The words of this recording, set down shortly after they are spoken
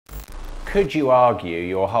Could you argue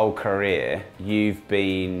your whole career you've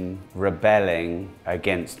been rebelling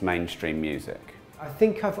against mainstream music? I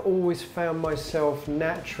think I've always found myself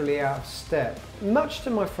naturally out of step, much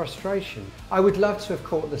to my frustration. I would love to have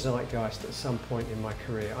caught the zeitgeist at some point in my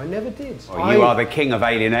career. I never did. Well, you are the king of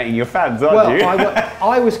alienating your fans, aren't you?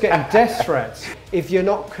 I was getting death threats. If you're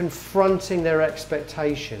not confronting their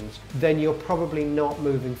expectations, then you're probably not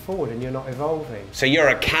moving forward and you're not evolving. So you're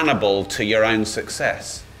a cannibal to your own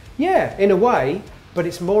success? Yeah, in a way, but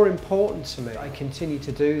it's more important to me. I continue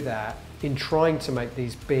to do that in trying to make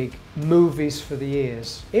these big movies for the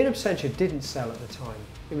ears. In Absentia didn't sell at the time.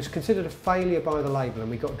 It was considered a failure by the label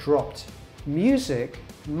and we got dropped. Music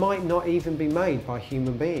might not even be made by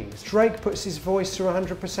human beings. Drake puts his voice through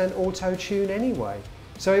 100% auto-tune anyway.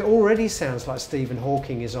 So it already sounds like Stephen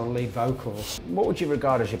Hawking is on lead vocals. What would you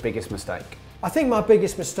regard as your biggest mistake? I think my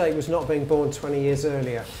biggest mistake was not being born 20 years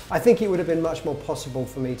earlier. I think it would have been much more possible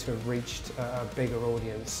for me to have reached a bigger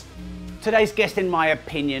audience. Today's guest, in my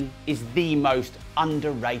opinion, is the most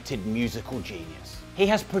underrated musical genius. He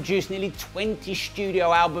has produced nearly 20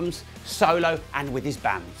 studio albums, solo and with his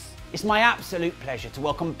bands. It's my absolute pleasure to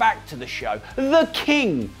welcome back to the show the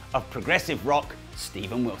king of progressive rock,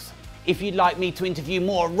 Steven Wilson. If you'd like me to interview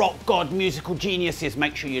more rock god musical geniuses,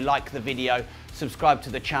 make sure you like the video, subscribe to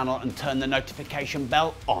the channel and turn the notification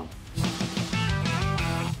bell on.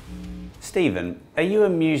 Steven, are you a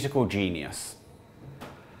musical genius?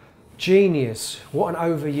 Genius, what an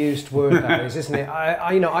overused word that is, isn't it?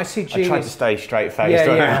 I see genius. I tried to stay straight-faced.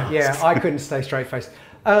 Yeah, I couldn't stay straight-faced.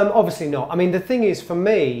 Obviously not. I mean, the thing is, for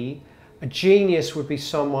me, a genius would be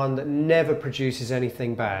someone that never produces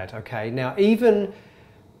anything bad, okay? Now, even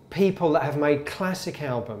people that have made classic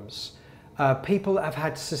albums, people that have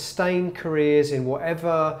had sustained careers in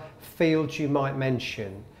whatever field you might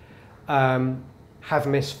mention, have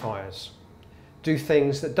misfires, do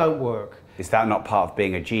things that don't work. Is that not part of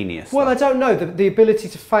being a genius? Well, I don't know. The ability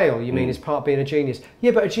to fail, you mean, is part of being a genius.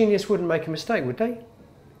 Yeah, but a genius wouldn't make a mistake, would they?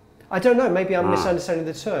 I don't know. Maybe I'm misunderstanding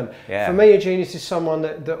the term. Yeah. For me, a genius is someone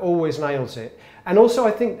that always nails it. And also,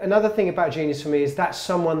 I think another thing about genius for me is that's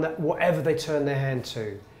someone that whatever they turn their hand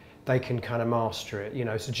to, they can kind of master it. You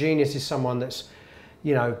know, so genius is someone that's,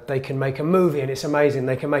 you know, they can make a movie and it's amazing.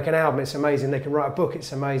 They can make an album, it's amazing. They can write a book,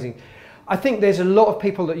 it's amazing. I think there's a lot of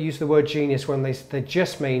people that use the word genius when they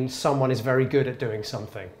just mean someone is very good at doing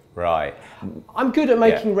something. Right. I'm good at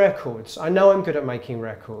making records. I know I'm good at making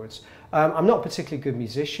records. I'm not a particularly good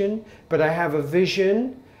musician, but I have a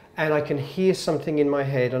vision and I can hear something in my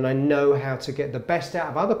head and I know how to get the best out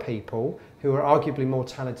of other people who are arguably more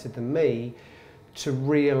talented than me to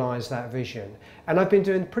realise that vision. And I've been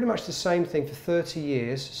doing pretty much the same thing for 30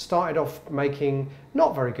 years. Started off making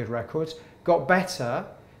not very good records, got better,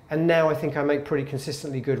 and now I think I make pretty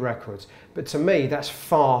consistently good records. But to me, that's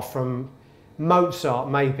far from Mozart,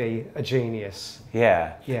 maybe a genius.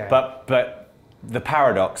 Yeah. But the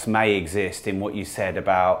paradox may exist in what you said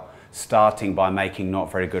about starting by making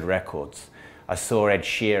not very good records. I saw Ed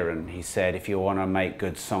Sheeran, he said, if you want to make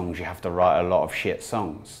good songs, you have to write a lot of shit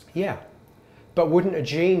songs. Yeah. But wouldn't a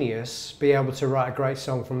genius be able to write a great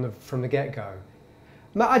song from the get-go?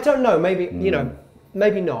 I don't know, maybe, you know,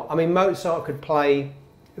 maybe not. I mean, Mozart could play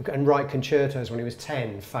and write concertos when he was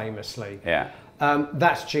 10, famously. Yeah.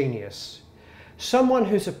 That's genius. Someone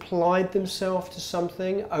who's applied themselves to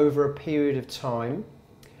something over a period of time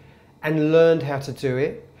and learned how to do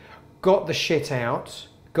it, got the shit out,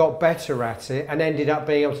 got better at it, and ended up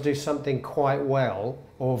being able to do something quite well,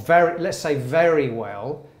 or let's say very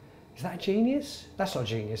well. Is that genius? That's not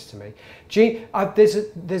genius to me.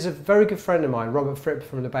 There's a very good friend of mine, Robert Fripp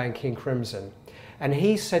from the band King Crimson, and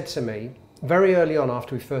he said to me, very early on,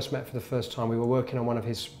 after we first met for the first time, we were working on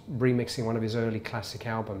remixing one of his early classic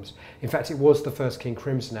albums. In fact, it was the first King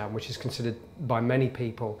Crimson album, which is considered by many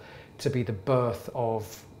people to be the birth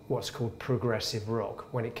of what's called progressive rock.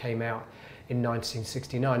 When it came out in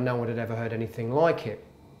 1969, no one had ever heard anything like it.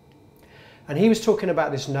 And he was talking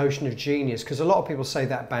about this notion of genius, because a lot of people say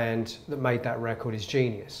that band that made that record is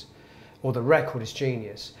genius, or the record is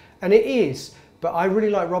genius. And it is. But I really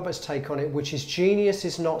like Robert's take on it, which is genius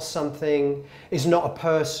is not a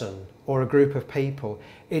person or a group of people.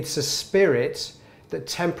 It's a spirit that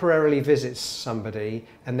temporarily visits somebody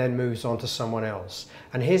and then moves on to someone else.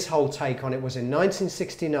 And his whole take on it was in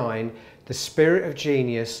 1969, the spirit of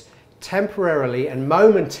genius temporarily and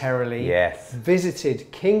momentarily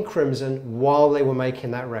visited King Crimson while they were making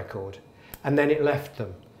that record. And then it left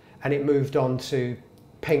them and it moved on to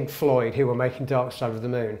Pink Floyd, who were making Dark Side of the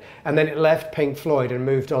Moon, and then it left Pink Floyd and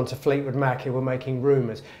moved on to Fleetwood Mac, who were making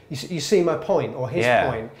Rumours. You see my point, or his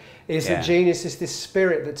point, is that genius is this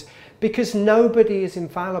spirit that's, because nobody is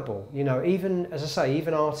infallible, you know, even, as I say,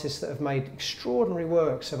 even artists that have made extraordinary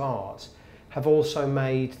works of art have also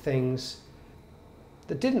made things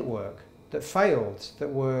that didn't work, that failed, that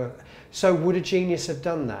were, so would a genius have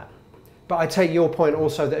done that? But I take your point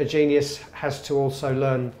also that a genius has to also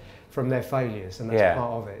learn from their failures, and that's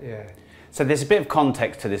part of it, yeah. So there's a bit of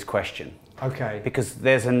context to this question. Okay. Because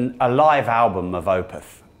there's a live album of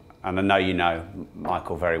Opeth, and I know you know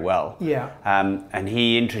Michael very well. Yeah. And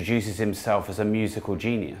he introduces himself as a musical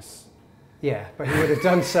genius. Yeah, but he would have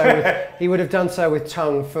done so with, he would have done so with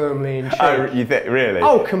tongue firmly in cheek. Oh, you think, really?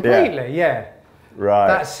 Oh, completely, yeah. Right.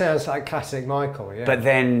 That sounds like classic Michael, yeah. But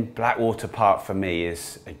then Blackwater Park for me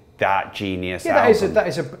is that genius album. That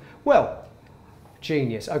is a, well,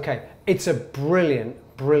 genius, okay. It's a brilliant,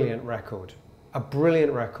 brilliant record. A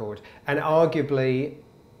brilliant record, and arguably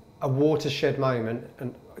a watershed moment,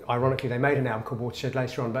 and ironically they made an album called Watershed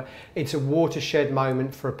later on, but it's a watershed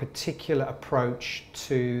moment for a particular approach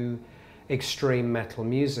to extreme metal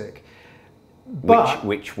music. But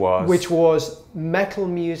which was metal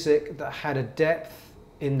music that had a depth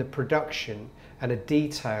in the production and a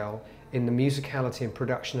detail in the musicality and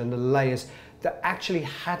production and the layers that actually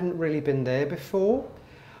hadn't really been there before.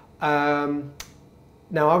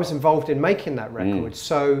 Now, I was involved in making that record,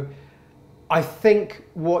 so I think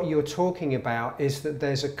what you're talking about is that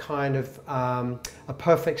there's a kind of a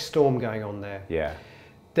perfect storm going on there. Yeah.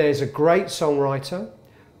 There's a great songwriter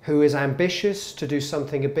who is ambitious to do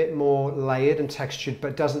something a bit more layered and textured,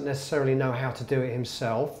 but doesn't necessarily know how to do it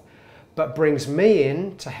himself, but brings me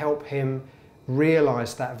in to help him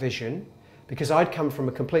realize that vision. Because I'd come from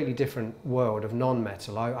a completely different world of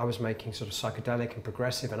non-metal. I was making sort of psychedelic and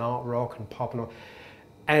progressive and art rock and pop and all.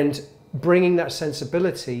 And bringing that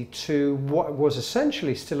sensibility to what was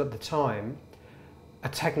essentially still at the time a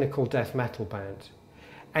technical death metal band.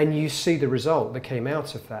 And you see the result that came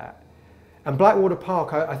out of that. And Blackwater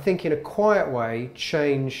Park, I think in a quiet way,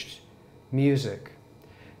 changed music,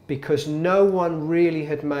 because no one really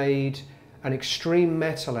had made an extreme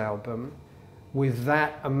metal album with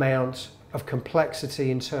that amount of complexity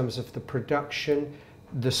in terms of the production,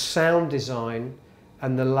 the sound design,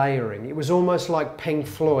 and the layering. It was almost like Pink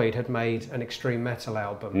Floyd had made an extreme metal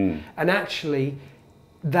album. And actually,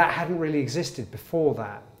 that hadn't really existed before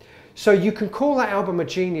that. So you can call that album a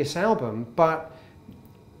genius album, but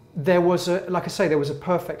there was a, like I say, there was a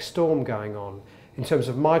perfect storm going on in terms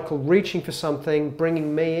of Michael reaching for something,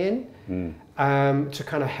 bringing me in to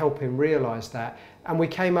kind of help him realize that. And we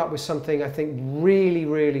came up with something I think really,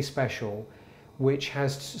 really special, which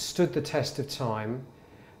has stood the test of time.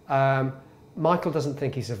 Michael doesn't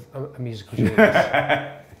think he's a musical genius.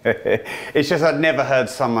 It's just I'd never heard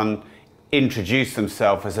someone introduce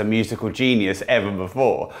themselves as a musical genius ever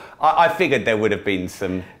before. I figured there would have been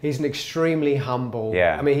some... He's an extremely humble...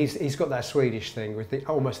 Yeah. I mean, he's got that Swedish thing with the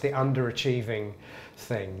almost the underachieving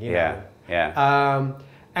thing, you know? Yeah.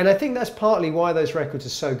 And I think that's partly why those records are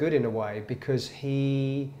so good in a way, because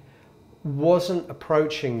he wasn't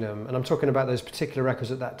approaching them, and I'm talking about those particular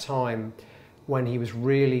records at that time, when he was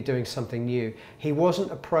really doing something new. He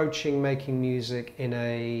wasn't approaching making music in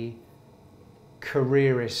a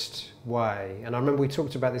careerist way. And I remember we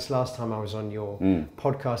talked about this last time I was on your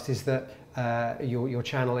podcast, is that your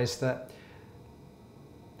channel, is that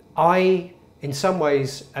I, in some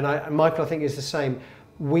ways, and Michael I think is the same,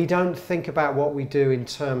 we don't think about what we do in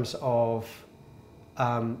terms of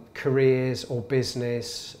careers or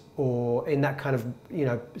business, or in that kind of, you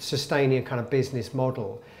know, sustaining a kind of business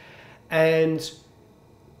model. And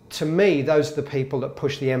to me, those are the people that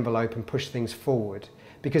push the envelope and push things forward,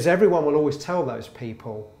 because everyone will always tell those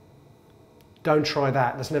people, don't try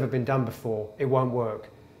that, that's never been done before, it won't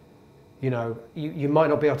work. You know, you might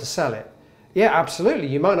not be able to sell it. Yeah, absolutely,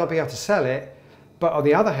 you might not be able to sell it, but on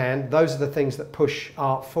the other hand, those are the things that push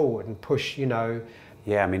art forward and push, you know...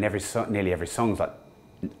 Yeah, I mean, nearly every song's like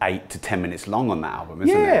 8 to 10 minutes long on that album,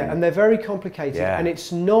 isn't it? Yeah, and they're very complicated, and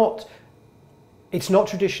it's not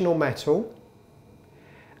traditional metal.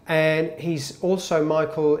 And he's also,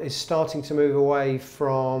 Michael is starting to move away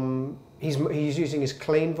from, he's using his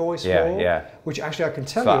clean voice more, which actually I can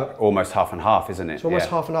tell you... Like almost half and half, isn't it? It's almost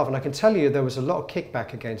half and half, and I can tell you there was a lot of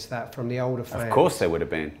kickback against that from the older fans. Of course there would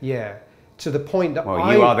have been. Yeah, to the point that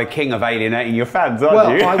you are the king of alienating your fans,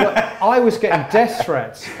 aren't you? I was getting death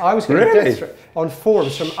threats. I was getting death threats on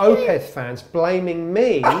forums from Opeth fans blaming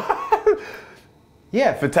me...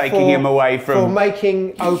 Yeah, for taking him away from... For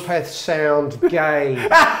making Opeth sound gay,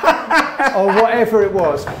 or whatever it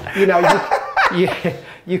was. You know,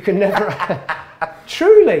 you can never...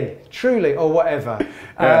 truly, or whatever.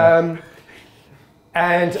 Yeah.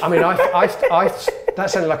 And I mean, That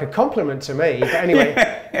sounded like a compliment to me, but anyway,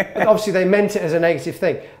 obviously they meant it as a negative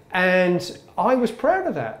thing. And I was proud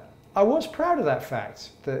of that. I was proud of that fact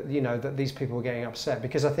that, you know, that these people were getting upset,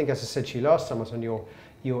 because I think, as I said to you last time I was on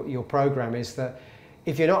your program, is that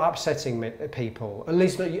if you're not upsetting people, at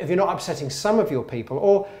least if you're not upsetting some of your people,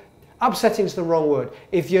 or upsetting is the wrong word,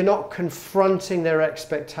 if you're not confronting their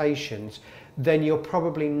expectations, then you're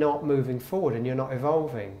probably not moving forward and you're not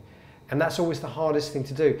evolving. And that's always the hardest thing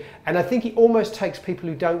to do. And I think it almost takes people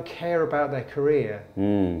who don't care about their career.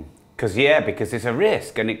 Because it's a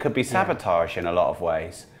risk, and it could be sabotage in a lot of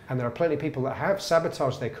ways. And there are plenty of people that have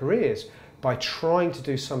sabotaged their careers by trying to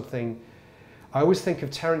do something. I always think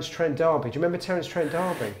of Terence Trent D'Arby. Do you remember Terence Trent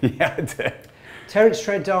D'Arby? Yeah, I do. Terence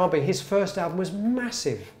Trent D'Arby, his first album was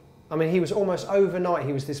massive. I mean, he was almost overnight,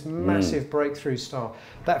 he was this massive breakthrough star.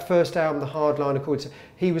 That first album, The Hardline Accords,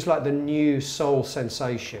 he was like the new soul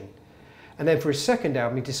sensation. And then for his second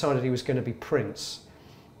album, he decided he was going to be Prince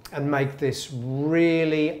and make this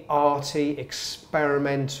really arty,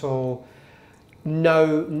 experimental,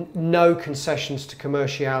 no concessions to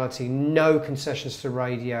commerciality, no concessions to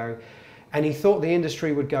radio. And he thought the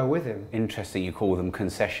industry would go with him. Interesting, you call them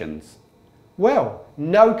concessions. Well,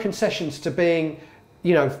 no concessions to being,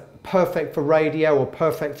 you know, perfect for radio or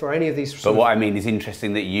perfect for any of these. But what I mean is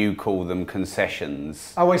interesting that you call them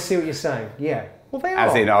concessions. Oh, I see what you're saying. Yeah. Well, they are.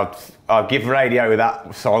 As in, I'll give radio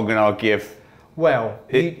that song, and I'll give. Well,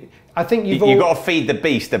 I think you've got to feed the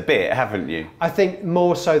beast a bit, haven't you? I think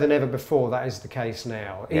more so than ever before that is the case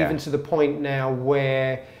now. Yeah. Even to the point now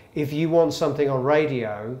where if you want something on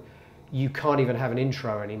radio, you can't even have an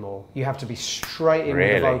intro anymore. You have to be straight in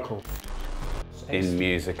with the vocal. In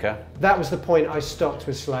Musica. That was the point I stopped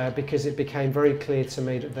with Slayer, because it became very clear to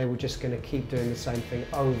me that they were just going to keep doing the same thing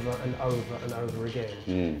over and over and over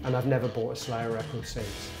again. And I've never bought a Slayer record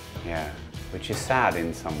since. Yeah, which is sad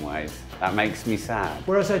in some ways. That makes me sad.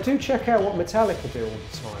 Whereas I do check out what Metallica do all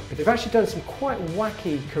the time, but they've actually done some quite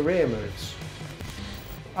wacky career moves.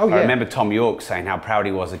 Oh yeah. I remember Tom York saying how proud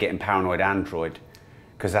he was of getting Paranoid Android,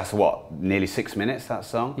 because that's what, nearly 6 minutes, that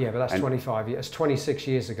song? Yeah, but that's 25 years, 26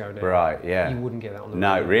 years ago now. Right, yeah. You wouldn't get that on the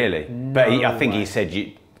radio. No, really? No but I think way. he said,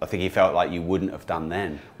 I think he felt like you wouldn't have done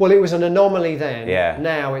then. Well, it was an anomaly then. Yeah.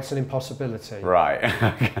 Now it's an impossibility. Right,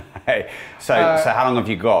 okay. So how long have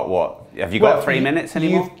you got? What? Have you got 3 minutes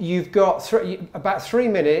anymore? You've got about 3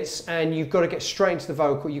 minutes, and you've got to get straight into the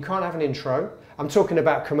vocal. You can't have an intro. I'm talking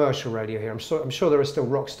about commercial radio here. I'm sure there are still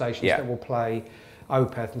rock stations that will play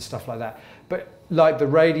Opeth and stuff like that. But like the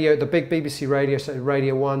radio, the big BBC radio, so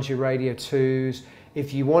Radio 1s, your Radio 2s,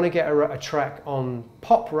 if you want to get a track on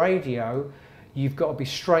pop radio, you've got to be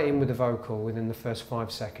straight in with the vocal within the first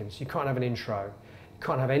 5 seconds. You can't have an intro. You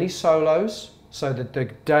can't have any solos. So the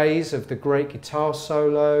days of the great guitar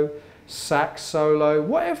solo, sax solo,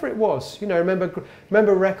 whatever it was, you know,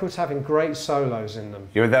 remember records having great solos in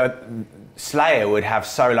them. Slayer would have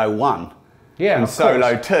solo 1. Yeah, and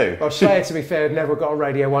solo 2. Well, Slayer, to be fair, had never got a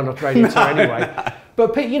Radio 1 or Radio 2 anyway.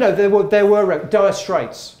 But, you know, there were Dire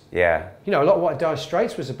Straits. Yeah. You know, a lot of what Dire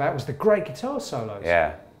Straits was about was the great guitar solos.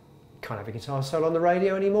 Yeah. Can't have a guitar solo on the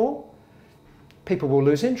radio anymore. People will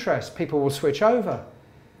lose interest. People will switch over.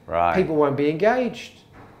 Right. People won't be engaged.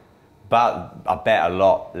 But I bet a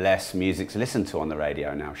lot less music's listened to on the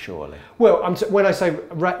radio now, surely. Well, when I say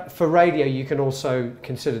for radio, you can also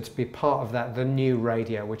consider to be part of that the new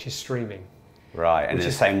radio, which is streaming. Right, and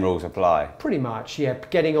the same rules apply. Pretty much, yeah.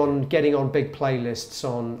 Getting on big playlists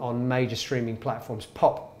on major streaming platforms,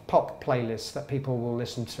 pop playlists that people will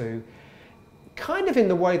listen to, kind of in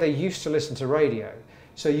the way they used to listen to radio.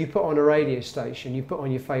 So you put on a radio station, you put on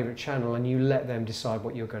your favourite channel, and you let them decide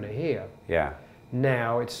what you're going to hear. Yeah.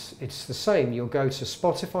 Now it's the same. You'll go to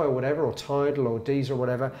Spotify or whatever, or Tidal or Deezer or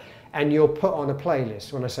whatever, and you'll put on a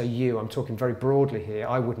playlist. When I say you, I'm talking very broadly here.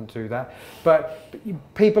 I wouldn't do that. But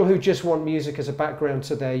people who just want music as a background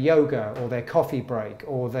to their yoga or their coffee break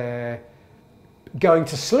or their going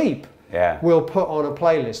to sleep will put on a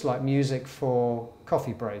playlist like music for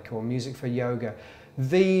coffee break or music for yoga.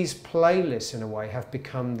 These playlists, in a way, have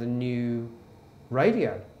become the new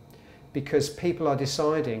radio, because people are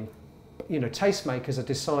deciding, you know, tastemakers are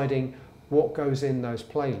deciding what goes in those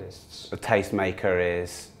playlists. A tastemaker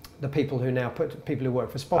is? The people who who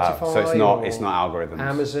work for Spotify. So it's not algorithms.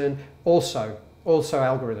 Amazon, also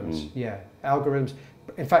algorithms. Yeah, algorithms.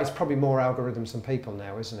 In fact, it's probably more algorithms than people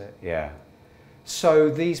now, isn't it? Yeah. So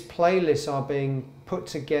these playlists are being put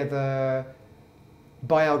together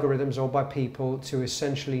by algorithms or by people to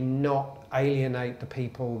essentially not alienate the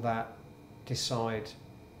people that decide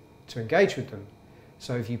to engage with them.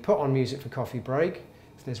 So if you put on music for coffee break,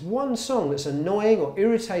 If there's one song that's annoying or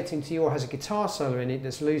irritating to you or has a guitar solo in it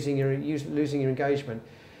that's losing your engagement,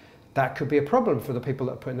 that could be a problem for the people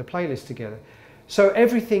that are putting the playlist together. So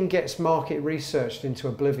everything gets market researched into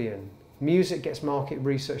oblivion. Music gets market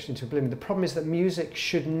researched into oblivion. The problem is that music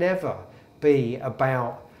should never be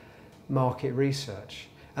about market research.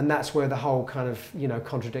 And that's where the whole kind of, you know,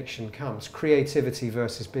 contradiction comes. Creativity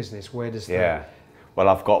versus business. Where does that... Yeah. Well,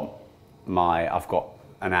 I've got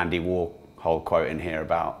an Andy Warhol quote in here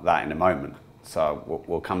about that in a moment. So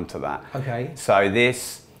we'll come to that. Okay. So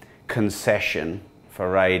this concession for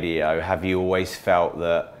radio, have you always felt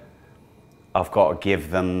that I've got to give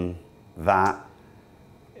them that?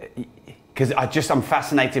 Because I'm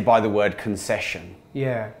fascinated by the word concession.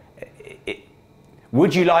 Yeah.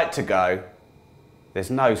 Would you like to go, there's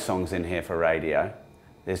no songs in here for radio,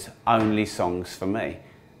 there's only songs for me?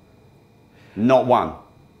 Not one.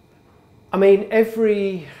 I mean,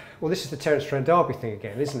 well, this is the Terence Trent D'Arby thing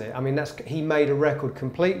again, isn't it? I mean, he made a record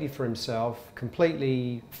completely for himself,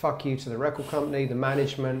 completely fuck you to the record company, the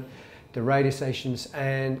management, the radio stations,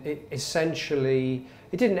 and it essentially,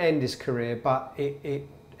 it didn't end his career, but it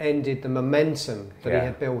ended the momentum that he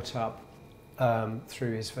had built up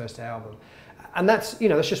through his first album. And that's, you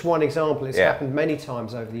know, that's just one example. It's happened many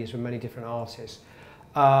times over the years with many different artists.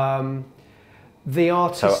 The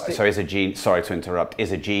artistic... So sorry to interrupt,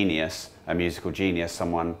 is a genius, a musical genius,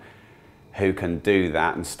 someone who can do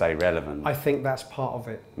that and stay relevant? I think that's part of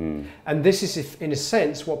it. And this is, in a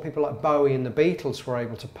sense, what people like Bowie and the Beatles were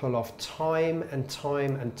able to pull off time and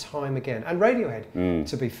time and time again. And Radiohead,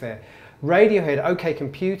 to be fair. Radiohead, OK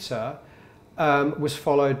Computer, was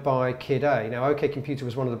followed by Kid A. Now, OK Computer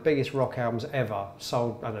was one of the biggest rock albums ever,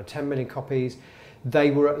 sold, I don't know, 10 million copies.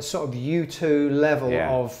 They were at sort of U2 level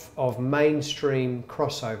of mainstream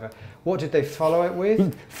crossover. What did they follow it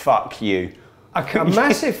with? Fuck you. A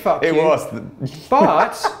massive fuck you. It was.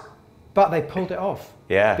 But they pulled it off.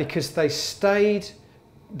 Yeah. Because they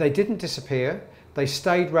didn't disappear. They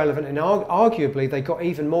stayed relevant, and arguably they got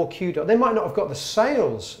even more queued up. They might not have got the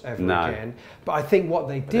sales ever again, but I think what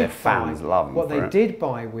they did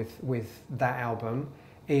buy with that album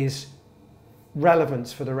is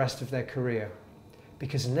relevance for the rest of their career.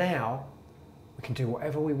 Because now we can do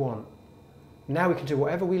whatever we want. Now we can do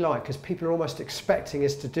whatever we like, because people are almost expecting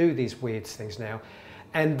us to do these weird things now.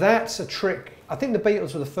 And that's a trick. I think the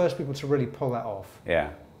Beatles were the first people to really pull that off. Yeah.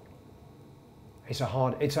 It's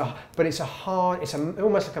almost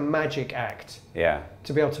like a magic act. Yeah.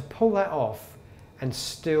 To be able to pull that off and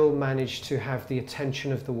still manage to have the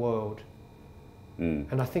attention of the world.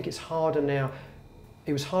 And I think it's harder now.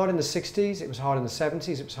 It was hard in the 60s, it was hard in the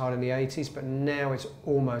 70s, it was hard in the 80s, but now it's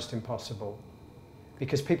almost impossible.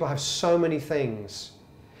 Because people have so many things.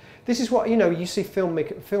 This is what, you know, you see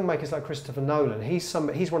filmmakers like Christopher Nolan. He's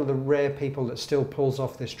one of the rare people that still pulls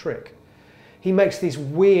off this trick. He makes these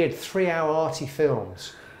weird 3-hour arty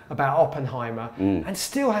films about Oppenheimer and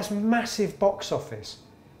still has massive box office.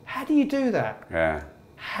 How do you do that? Yeah.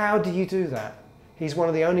 How do you do that? He's one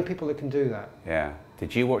of the only people that can do that. Yeah.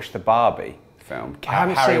 Did you watch the Barbie film?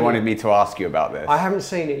 Harry wanted me to ask you about this. I haven't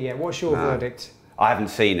seen it yet. What's your verdict? I haven't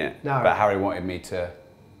seen it, but Harry wanted me to...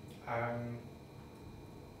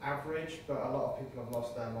 Average, but a lot of people have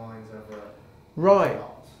lost their minds over it. Right.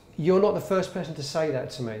 You're not the first person to say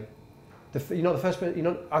that to me. You're not the first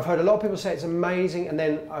person. I've heard a lot of people say it's amazing, and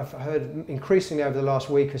then I've heard increasingly over the last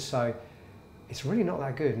week or so, it's really not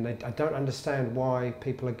that good, and I don't understand why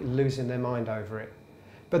people are losing their mind over it.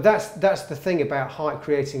 But that's the thing about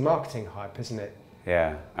creating marketing hype, isn't it?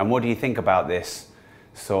 Yeah. And what do you think about this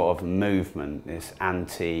sort of movement, this I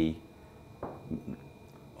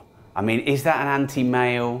mean, is that an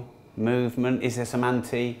anti-male movement? Is there some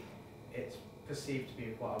It's perceived to be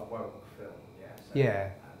quite a woke film, yeah. So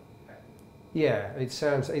yeah. Yeah, it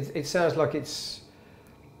sounds like it's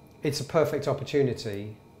a perfect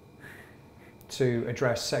opportunity to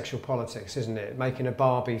address sexual politics, isn't it? Making a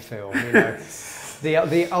Barbie film, you know,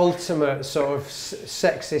 the ultimate sort of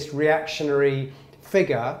sexist reactionary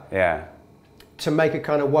figure. Yeah. To make a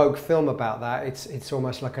kind of woke film about that, it's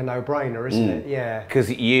almost like a no-brainer, isn't it? Yeah. Because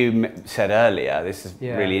you said earlier, this has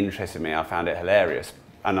really interested me. I found it hilarious,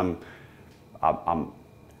 and I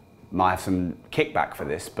might have some kickback for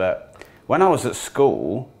this, but when I was at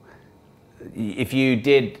school, if you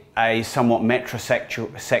did a somewhat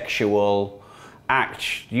metrosexual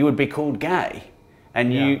act, you would be called gay.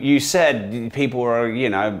 And you said people were, you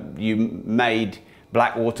know, you made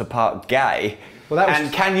Blackwater Park gay. Well, that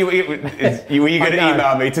was, and were you going to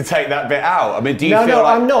email me to take that bit out? I mean, do you feel like... No,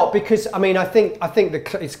 I'm not, because I mean, I think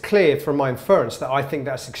it's clear from my inference that I think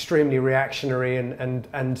that's extremely reactionary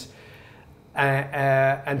and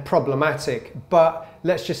and problematic. But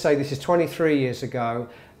let's just say this is 23 years ago,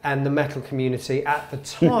 and the metal community at the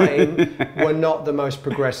time were not the most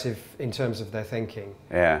progressive in terms of their thinking.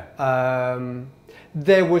 Yeah.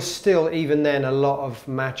 There was still, even then, a lot of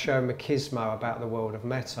macho machismo about the world of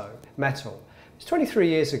metal. It's 23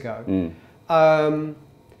 years ago. And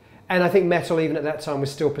I think metal, even at that time, was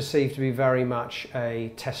still perceived to be very much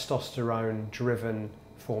a testosterone-driven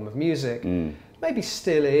form of music. Maybe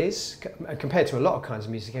still is, compared to a lot of kinds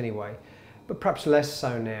of music anyway, but perhaps less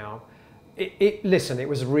so now. Listen, it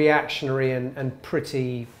was reactionary and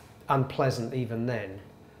pretty unpleasant even then.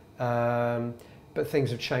 But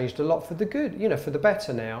things have changed a lot for the good, you know, for the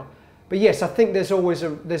better now. But yes, I think there's always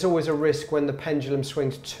a risk when the pendulum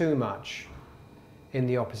swings too much in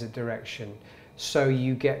the opposite direction. So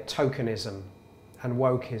you get tokenism and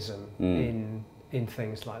wokeism in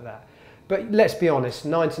things like that. But let's be honest,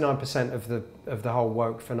 99% of the whole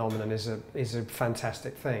woke phenomenon is a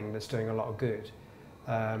fantastic thing that's doing a lot of good.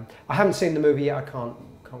 I haven't seen the movie yet. I can't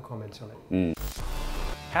comment on it.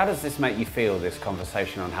 How does this make you feel, this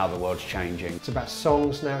conversation on how the world's changing? It's about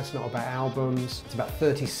songs now, it's not about albums. It's about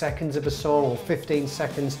 30 seconds of a song or 15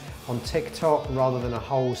 seconds on TikTok rather than a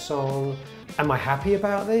whole song. Am I happy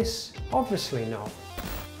about this? Obviously not.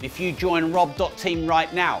 If you join rob.team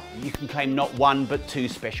right now, you can claim not one but two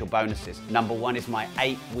special bonuses. Number one is my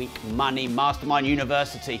 8-week money mastermind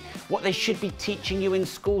university, what they should be teaching you in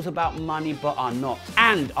schools about money but are not.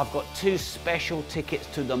 And I've got 2 special tickets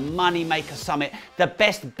to the Moneymaker Summit, the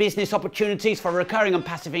best business opportunities for recurring and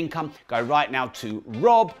passive income. Go right now to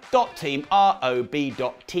rob.team,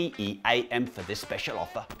 rob.team for this special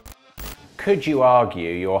offer. Could you argue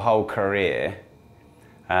your whole career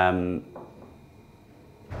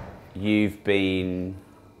you've been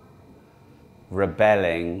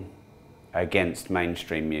rebelling against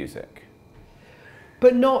mainstream music?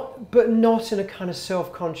 But not in a kind of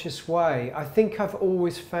self-conscious way. I think I've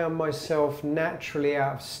always found myself naturally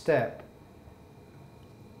out of step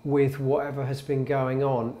with whatever has been going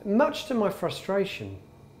on, much to my frustration,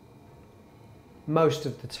 most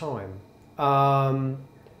of the time.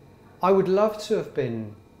 I would love to have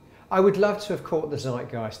caught the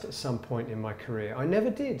zeitgeist at some point in my career. I never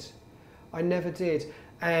did.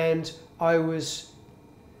 And I was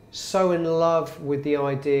so in love with the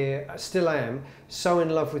idea, still am, so in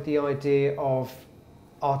love with the idea of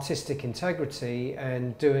artistic integrity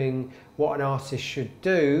and doing what an artist should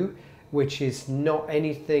do, which is not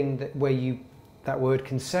anything that word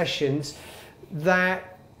concessions,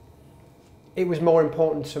 that it was more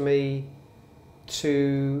important to me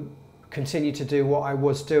to continue to do what I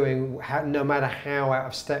was doing, no matter how out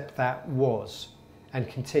of step that was and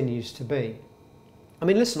continues to be. I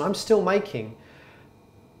mean, listen, I'm still making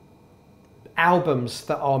albums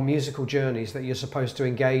that are musical journeys that you're supposed to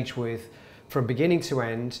engage with from beginning to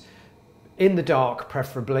end, in the dark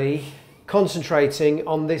preferably, concentrating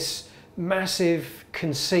on this massive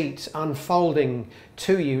conceit unfolding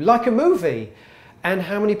to you like a movie. And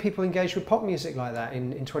how many people engage with pop music like that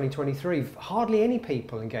in 2023? Hardly any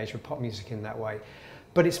people engage with pop music in that way.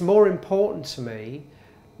 But it's more important to me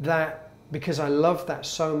that, because I love that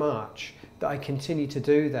so much, that I continue to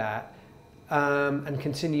do that and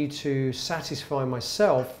continue to satisfy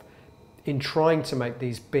myself in trying to make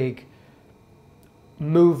these big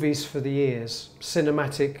movies for the ears, the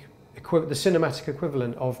cinematic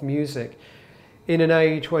equivalent of music, in an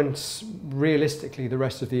age when realistically the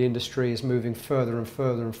rest of the industry is moving further and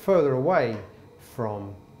further and further away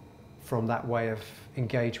from that way of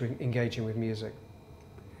engaging with music.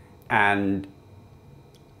 And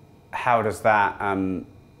how does that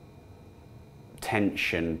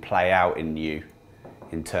tension play out in you,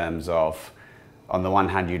 in terms of, on the one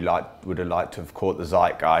hand you would have liked to have caught the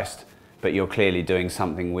zeitgeist, but you're clearly doing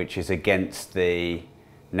something which is against the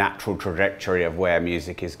natural trajectory of where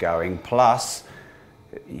music is going, plus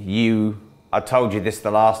I told you this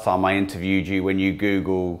the last time I interviewed you, when you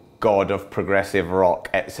Google God of progressive rock,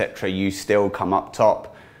 etc., you still come up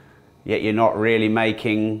top, yet you're not really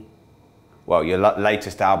making, well, your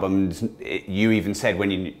latest albums, you even said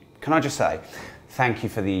when you, can I just say, thank you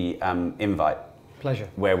for the invite. Pleasure.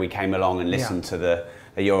 Where we came along and listened to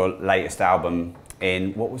your latest album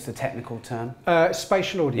in, what was the technical term?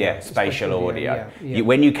 Spatial audio. Yeah, spatial audio. Yeah.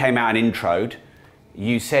 When you came out and introed,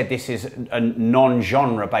 you said this is a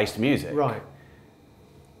non-genre based music. Right.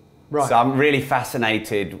 So I'm really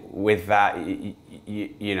fascinated with that.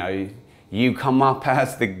 You know, you come up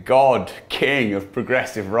as the god king of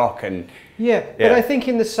progressive rock, and yeah. But I think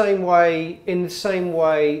in the same way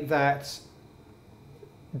that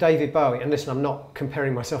David Bowie, and listen, I'm not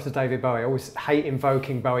comparing myself to David Bowie. I always hate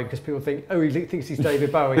invoking Bowie because people think, oh, he thinks he's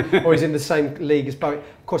David Bowie or he's in the same league as Bowie.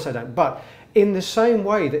 Of course I don't. But in the same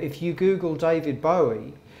way that if you Google David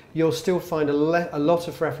Bowie, you'll still find a lot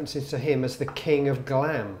of references to him as the king of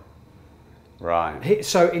glam. Right.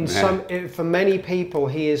 So for many people,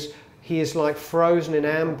 he is like frozen in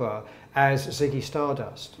amber as Ziggy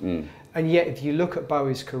Stardust. And yet, if you look at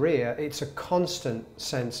Bowie's career, it's a constant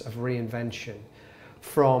sense of reinvention,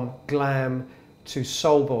 from glam to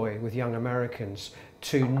soul boy with Young Americans,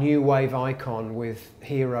 to new wave icon with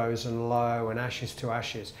Heroes and Low and Ashes to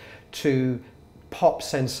Ashes, to pop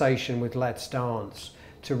sensation with Let's Dance,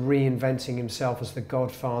 to reinventing himself as the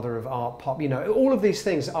godfather of art pop. You know, all of these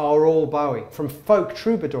things are all Bowie, from folk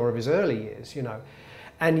troubadour of his early years, you know.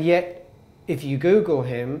 And yet, if you Google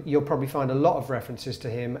him, you'll probably find a lot of references to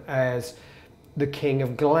him as the king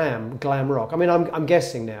of glam rock. I mean, I'm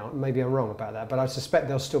guessing now, maybe I'm wrong about that, but I suspect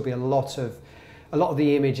there'll still be a lot of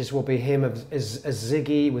the images will be him as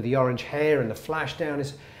Ziggy with the orange hair and the flash down,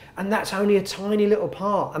 and that's only a tiny little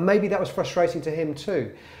part. And maybe that was frustrating to him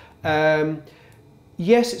too.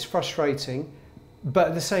 Yes, it's frustrating, but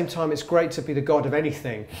at the same time, it's great to be the god of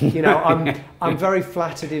anything. You know, I'm very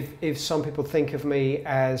flattered if some people think of me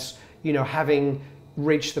as, you know, having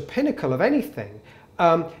reached the pinnacle of anything.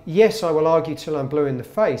 Yes, I will argue till I'm blue in the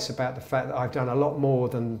face about the fact that I've done a lot more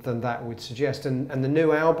than that would suggest. And the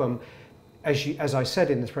new album, as I said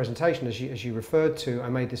in this presentation, as you referred to, I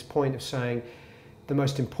made this point of saying the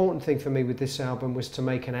most important thing for me with this album was to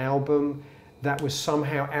make an album that was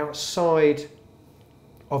somehow outside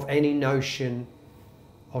of any notion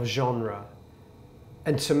of genre.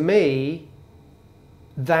 And to me,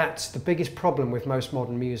 that's the biggest problem with most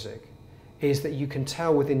modern music, is that you can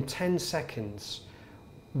tell within 10 seconds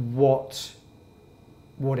what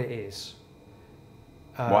it is.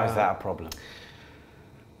 Why is that a problem?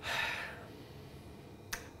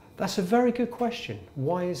 That's a very good question.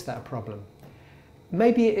 Why is that a problem?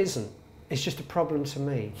 Maybe it isn't. It's just a problem to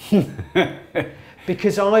me.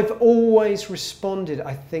 Because I've always responded,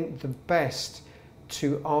 I think, the best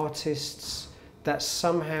to artists that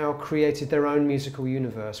somehow created their own musical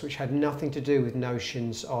universe, which had nothing to do with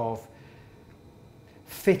notions of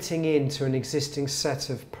fitting into an existing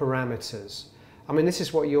set of parameters. I mean, this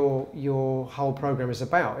is what your whole program is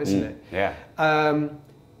about, isn't it? Yeah.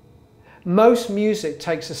 Most music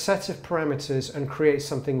takes a set of parameters and creates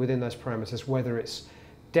something within those parameters, whether it's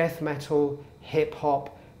death metal, hip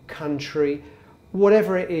hop, country,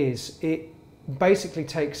 whatever it is. It basically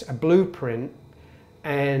takes a blueprint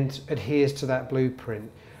and adheres to that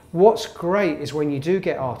blueprint. What's great is when you do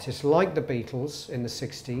get artists like the Beatles in the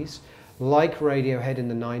 60s, like Radiohead in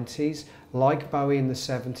the 90s, like Bowie in the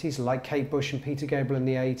 70s, like Kate Bush and Peter Gabriel in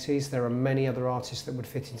the 80s. There are many other artists that would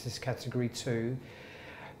fit into this category too,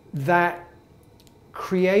 that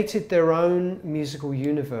created their own musical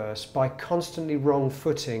universe by constantly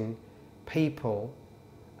wrong-footing people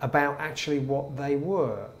about actually what they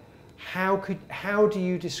were. How do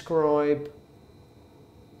you describe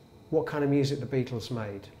what kind of music the Beatles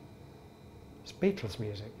made? It's Beatles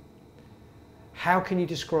music. How can you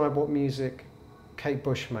describe what music Kate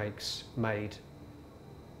Bush made?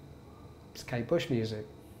 It's Kate Bush music.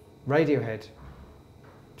 Radiohead,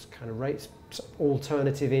 it's kind of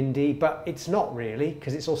alternative indie, but it's not really,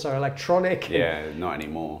 because it's also electronic. Yeah, not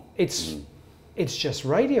anymore. It's just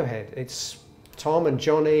Radiohead. It's Tom and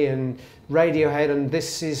Johnny and Radiohead, and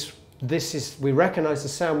this is we recognise the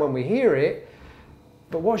sound when we hear it.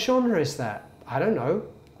 But what genre is that? I don't know.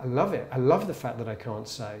 I love it. I love the fact that I can't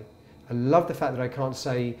say. I love the fact that I can't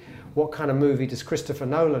say what kind of movie does Christopher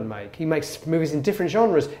Nolan make. He makes movies in different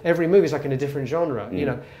genres. Every movie is like in a different genre, you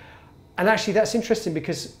know. And actually that's interesting,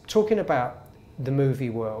 because talking about the movie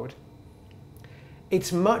world,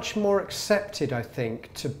 it's much more accepted, I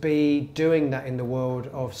think, to be doing that in the world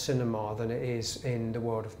of cinema than it is in the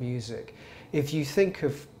world of music. If you think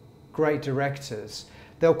of great directors,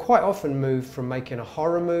 they'll quite often move from making a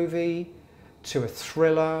horror movie to a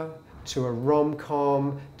thriller, to a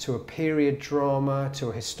rom-com, to a period drama, to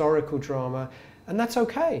a historical drama, and that's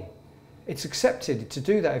okay. It's accepted to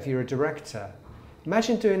do that if you're a director.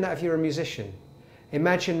 Imagine doing that if you're a musician.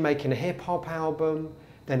 Imagine making a hip-hop album,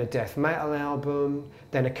 then a death metal album,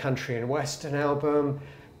 then a country and western album.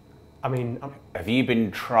 I mean... Have you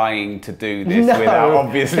been trying to do this without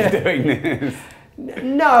obviously doing this?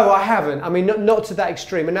 No, I haven't. I mean, not to that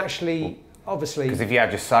extreme, and actually... Obviously, because if you have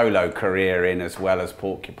your solo career in as well as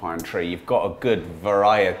Porcupine Tree, you've got a good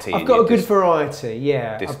variety. I've got a good variety,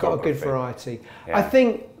 yeah. I've got a good variety. Yeah. I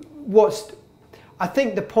think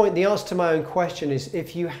the answer to my own question is,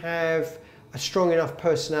 if you have a strong enough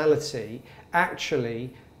personality,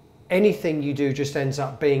 actually anything you do just ends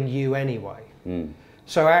up being you anyway.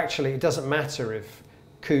 So actually, it doesn't matter if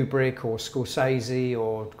Kubrick or Scorsese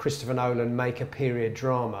or Christopher Nolan make a period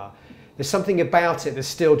drama. There's something about it that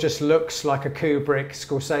still just looks like a Kubrick,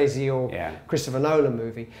 Scorsese or Christopher Nolan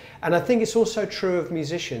movie. And I think it's also true of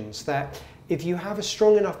musicians that if you have a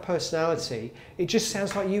strong enough personality, it just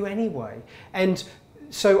sounds like you anyway. And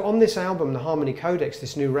so on this album, The Harmony Codex,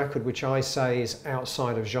 this new record, which I say is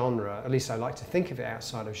outside of genre, at least I like to think of it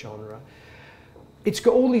outside of genre, it's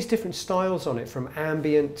got all these different styles on it, from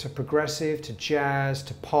ambient to progressive to jazz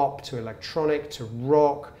to pop to electronic to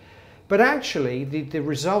rock. But actually, the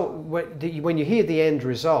result, when you hear the end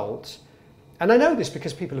result, and I know this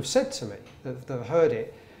because people have said to me, that have heard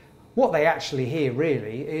it, what they actually hear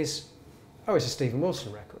really is, oh, it's a Stephen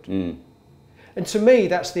Wilson record. And to me,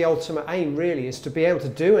 that's the ultimate aim really, is to be able to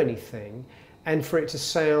do anything and for it to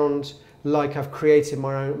sound like I've created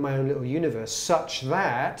my own little universe, such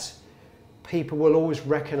that people will always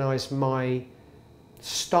recognize my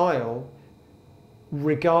style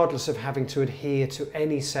regardless of having to adhere to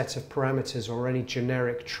any set of parameters or any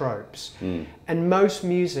generic tropes. And most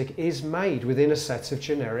music is made within a set of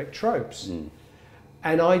generic tropes.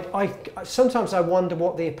 And I sometimes I wonder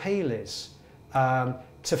what the appeal is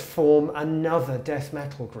to form another death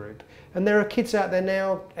metal group. And there are kids out there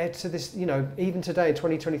now, to this, you know, even today in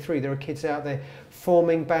 2023, there are kids out there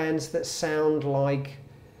forming bands that sound like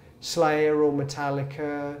Slayer or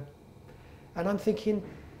Metallica. And I'm thinking,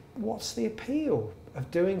 what's the appeal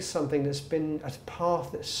of doing something that's been a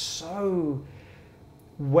path that's so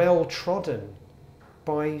well trodden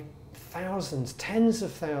by thousands, tens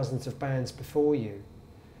of thousands of bands before you?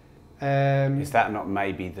 Is that not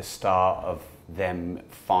maybe the start of them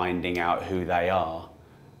finding out who they are?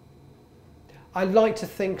 I'd like to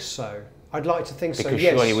think so. I'd like to think so, because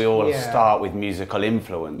yes. surely we all start with musical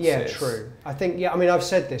influences. Yeah, true. I think, yeah, I mean, I've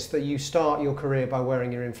said this, that you start your career by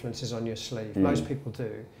wearing your influences on your sleeve. Most people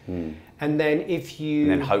do. And then if you...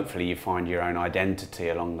 And then hopefully you find your own identity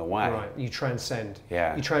along the way. Right, you transcend.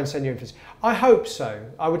 Yeah. You transcend your influence. I hope so.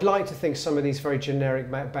 I would like to think some of these very generic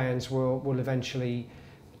bands will eventually,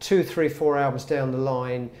 2, 3, 4 albums down the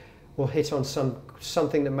line, will hit on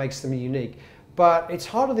something that makes them unique. But it's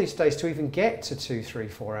harder these days to even get to 2, 3,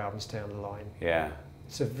 4 albums down the line. Yeah.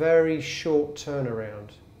 It's a very short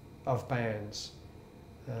turnaround of bands.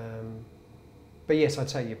 But yes, I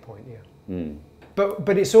take your point, yeah.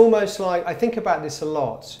 But it's almost like, I think about this a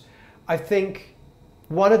lot. I think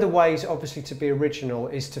one of the ways, obviously, to be original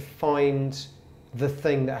is to find the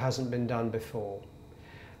thing that hasn't been done before.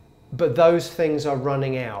 But those things are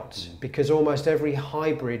running out because almost every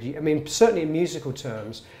hybrid, I mean, certainly in musical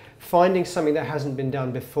terms, finding something that hasn't been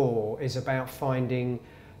done before is about finding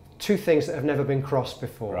 2 things that have never been crossed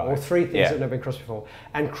before, or 3 things that have never been crossed before,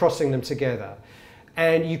 and crossing them together.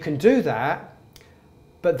 And you can do that,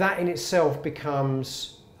 but that in itself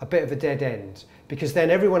becomes a bit of a dead end, because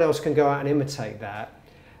then everyone else can go out and imitate that,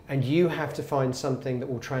 and you have to find something that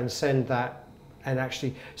will transcend that. And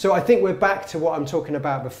actually, so I think we're back to what I'm talking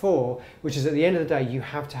about before, which is at the end of the day, you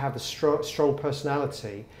have to have a strong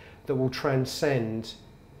personality that will transcend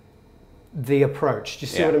the approach. Do you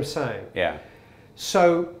see what I'm saying? Yeah.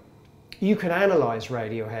 So you can analyse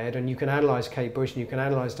Radiohead, and you can analyse Kate Bush, and you can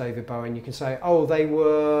analyse David Bowie, and you can say, oh, they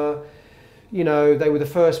were, you know, they were the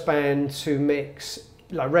first band to mix,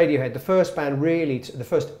 like Radiohead, the first band really, the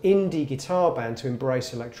first indie guitar band to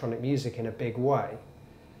embrace electronic music in a big way.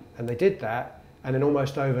 And they did that. And then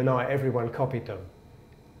almost overnight, everyone copied them.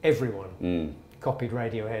 Everyone copied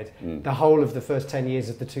Radiohead. The whole of the first 10 years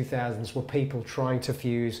of the 2000s were people trying to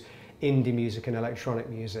fuse indie music and electronic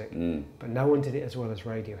music. But no one did it as well as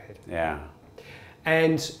Radiohead. Yeah.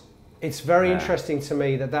 And it's very interesting to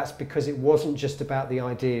me that that's because it wasn't just about the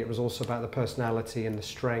idea, it was also about the personality and the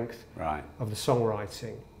strength of the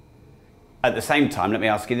songwriting. At the same time, let me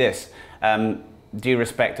ask you this. Do you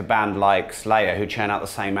respect a band like Slayer who churn out the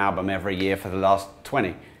same album every year for the last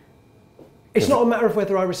 20? It's not a matter of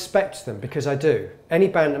whether I respect them, because I do. Any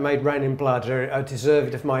band that made Rain in Blood are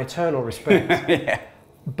deserved of my eternal respect. Yeah.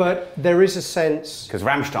 But there is a sense... Because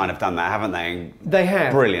Rammstein have done that, haven't they? They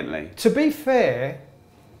have. Brilliantly. To be fair,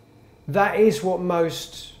 that is what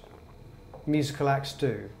most musical acts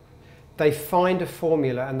do. They find a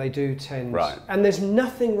formula and they do tend... Right. And there's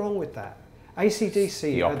nothing wrong with that. AC/DC...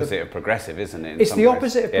 The opposite of progressive, isn't it? It's the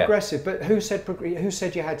opposite of progressive, but who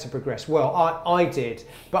said you had to progress? Well, I did,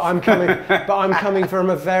 but I'm coming from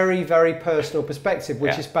a very, very personal perspective,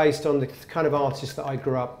 which is based on the kind of artists that I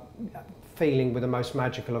grew up feeling were the most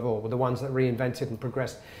magical of all, were the ones that reinvented and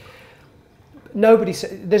progressed. Nobody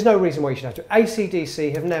said, there's no reason why you should have to.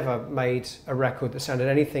 AC/DC have never made a record that sounded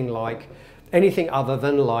anything like anything other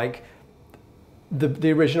than like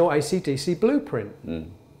the original AC/DC blueprint.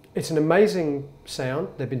 It's an amazing sound.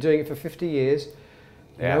 They've been doing it for 50 years.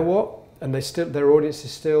 You know what? And their audience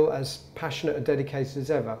is still as passionate and dedicated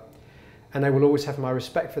as ever. And they will always have my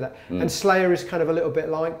respect for that. And Slayer is kind of a little bit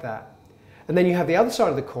like that. And then you have the other side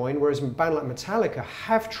of the coin, whereas a band like Metallica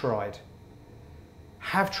have tried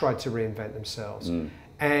to reinvent themselves.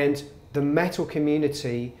 And the metal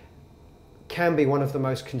community can be one of the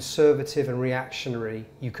most conservative and reactionary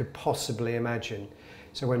you could possibly imagine.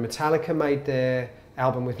 So when Metallica made their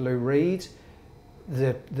album with Lou Reed,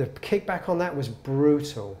 the kickback on that was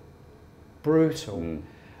brutal.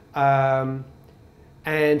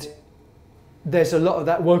 And there's a lot of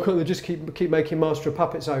that. Why can't they just keep making Master of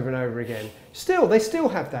Puppets over and over again? They still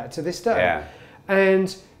have that to this day.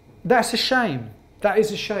 And that's a shame. That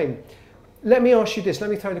is a shame. Let me ask you this. Let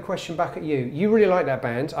me throw the question back at you. You really like that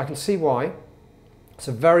band. I can see why. It's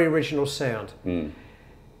a very original sound.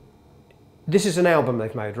 This is an album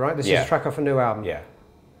they've made, right? This is a track off a new album.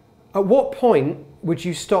 At what point would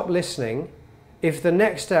you stop listening if the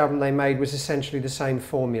next album they made was essentially the same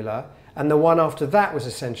formula, and the one after that was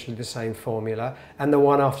essentially the same formula, and the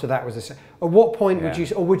one after that was the same? At what point would you,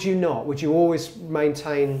 or would you not? Would you always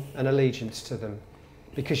maintain an allegiance to them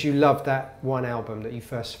because you loved that one album that you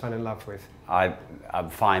first fell in love with? I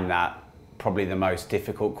find that probably the most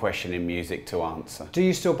difficult question in music to answer. Do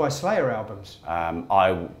you still buy Slayer albums?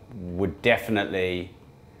 I would definitely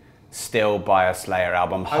still buy a Slayer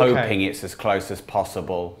album, hoping it's as close as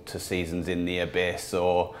possible to Seasons in the Abyss,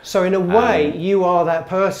 or... So in a way, you are that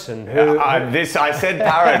person who... I said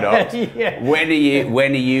paradox. When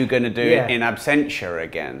are you going to do it in absentia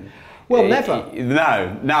again? Well, never.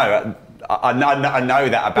 No. I know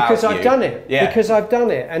that about because you. I've done it. Yeah. Because I've done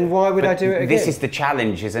it, and why would I do it again? This is the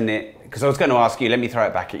challenge, isn't it? Because I was going to ask you, let me throw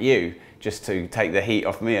it back at you, just to take the heat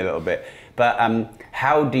off me a little bit. But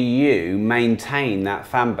how do you maintain that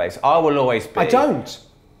fan base? I will always be... I don't.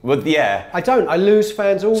 Well, yeah. I don't. I lose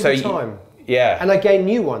fans all the time. And I gain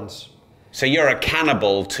new ones. So you're a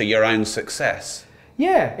cannibal to your own success?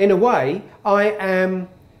 Yeah, in a way. I'm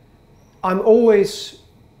always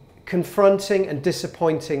confronting and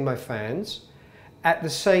disappointing my fans at the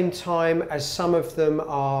same time as some of them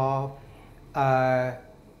are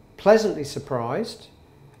pleasantly surprised,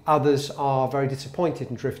 others are very disappointed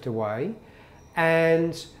and drift away,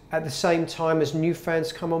 and at the same time as new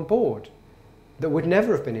fans come on board that would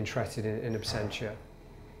never have been interested in absentia,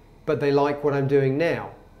 but they like what I'm doing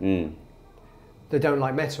now. They don't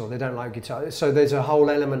like metal, they don't like guitar. So there's a whole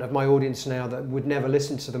element of my audience now that would never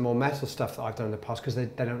listen to the more metal stuff that I've done in the past because they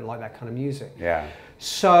don't like that kind of music.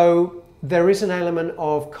 So there is an element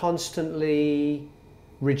of constantly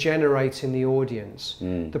regenerating the audience.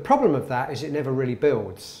 The problem of that is it never really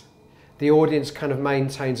builds. The audience kind of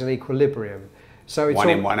maintains an equilibrium. So it's one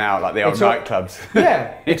in, one out, like the old nightclubs.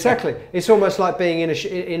 Yeah, exactly. It's almost like being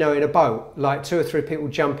in a boat. Like 2 or 3 people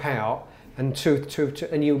jump out, and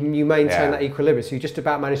and you maintain that equilibrium. So you just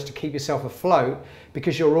about manage to keep yourself afloat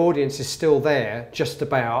because your audience is still there, just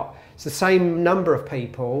about. It's the same number of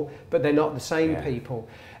people, but they're not the same people.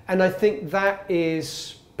 And I think that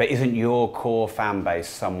is... But isn't your core fan base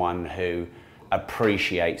someone who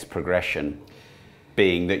appreciates progression,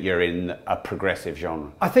 being that you're in a progressive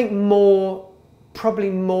genre? I think probably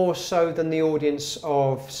more so than the audience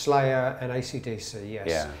of Slayer and AC/DC,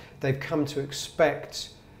 yes. They've come to expect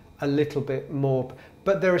a little bit more,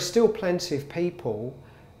 but there are still plenty of people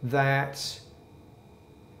that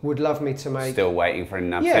would love me to make... Still waiting for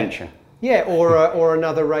an adventure. Yeah, or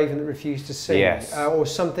another Raven that refused to sing, yes. Or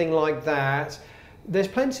something like that. There's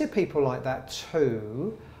plenty of people like that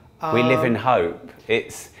too. We live in hope.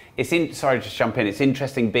 Sorry to jump in, it's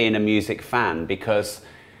interesting being a music fan because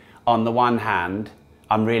on the one hand,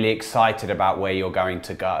 I'm really excited about where you're going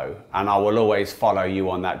to go and I will always follow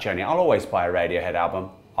you on that journey. I'll always buy a Radiohead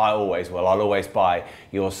album. I always will. I'll always buy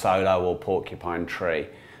your solo or Porcupine Tree.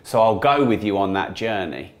 So I'll go with you on that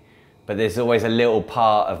journey. But there's always a little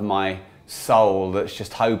part of my soul that's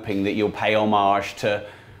just hoping that you'll pay homage to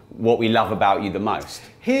what we love about you the most.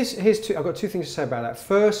 I've got 2 things to say about that.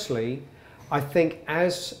 Firstly, I think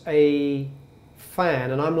as a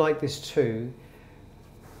fan, and I'm like this too,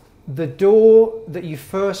 the door that you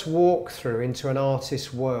first walk through into an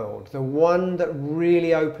artist's world, the one that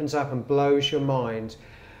really opens up and blows your mind,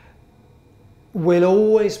 will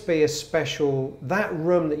always be a special, that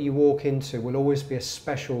room that you walk into will always be a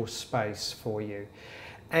special space for you.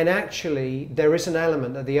 And actually, there is an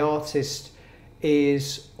element that the artist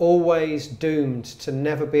is always doomed to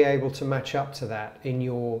never be able to match up to that in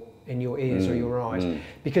your in your ears or your eyes,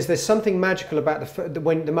 because there's something magical about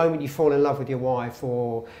the moment you fall in love with your wife,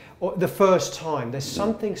 or the first time. There's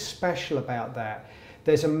something special about that.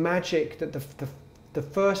 There's a magic that the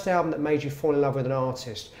first album that made you fall in love with an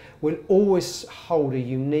artist will always hold a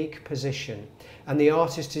unique position, and the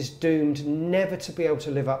artist is doomed never to be able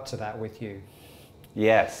to live up to that with you.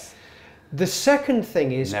 Yes. The second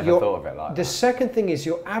thing is, Never thought of it like the that. second thing is,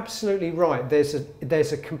 you're absolutely right.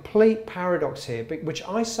 There's a complete paradox here, which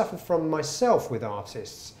I suffer from myself with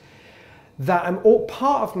artists. That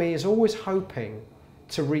part of me is always hoping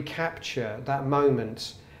to recapture that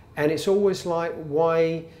moment, and it's always like,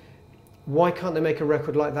 why can't they make a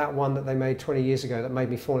record like that one that they made 20 years ago that made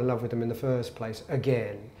me fall in love with them in the first place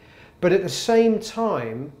again? But at the same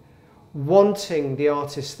time, wanting the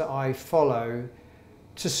artists that I follow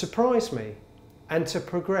to surprise me and to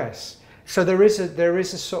progress. So there is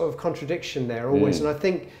a sort of contradiction there always, and I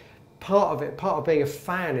think part of being a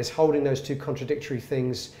fan is holding those two contradictory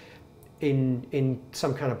things in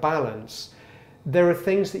some kind of balance. There are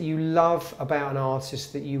things that you love about an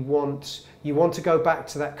artist that you want to go back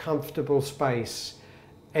to that comfortable space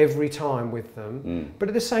every time with them, but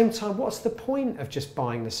at the same time, what's the point of just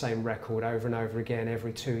buying the same record over and over again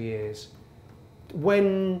every 2 years?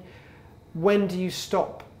 When do you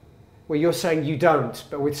stop? Well, you're saying you don't,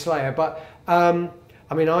 but with Slayer. But I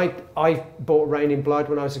mean, I bought Rain in Blood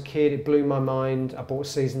when I was a kid. It blew my mind. I bought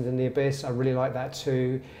Seasons in the Abyss. I really like that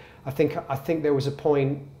too. I think there was a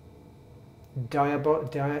point.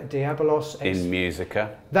 Diabolos In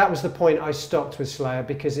Musica. That was the point I stopped with Slayer,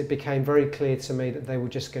 because it became very clear to me that they were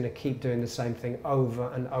just going to keep doing the same thing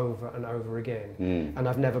over and over and over again. And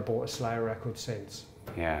I've never bought a Slayer record since.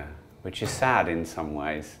 Yeah. Which is sad in some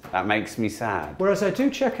ways. That makes me sad. Whereas I do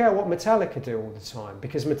check out what Metallica do all the time,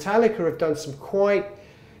 because Metallica have done some quite,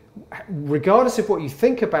 regardless of what you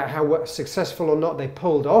think about how successful or not they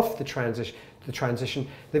pulled off the transition,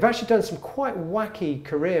 they've actually done some quite wacky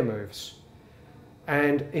career moves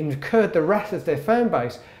and incurred the wrath of their fan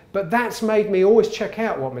base. But that's made me always check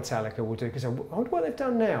out what Metallica will do, because I wonder what they've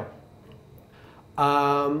done now.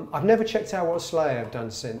 I've never checked out what Slayer have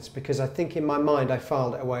done since, because I think in my mind I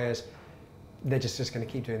filed it away as they're just going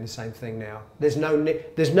to keep doing the same thing now. There's no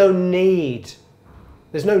need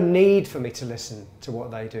for me to listen to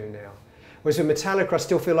what they do now. Whereas with Metallica, I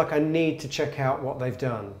still feel like I need to check out what they've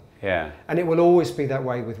done. Yeah. And it will always be that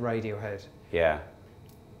way with Radiohead. Yeah.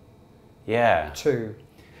 Yeah. Too.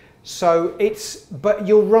 So but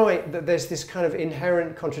you're right that there's this kind of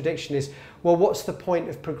inherent contradiction is, well, what's the point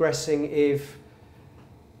of progressing if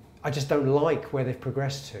I just don't like where they've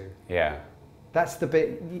progressed to? Yeah. That's the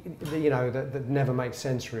bit, that never makes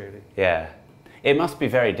sense, really. Yeah. It must be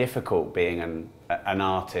very difficult being an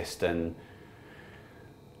artist and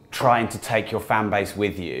trying to take your fan base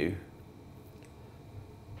with you,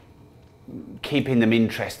 keeping them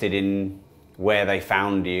interested in where they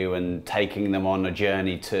found you and taking them on a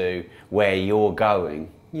journey to where you're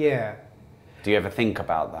going. Yeah. Do you ever think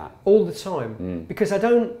about that? All the time, because I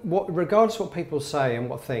don't. Regardless of what people say and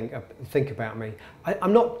what think about me,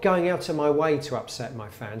 I'm not going out of my way to upset my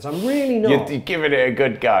fans. I'm really not. You're giving it a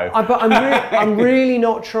good go. But I'm really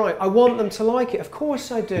not trying. I want them to like it. Of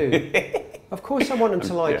course I do. Of course I want them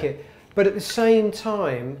to like it. But at the same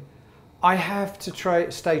time, I have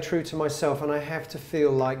to stay true to myself, and I have to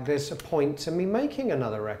feel like there's a point to me making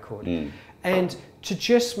another record. And to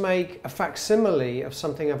just make a facsimile of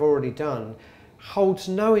something I've already done holds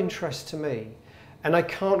no interest to me. And I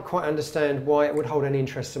can't quite understand why it would hold any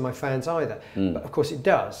interest to my fans either. But of course it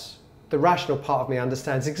does. The rational part of me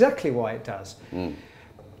understands exactly why it does.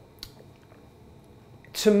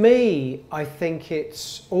 To me, I think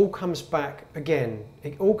it all comes back to the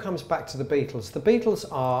Beatles. The Beatles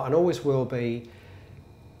are, and always will be,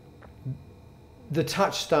 the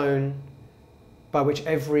touchstone by which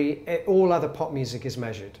all other pop music is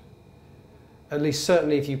measured. At least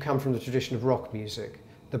certainly if you come from the tradition of rock music,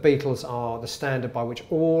 the Beatles are the standard by which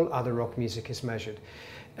all other rock music is measured.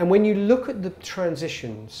 And when you look at the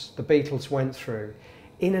transitions the Beatles went through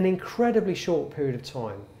in an incredibly short period of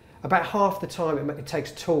time, about half the time it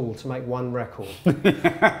takes Tool to make one record.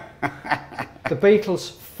 The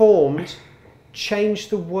Beatles formed, changed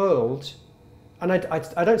the world, and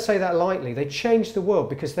I don't say that lightly. They changed the world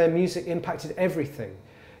because their music impacted everything.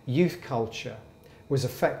 Youth culture was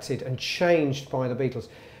affected and changed by the Beatles.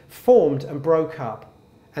 Formed and broke up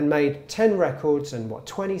and made 10 records and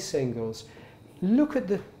 20 singles. Look at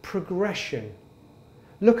the progression.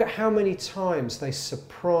 Look at how many times they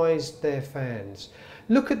surprised their fans.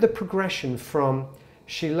 Look at the progression from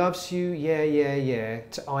She Loves You, Yeah, Yeah, Yeah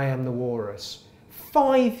to I Am the Walrus.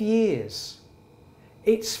 5 years.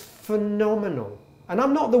 It's phenomenal. And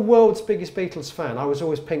I'm not the world's biggest Beatles fan. I was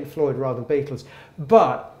always Pink Floyd rather than Beatles.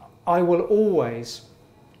 But I will always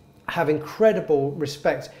have incredible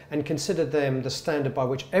respect and consider them the standard by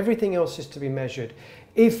which everything else is to be measured,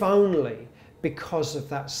 if only because of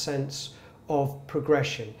that sense of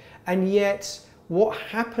progression. And yet, what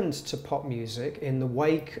happened to pop music in the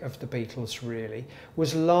wake of the Beatles really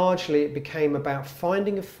was largely it became about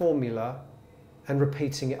finding a formula and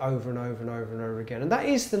repeating it over and over and over and over again. And that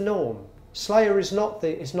is the norm. Slayer is not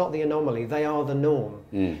the anomaly, they are the norm.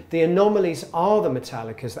 The anomalies are the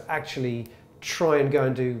Metallicas that actually try and go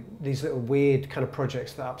and do these little weird kind of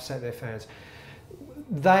projects that upset their fans.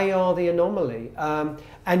 They are the anomaly.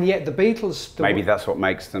 And yet the Beatles... Maybe that's what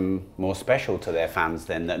makes them more special to their fans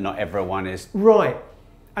then, that not everyone is... Right.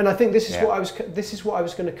 And I think this is what I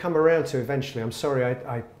was going to come around to eventually. I'm sorry,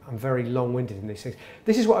 I'm very long-winded in these things.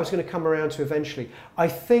 This is what I was going to come around to eventually. I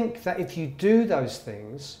think that if you do those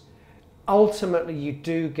things, ultimately you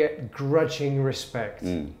do get grudging respect.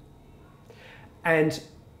 And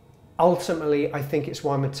ultimately, I think it's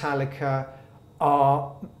why Metallica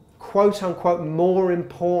are quote-unquote more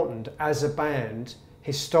important as a band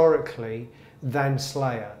historically than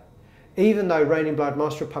Slayer. Even though Raining Blood,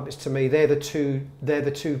 Master of Puppets, to me, they're the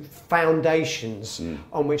two foundations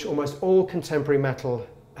on which almost all contemporary metal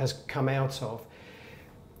has come out of.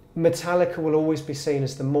 Metallica will always be seen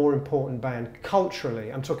as the more important band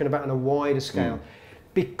culturally. I'm talking about on a wider scale,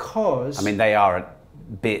 because I mean, they are a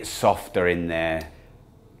bit softer in their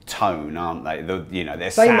tone, aren't they?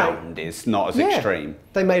 Their sound is not as extreme.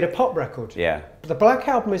 They made a pop record. Yeah. The Black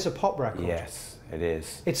Album is a pop record. Yes, it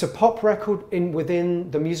is. It's a pop record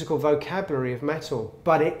within the musical vocabulary of metal,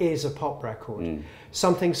 but it is a pop record.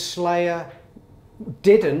 Something Slayer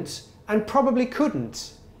didn't and probably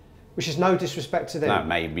couldn't, which is no disrespect to them. No,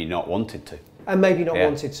 maybe not wanted to. And maybe not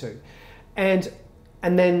wanted to. And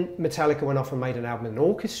then Metallica went off and made an album with an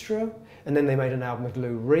orchestra, and then they made an album with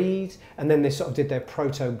Lou Reed, and then they sort of did their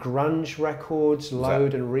proto-grunge records,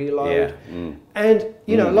 Load and Reload. And,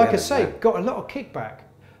 like I say, got a lot of kickback.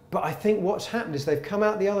 But I think what's happened is they've come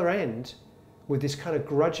out the other end with this kind of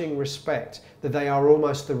grudging respect that they are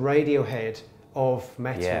almost the Radiohead of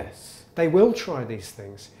metal. Yes. They will try these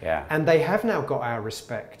things. Yeah. And they have now got our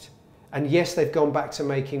respect. And yes, they've gone back to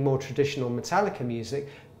making more traditional Metallica music,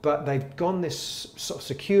 but they've gone this sort of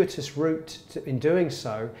circuitous route in doing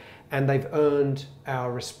so, and they've earned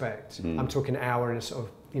our respect. I'm talking our in a sort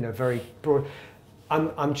of, very broad.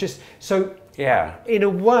 I'm just, so in a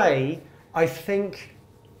way, I think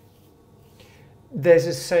there's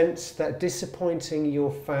a sense that disappointing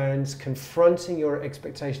your fans, confronting your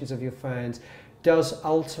expectations of your fans, does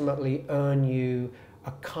ultimately earn you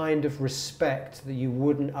a kind of respect that you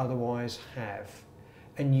wouldn't otherwise have.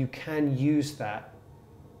 And you can use that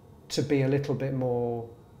to be a little bit more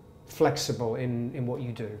flexible in what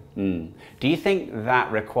you do. Do you think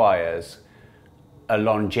that requires a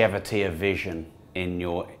longevity of vision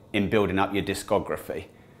in building up your discography?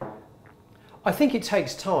 I think it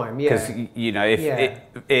takes time, yeah. Because,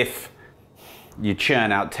 if you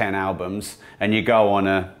churn out 10 albums and you go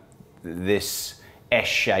on this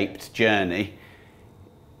S-shaped journey,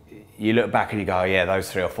 you look back and you go, oh, yeah,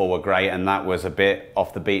 those 3 or 4 were great, and that was a bit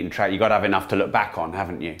off the beaten track. You've got to have enough to look back on,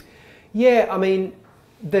 haven't you? Yeah, I mean,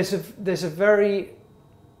 there's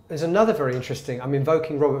another very interesting, I'm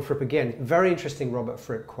invoking Robert Fripp again, very interesting Robert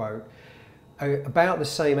Fripp quote about the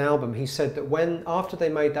same album. He said that after they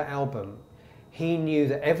made that album, he knew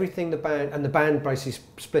that everything the band basically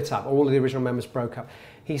split up, all of the original members broke up.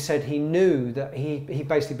 He said he knew that he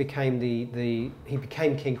basically became he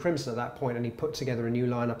became King Crimson at that point, and he put together a new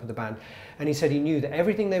lineup of the band. And he said he knew that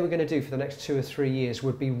everything they were going to do for the next 2 or 3 years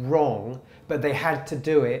would be wrong, but they had to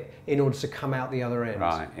do it in order to come out the other end.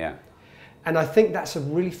 Right, yeah. And I think that's a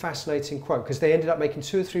really fascinating quote, because they ended up making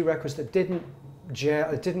 2 or 3 records that didn't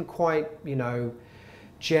gel, didn't quite,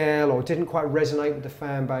 gel, or didn't quite resonate with the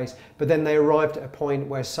fan base. But then they arrived at a point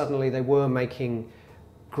where suddenly they were making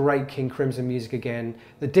great King Crimson music again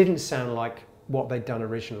that didn't sound like what they'd done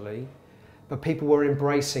originally, but people were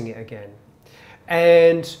embracing it again.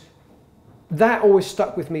 And that always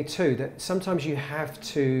stuck with me too, that sometimes you have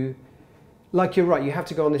to, like you're right, you have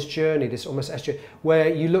to go on this journey, this almost S-journey, where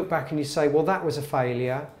you look back and you say, well, that was a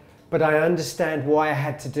failure, but I understand why I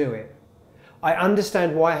had to do it. I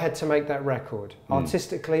understand why I had to make that record.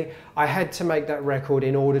 Artistically, I had to make that record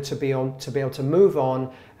in order to be able to move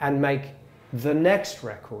on and make the next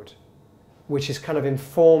record, which is kind of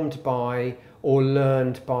informed by or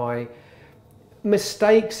learned by.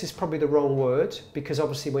 Mistakes is probably the wrong word, because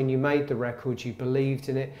obviously when you made the record you believed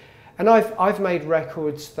in it. And I've made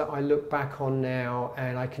records that I look back on now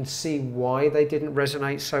and I can see why they didn't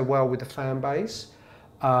resonate so well with the fan base.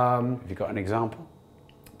 Have you got an example?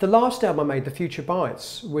 The last album I made, The Future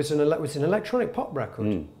Bites, was an electronic pop record.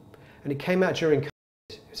 And it came out during COVID.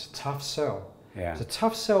 It was a tough sell. Yeah. It was a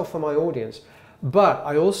tough sell for my audience. But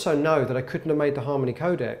I also know that I couldn't have made the Harmony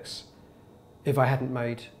Codex if I hadn't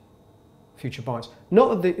made Future Bites.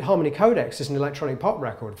 Not that the Harmony Codex is an electronic pop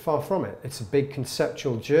record, far from it. It's a big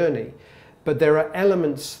conceptual journey. But there are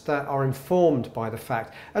elements that are informed by the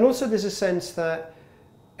fact. And also there's a sense that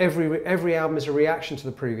every album is a reaction to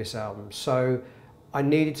the previous album. So I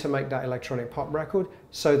needed to make that electronic pop record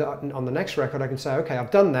so that on the next record I can say, okay, I've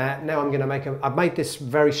done that. Now I'm going to I've made this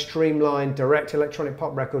very streamlined, direct electronic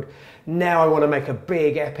pop record. Now I want to make a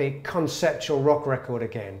big, epic, conceptual rock record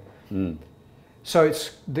again. So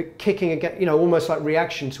it's the kicking again, you know, almost like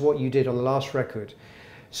reaction to what you did on the last record.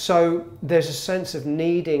 So there's a sense of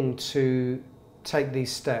needing to take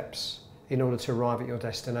these steps in order to arrive at your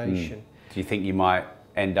destination. Do you think you might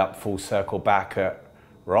end up full circle back at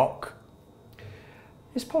rock?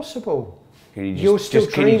 It's possible. Can you You're still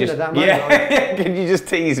dreaming at that moment. Yeah. Can you just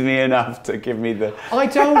tease me enough to give me the... I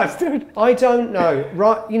don't know.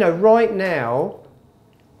 Right now,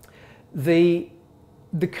 the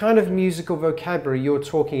kind of musical vocabulary you're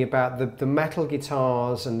talking about, the metal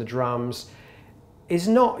guitars and the drums, is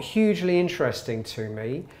not hugely interesting to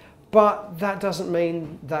me, but that doesn't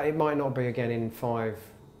mean that it might not be again in 5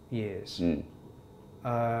 years.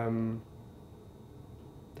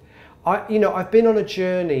 I've been on a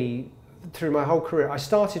journey through my whole career. I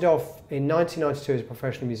started off in 1992 as a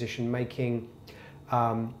professional musician making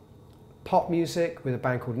pop music with a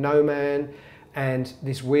band called No Man, and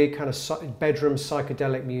this weird kind of bedroom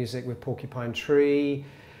psychedelic music with Porcupine Tree.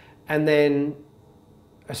 And then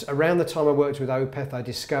around the time I worked with Opeth, I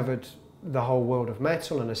discovered the whole world of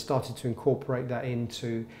metal, and I started to incorporate that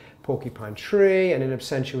into Porcupine Tree, and In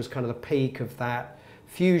Absentia was kind of the peak of that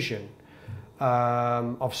fusion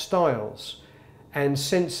of styles. And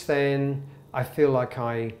since then, I feel like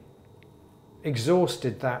I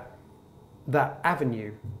exhausted that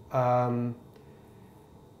avenue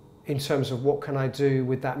in terms of what can I do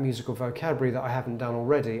with that musical vocabulary that I haven't done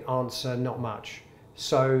already. Answer, not much.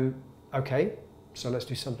 So, okay, so let's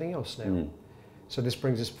do something else now. So this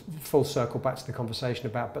brings us full circle back to the conversation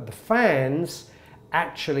about, but the fans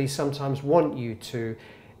actually sometimes want you to,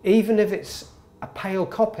 even if it's a pale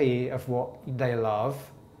copy of what they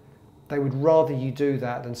love, they would rather you do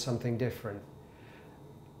that than something different.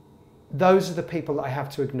 Those are the people that I have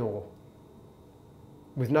to ignore.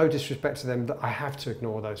 With no disrespect to them, that I have to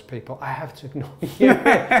ignore those people. I have to ignore you.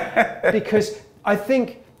 Because I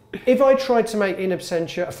think if I tried to make In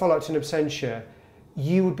Absentia, a follow-up to In Absentia,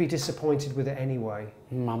 you would be disappointed with it anyway.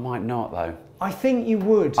 I might not, though. I think you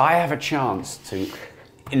would. I have a chance to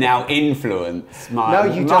now influence my... No,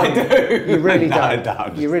 you don't. You really No, don't. I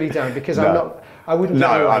don't. You really don't, because No. I wouldn't...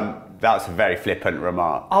 That's a very flippant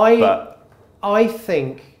remark. I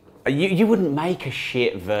think... You wouldn't make a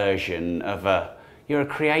shit version of a... You're a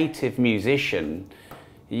creative musician.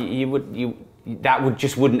 That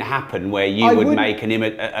just wouldn't happen, where you would make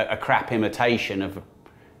a crap imitation of...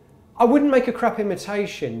 I wouldn't make a crap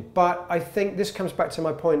imitation, but I think this comes back to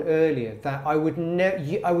my point earlier, that I would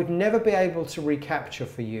never be able to recapture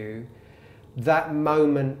for you that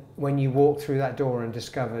moment when you walked through that door and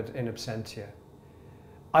discovered In Absentia.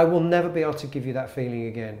 I will never be able to give you that feeling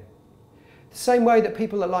again. The same way that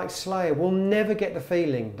people that like Slayer will never get the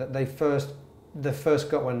feeling that they first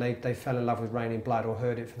got when they fell in love with Rain in Blood or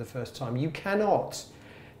heard it for the first time. You cannot.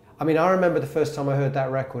 I mean, I remember the first time I heard that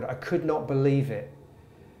record, I could not believe it.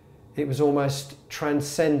 It was almost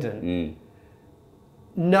transcendent.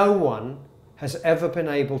 No one has ever been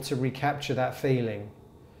able to recapture that feeling,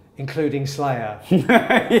 including Slayer.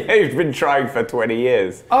 Yeah, you've been trying for 20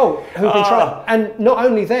 years. Oh, who've been trying. And not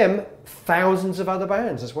only them, thousands of other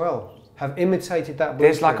bands as well have imitated that blueprint.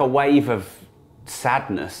 There's like a wave of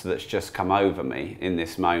sadness that's just come over me in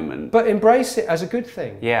this moment. But embrace it as a good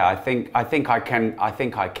thing. Yeah, I think I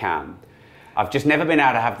can. I've just never been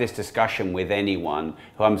able to have this discussion with anyone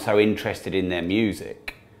who I'm so interested in their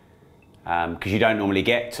music, because you don't normally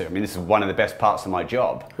get to. I mean, this is one of the best parts of my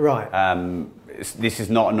job. Right. This is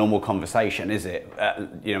not a normal conversation, is it?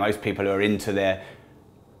 Most people who are into their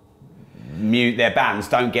bands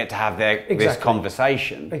don't get to have this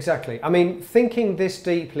conversation. Exactly. I mean, thinking this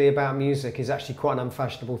deeply about music is actually quite an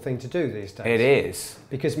unfashionable thing to do these days. It is.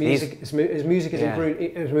 Because music has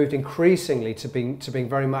moved increasingly to being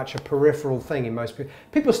very much a peripheral thing in most people.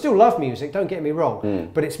 People still love music, don't get me wrong,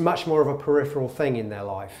 but it's much more of a peripheral thing in their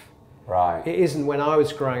life. Right. It isn't when I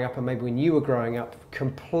was growing up and maybe when you were growing up,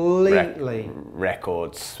 completely.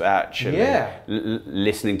 Records, actually. Yeah.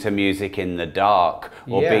 Listening to music in the dark,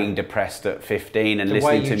 or being depressed at 15 and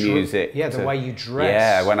listening to music. Yeah, the way you dress.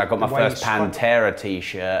 Yeah, when I got my first Pantera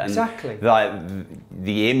t-shirt. And exactly. like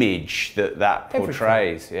the image that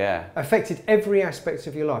portrays, affected every aspect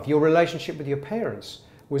of your life. Your relationship with your parents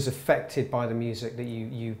was affected by the music that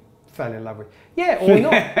you fell in love with. Yeah, or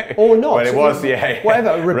not. Or not. Well, it was,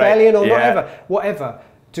 whatever, rebellion or yeah. whatever.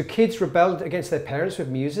 Do kids rebel against their parents with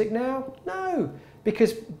music now? No,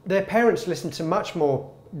 because their parents listen to much more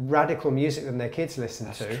radical music than their kids listen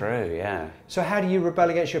to. That's true, yeah. So how do you rebel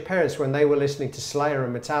against your parents when they were listening to Slayer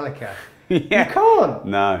and Metallica? Yeah. You can't.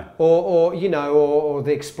 No. Or you know, or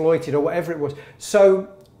The Exploited or whatever it was. So,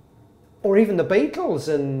 or even the Beatles,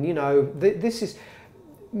 and you know, this is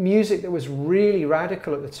music that was really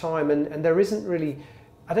radical at the time, and there isn't really,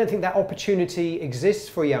 I don't think that opportunity exists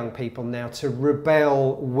for young people now to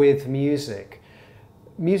rebel with music.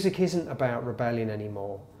 Music isn't about rebellion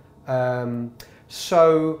anymore.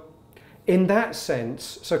 So in that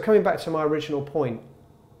sense, so coming back to my original point,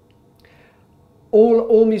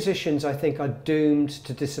 all musicians, I think, are doomed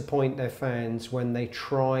to disappoint their fans when they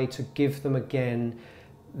try to give them again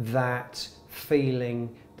that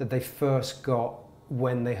feeling that they first got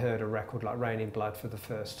when they heard a record like Rain in Blood for the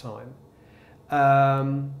first time.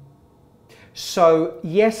 So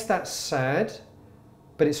yes, that's sad,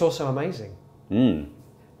 but it's also amazing.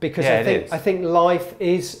 Because I think life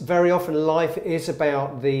is, very often life is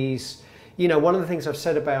about these, you know, one of the things I've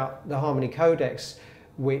said about the Harmony Codex,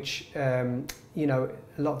 which, you know,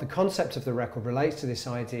 a lot of the concept of the record relates to this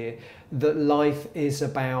idea that life is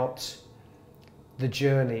about the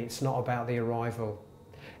journey, it's not about the arrival.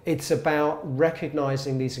 It's about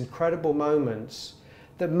recognizing these incredible moments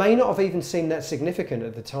that may not have even seemed that significant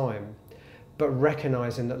at the time, but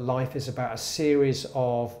recognizing that life is about a series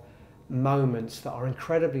of moments that are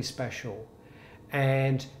incredibly special.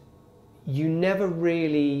 And you never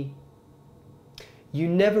really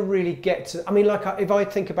get to, I mean, like, if I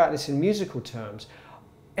think about this in musical terms,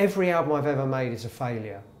 every album I've ever made is a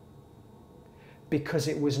failure because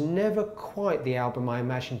it was never quite the album I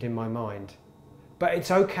imagined in my mind. But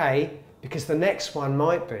it's okay, because the next one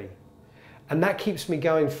might be. And that keeps me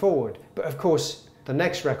going forward. But of course, the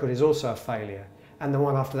next record is also a failure. And the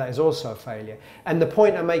one after that is also a failure. And the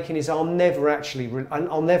point I'm making is I'll never actually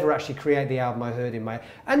create the album I heard in my...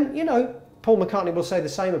 And, you know, Paul McCartney will say the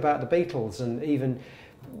same about the Beatles, and even,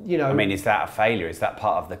 you know... I mean, is that a failure? Is that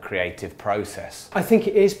part of the creative process? I think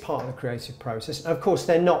it is part of the creative process. Of course,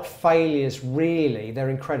 they're not failures, really.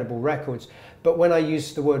 They're incredible records. But when I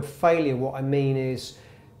use the word failure, what I mean is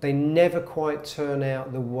they never quite turn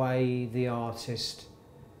out the way the artist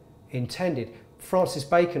intended. Francis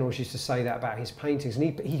Bacon always used to say that about his paintings,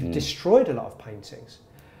 and he destroyed a lot of paintings.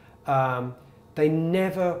 They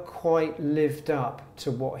never quite lived up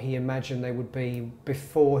to what he imagined they would be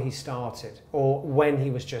before he started, or when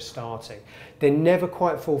he was just starting. They never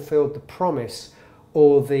quite fulfilled the promise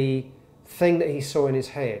or the thing that he saw in his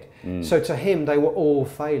head. So to him, they were all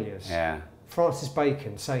failures. Yeah. Francis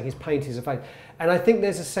Bacon saying his paintings are failures. And I think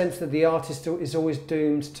there's a sense that the artist is always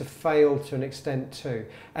doomed to fail to an extent too,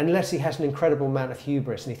 unless he has an incredible amount of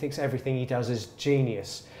hubris and he thinks everything he does is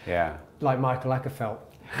genius. Yeah. Like Michael Ackerfeld.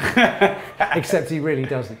 Except he really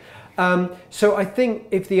doesn't. So I think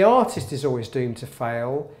if the artist is always doomed to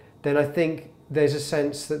fail, then I think there's a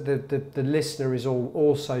sense that the listener is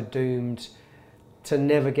also doomed to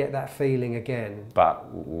never get that feeling again.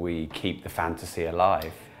 But we keep the fantasy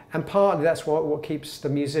alive. And partly that's what keeps the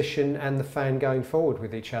musician and the fan going forward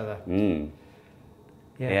with each other.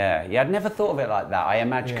 Yeah, I'd never thought of it like that. I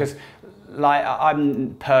imagine, because like,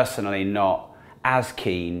 I'm personally not as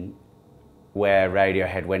keen where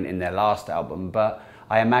Radiohead went in their last album, but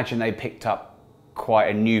I imagine they picked up quite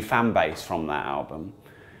a new fan base from that album.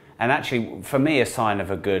 And actually, for me, a sign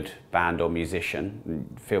of a good band or musician,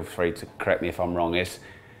 feel free to correct me if I'm wrong, is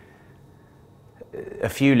a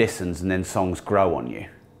few listens and then songs grow on you.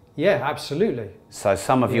 Yeah, absolutely. So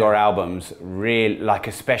some of your albums really, like,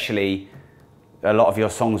 especially a lot of your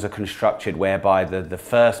songs are constructed whereby the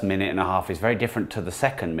first minute and a half is very different to the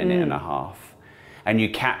second minute and a half. And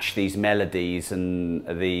you catch these melodies and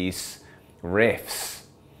these riffs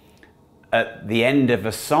at the end of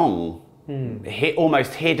a song,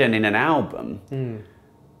 almost hidden in an album.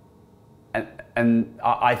 And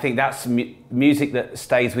I think that's music that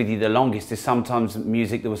stays with you the longest, is sometimes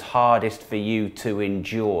music that was hardest for you to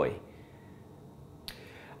enjoy.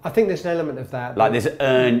 I think there's an element of that. Like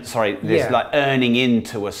there's like earning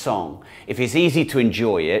into a song. If it's easy to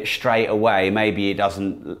enjoy it straight away, maybe it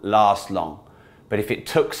doesn't last long. But if it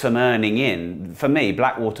took some earning in, for me,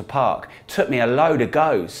 Blackwater Park took me a load of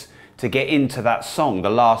goes to get into that song, the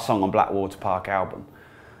last song on Blackwater Park album.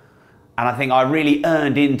 And I think I really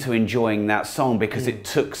earned into enjoying that song because it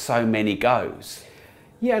took so many goes.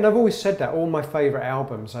 Yeah, and I've always said that all my favourite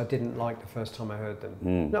albums I didn't like the first time I heard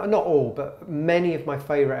them. No, not all, but many of my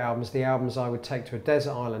favourite albums, the albums I would take to a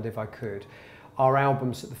desert island if I could, are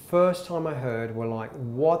albums that the first time I heard were like,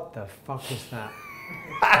 what the fuck is that?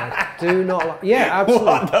 I do not like... Yeah, absolutely.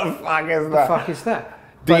 What the fuck is that? The fuck is that?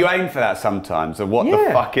 Do you aim for that sometimes? Or what the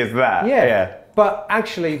fuck is that? Yeah. But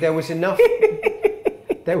actually there was enough...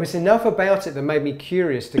 There was enough about it that made me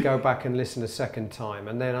curious to go back and listen a second time.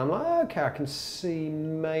 And then I'm like, okay, I can see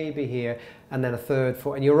maybe here. And then a third,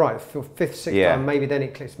 fourth, and you're right, fifth, sixth time, maybe then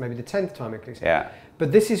it clicks, maybe the 10th time it clicks. Yeah.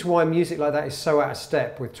 But this is why music like that is so out of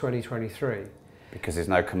step with 2023. Because there's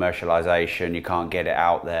no commercialization, you can't get it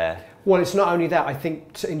out there. Well, it's not only that, I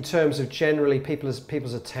think in terms of generally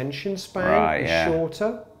people's attention span is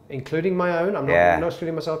shorter, including my own, I'm not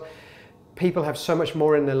excluding myself. People have so much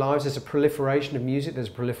more in their lives. There's a proliferation of music, there's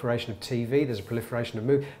a proliferation of TV, there's a proliferation of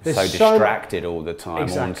movies. So distracted all the time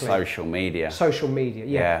on social media. Social media,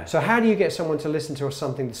 yeah. So how do you get someone to listen to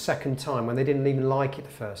something the second time when they didn't even like it the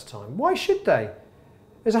first time? Why should they?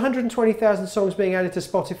 There's 120,000 songs being added to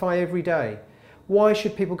Spotify every day. Why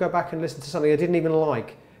should people go back and listen to something they didn't even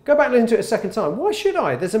like? Go back and listen to it a second time. Why should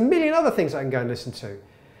I? There's a million other things I can go and listen to.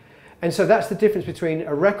 And so that's the difference between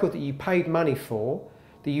a record that you paid money for,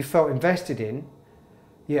 that you felt invested in.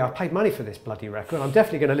 Yeah, I paid money for this bloody record. I'm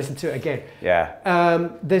definitely going to listen to it again. Yeah.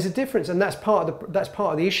 There's a difference, and that's part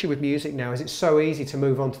of the issue with music now. Is it's so easy to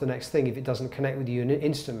move on to the next thing if it doesn't connect with you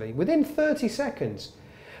instantly within 30 seconds.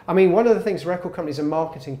 I mean, one of the things record companies and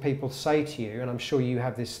marketing people say to you, and I'm sure you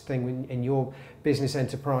have this thing in your business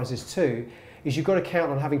enterprises too, is you've got to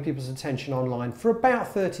count on having people's attention online for about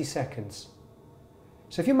 30 seconds.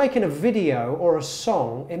 So if you're making a video or a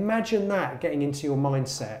song, imagine that getting into your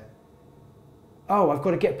mindset. Oh, I've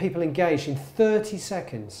got to get people engaged in 30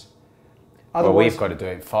 seconds. Well, we've got to do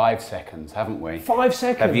it in 5 seconds, haven't we? 5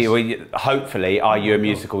 seconds. Have you? Hopefully, Are You a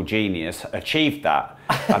Musical Genius? Achieved that.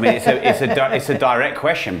 I mean, it's a direct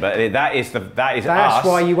question, but that's us.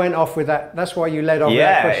 Why you went off with that. That's why you led off with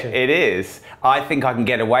that question. Yeah, it is. I think I can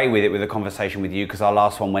get away with it with a conversation with you because our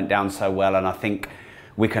last one went down so well, and I think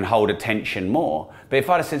we can hold attention more. But if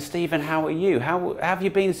I'd have said, Stephen, how are you? How have you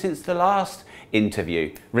been since the last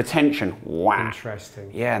interview? Retention, wow.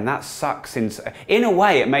 Interesting. Yeah, and that sucks. In a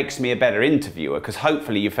way, it makes me a better interviewer because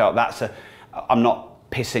hopefully you felt I'm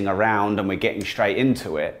not pissing around and we're getting straight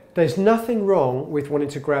into it. There's nothing wrong with wanting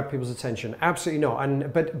to grab people's attention, absolutely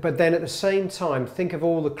not. But then at the same time, think of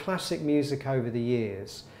all the classic music over the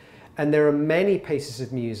years. And there are many pieces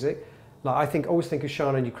of music, like always think of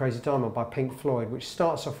Shine On You Crazy Diamond by Pink Floyd, which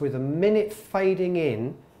starts off with a minute fading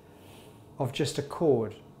in of just a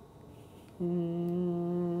chord.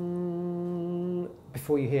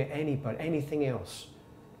 Before you hear anything else.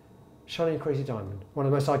 Shine On You Crazy Diamond, one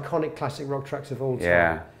of the most iconic classic rock tracks of all time.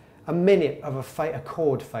 Yeah. A minute of a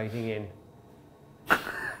chord fading in.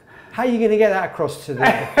 How are you going to get that across to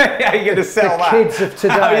how are you going to sell that? Kids of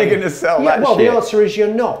today? How are you going to sell that well, shit? the answer is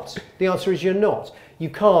you're not. The answer is you're not. You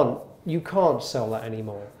can't sell that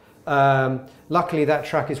anymore. Luckily, that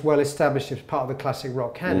track is well established as part of the classic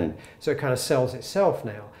rock canon, so it kind of sells itself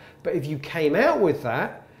now. But if you came out with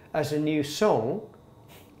that as a new song,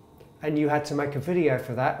 and you had to make a video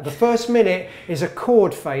for that, the first minute is a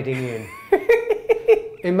chord fading in.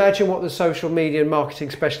 Imagine what the social media and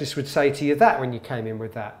marketing specialists would say to you when you came in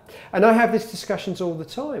with that. And I have these discussions all the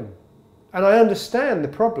time. And I understand the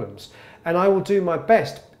problems. And I will do my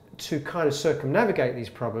best to kind of circumnavigate these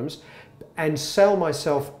problems and sell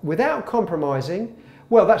myself without compromising.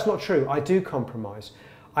 Well, that's not true. I do compromise.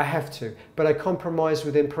 I have to. But I compromise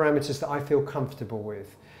within parameters that I feel comfortable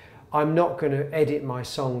with. I'm not going to edit my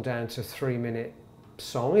song down to a 3-minute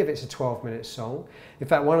song if it's a 12-minute song. In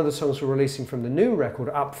fact, one of the songs we're releasing from the new record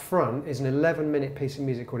up front is an 11-minute piece of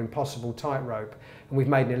music called Impossible Tightrope, and we've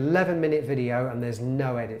made an 11-minute video and there's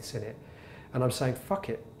no edits in it. And I'm saying, fuck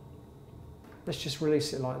it, let's just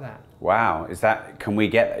release it like that. Wow, is that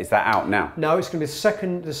out now? No, it's going to be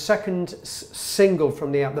the second single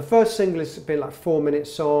from the album. The first single has been like a 4-minute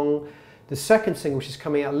song. The second single, which is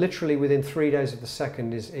coming out literally within 3 days of the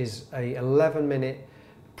second, is a 11-minute,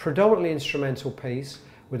 predominantly instrumental piece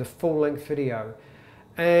with a full-length video.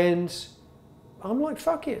 And I'm like,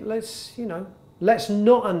 fuck it, let's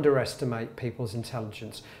not underestimate people's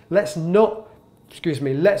intelligence. Let's not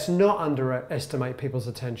underestimate people's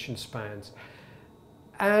attention spans.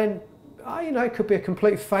 And it could be a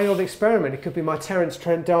complete failed experiment. It could be my Terence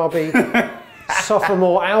Trent D'Arby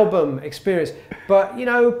sophomore album experience. But, you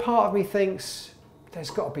know, part of me thinks there's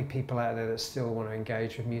got to be people out there that still want to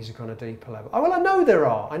engage with music on a deeper level. Oh, well, I know there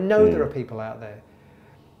are. I know there are people out there.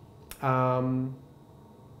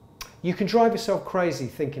 You can drive yourself crazy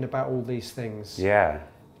thinking about all these things. Yeah.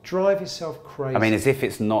 Drive yourself crazy. I mean, as if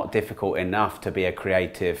it's not difficult enough to be a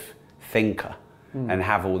creative thinker and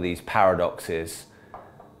have all these paradoxes,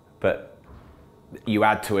 but you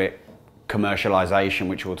add to it commercialization,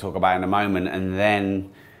 which we'll talk about in a moment, and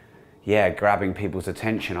then, yeah, grabbing people's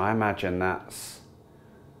attention. I imagine that's,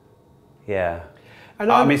 yeah.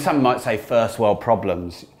 And I mean, some might say first world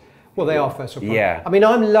problems. Well, they are first world problems. Yeah. I mean,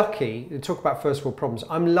 I'm lucky, to talk about first world problems,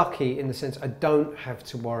 I'm lucky in the sense I don't have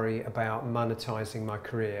to worry about monetizing my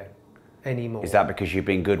career anymore. Is that because you've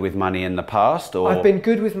been good with money in the past, or? I've been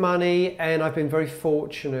good with money, and I've been very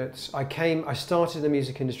fortunate. I started in the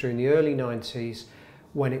music industry in the early 90s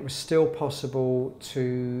when it was still possible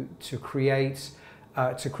to create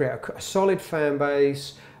a solid fan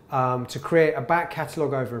base, to create a back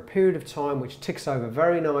catalogue over a period of time which ticks over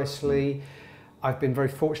very nicely. I've been very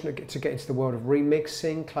fortunate to get into the world of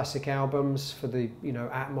remixing classic albums for the, you know,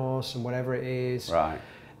 Atmos and whatever it is. Right.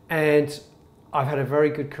 And I've had a very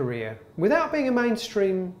good career. Without being a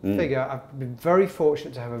mainstream figure, I've been very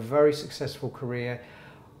fortunate to have a very successful career.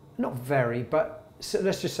 Not very, but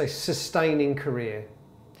let's just say sustaining career.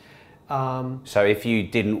 So if you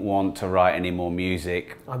didn't want to write any more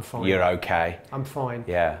music, I'm fine. You're okay. I'm fine.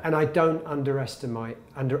 Yeah. And I don't underestimate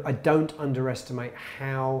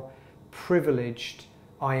how privileged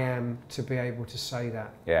I am to be able to say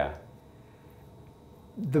that. Yeah.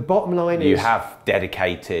 The bottom line is you have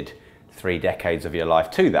dedicated 3 decades of your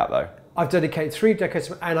life to that, though. I've dedicated 3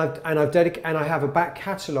 decades, and I have a back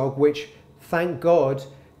catalogue which, thank God,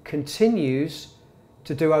 continues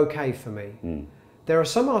to do okay for me. There are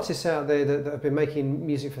some artists out there that have been making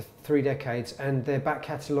music for 3 decades, and their back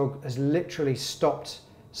catalogue has literally stopped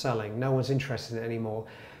selling. No one's interested in it anymore.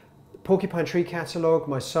 Porcupine Tree catalogue,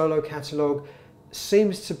 my solo catalogue,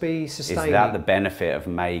 seems to be sustaining. Is that the benefit of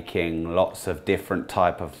making lots of different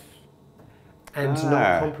type of...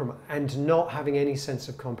 and not having any sense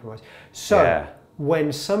of compromise? So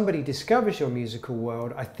when somebody discovers your musical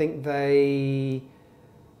world, I think they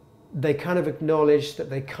kind of acknowledge that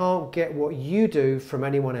they can't get what you do from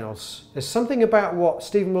anyone else. There's something about what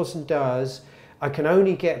Steven Wilson does I can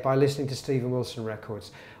only get by listening to Steven Wilson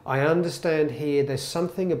records. I understand here there's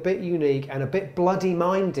something a bit unique and a bit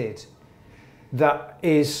bloody-minded that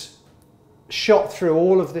is shot through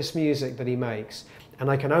all of this music that he makes, and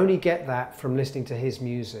I can only get that from listening to his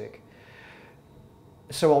music.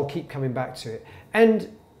 So I'll keep coming back to it.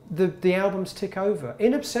 And the albums tick over.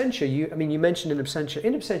 In Absentia, you mentioned In Absentia.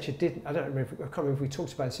 In Absentia didn't, I can't remember if we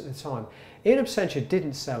talked about this at the time. In Absentia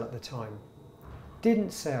didn't sell at the time.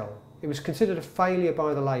 Didn't sell. It was considered a failure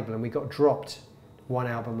by the label, and we got dropped 1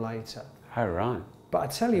 album later. Oh, right. But I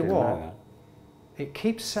tell you what, it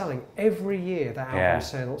keeps selling every year. That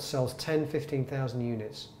album sells 10, 15,000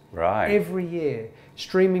 units. Right. Every year.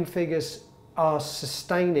 Streaming figures are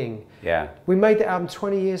sustaining. Yeah. We made the album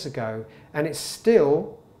 20 years ago, and it's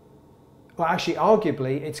still, well, actually,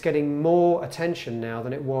 arguably, it's getting more attention now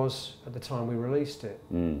than it was at the time we released it.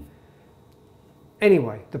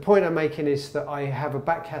 Anyway, the point I'm making is that I have a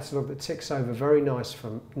back catalogue that ticks over very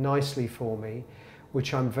nicely for me,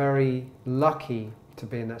 which I'm very lucky to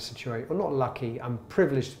be in that situation. Well, not lucky, I'm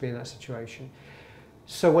privileged to be in that situation.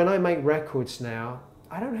 So when I make records now,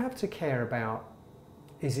 I don't have to care about,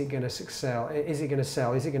 is it going to sell? Is it going to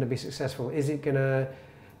sell? Is it going to be successful? Is it going to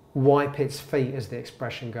wipe its feet, as the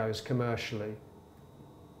expression goes, commercially?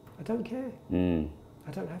 I don't care.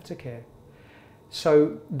 I don't have to care.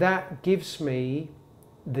 So that gives me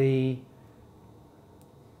the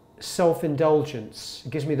self-indulgence.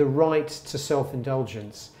 It gives me the right to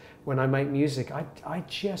self-indulgence when I make music. I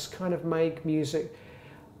just kind of make music.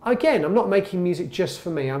 Again, I'm not making music just for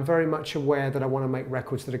me. I'm very much aware that I want to make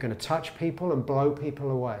records that are going to touch people and blow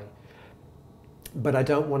people away. But I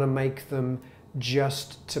don't want to make them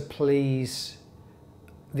just to please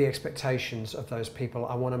the expectations of those people.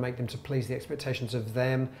 I want to make them to please the expectations of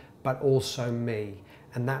them, but also me.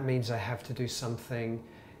 And that means I have to do something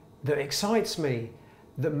that excites me,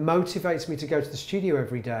 that motivates me to go to the studio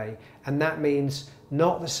every day. And that means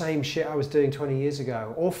not the same shit I was doing 20 years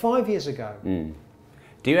ago or 5 years ago.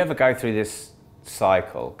 Do you ever go through this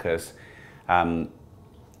cycle? Because I've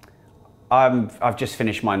just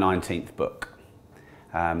finished my 19th book.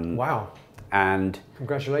 Wow. And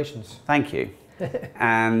congratulations. Thank you.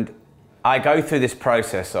 And I go through this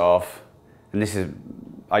process of, and this is,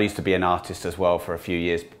 I used to be an artist as well for a few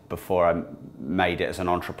years before I made it as an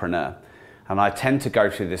entrepreneur. And I tend to go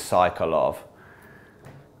through this cycle of,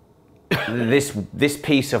 this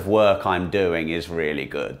piece of work I'm doing is really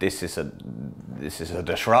good. This is a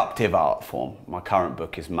disruptive art form. My current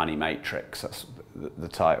book is Money Matrix. That's the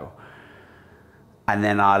title. And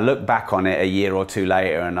then I look back on it a year or two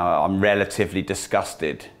later, and I'm relatively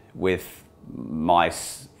disgusted with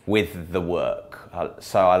the work.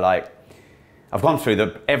 I've gone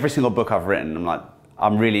through every single book I've written. I'm like,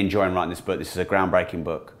 I'm really enjoying writing this book. This is a groundbreaking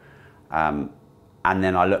book. And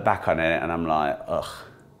then I look back on it and I'm like, ugh.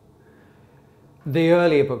 The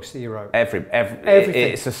earlier books that you wrote? Everything.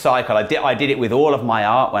 It's a cycle. I did it with all of my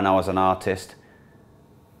art when I was an artist.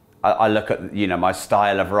 I look at, my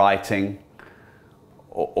style of writing,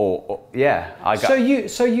 So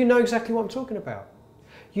you know exactly what I'm talking about.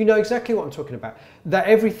 You know exactly what I'm talking about. That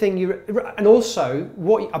everything and also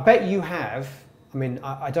what I bet you have, I mean,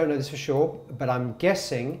 I don't know this for sure, but I'm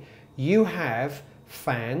guessing you have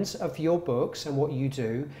fans of your books and what you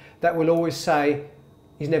do that will always say,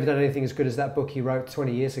 he's never done anything as good as that book he wrote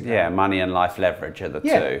 20 years ago. Yeah, Money and Life Leverage are the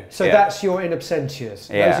two. So that's your in absentias.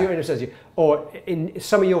 Yeah. Those are your in absentias. Or in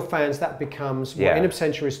some of your fans, that becomes what in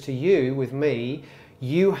absentia is to you, with me.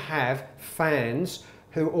 You have fans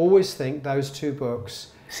who always think those two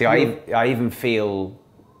books. See, I even feel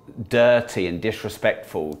dirty and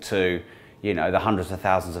disrespectful to, the hundreds of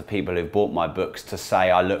thousands of people who've bought my books to say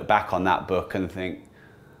I look back on that book and think,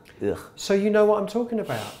 ugh. So you know what I'm talking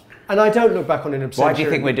about. And I don't look back on an absentia. Why do you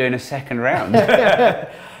think we're doing a second round?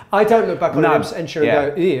 I don't look back on an absentia and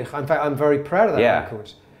go, ugh. In fact, I'm very proud of that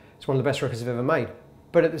record. It's one of the best records I've ever made.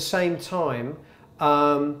 But at the same time,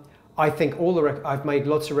 I think I've made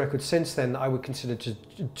lots of records since then that I would consider to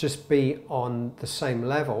just be on the same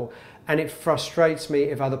level. And it frustrates me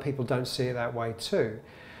if other people don't see it that way too.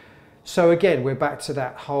 So again, we're back to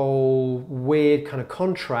that whole weird kind of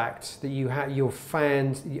contract that you have, your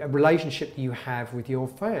fans, a relationship that you have with your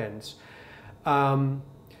fans.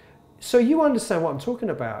 So you understand what I'm talking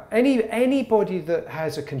about. Anybody that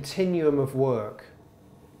has a continuum of work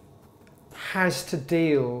has to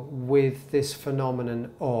deal with this phenomenon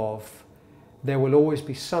of there will always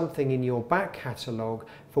be something in your back catalogue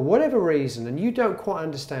for whatever reason, and you don't quite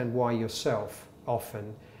understand why yourself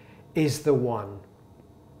often, is the one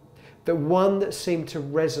that seemed to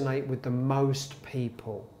resonate with the most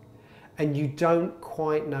people, and you don't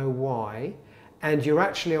quite know why, and you're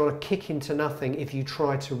actually on a kick into nothing if you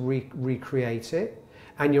try to recreate it,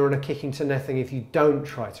 and you're on a kick into nothing if you don't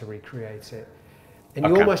try to recreate it. And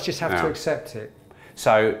you almost just have to accept it.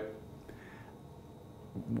 So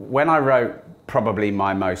when I wrote probably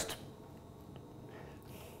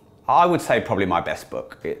I would say probably my best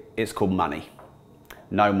book, it's called Money.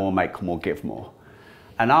 Know More, Make More, Give More.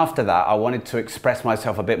 And after that, I wanted to express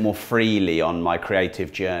myself a bit more freely on my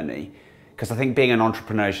creative journey, because I think being an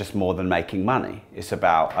entrepreneur is just more than making money. It's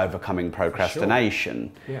about overcoming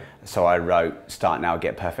procrastination. Sure. Yeah. So I wrote Start Now,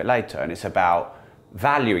 Get Perfect Later, and it's about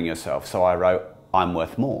valuing yourself. So I wrote I'm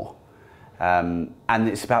Worth More. And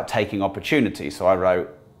it's about taking opportunity. So I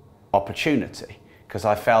wrote Opportunity, because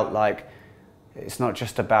I felt like it's not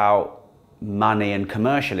just about money and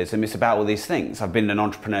commercialism, it's about all these things. I've been an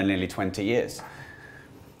entrepreneur nearly 20 years.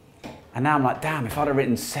 And now I'm like, damn, if I'd have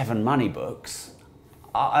written 7 money books,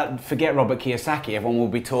 forget Robert Kiyosaki, everyone will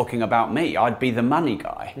be talking about me. I'd be the money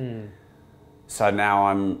guy. Mm. So now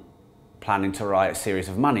I'm planning to write a series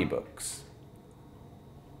of money books.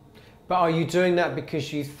 But are you doing that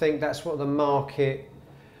because you think that's what the market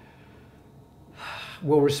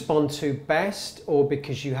will respond to best, or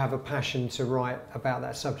because you have a passion to write about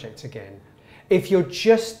that subject again? If you're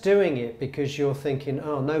just doing it because you're thinking,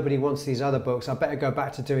 oh, nobody wants these other books, I better go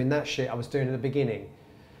back to doing that shit I was doing at the beginning.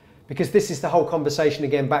 Because this is the whole conversation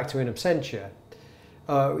again, back to in absentia,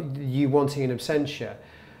 you wanting in absentia.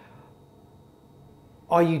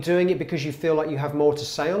 Are you doing it because you feel like you have more to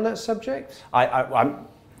say on that subject?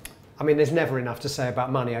 I mean, there's never enough to say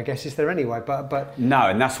about money, I guess, is there anyway? But no,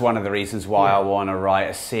 and that's one of the reasons why I want to write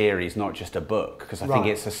a series, not just a book, because I think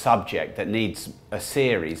it's a subject that needs a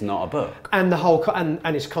series, not a book. And the whole and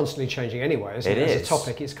it's constantly changing anyway, isn't it? As a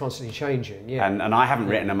topic, it's constantly changing. Yeah. And I haven't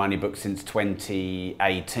written a money book since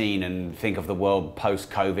 2018, and think of the world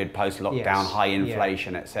post-COVID, post-lockdown, high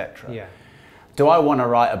inflation, etc. Yeah. Do I want to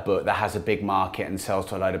write a book that has a big market and sells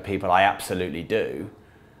to a load of people? I absolutely do.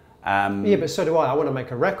 Yeah, but so do I. I want to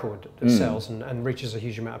make a record that sells and reaches a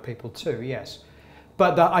huge amount of people too. Yes,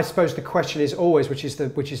 but I suppose the question is always, which is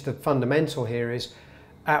the fundamental here, is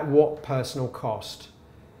at what personal cost?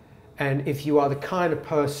 And if you are the kind of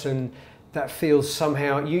person that feels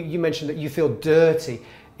somehow, you mentioned that you feel dirty.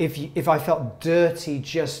 If I felt dirty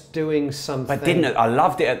just doing something, but didn't it? I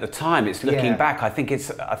loved it at the time. It's looking back. I think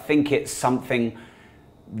it's something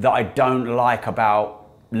that I don't like about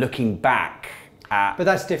looking back at... But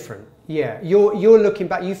that's different. Yeah, you're looking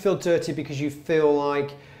back. You feel dirty because you feel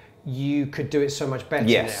like you could do it so much better.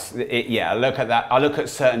 Yes, now. Yeah. I look at that. I look at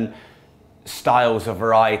certain styles of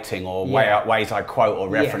writing or ways I quote or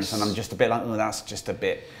reference, and I'm just a bit like, oh, that's just a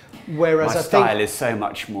bit. Whereas my style is so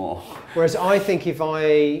much more. Whereas I think if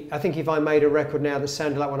I made a record now that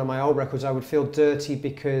sounded like one of my old records, I would feel dirty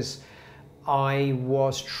because I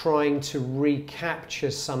was trying to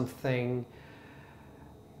recapture something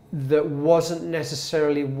that wasn't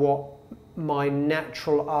necessarily what my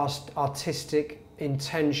natural artistic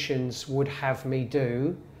intentions would have me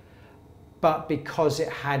do, but because it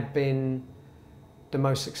had been the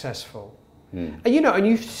most successful. And and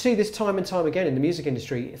you see this time and time again in the music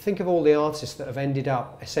industry. Think of all the artists that have ended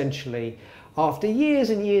up essentially, after years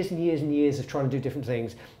and years and years and years of trying to do different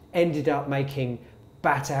things, ended up making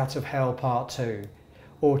Bat Out of Hell Part 2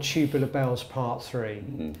 or Tubular Bells Part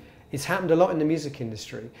 3. It's happened a lot in the music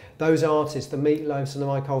industry. Those artists, the Meat Loafs and the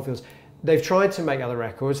Mike Oldfields, they've tried to make other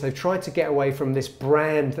records. They've tried to get away from this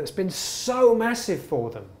brand that's been so massive for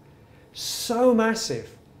them. So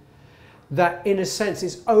massive that in a sense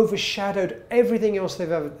it's overshadowed everything else they've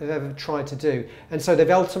ever tried to do. And so they've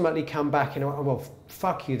ultimately come back and, well,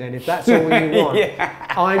 fuck you then, if that's all you want.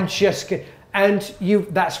 I'm just going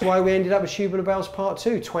that's why we ended up with Tubular Bells Part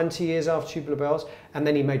 2, 20 years after Tubular Bells. And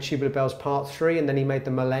then he made Tubular Bells Part 3, and then he made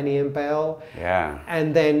the Millennium Bell. Yeah.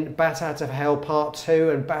 And then Bat Out of Hell Part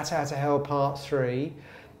 2 and Bat Out of Hell Part 3.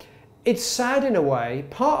 It's sad in a way.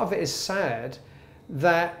 Part of it is sad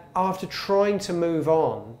that after trying to move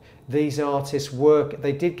on, these artists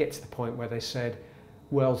they did get to the point where they said,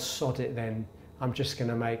 well, sod it then. I'm just going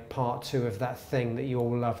to make Part 2 of that thing that you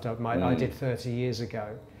all loved I did 30 years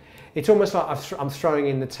ago. It's almost like I'm throwing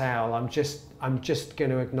in the towel. I'm just going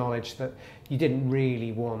to acknowledge that you didn't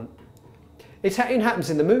really want. It happens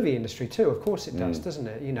in the movie industry too. Of course it does, doesn't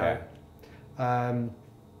it? At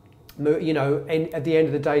the end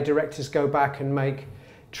of the day, directors go back and make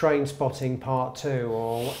Train Spotting Part 2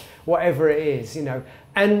 or whatever it is,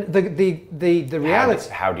 And the reality.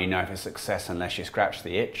 How do you know if it's a success unless you scratch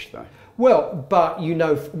the itch, though? Well, but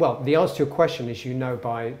the answer to your question is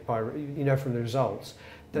from the results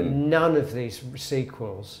that none of these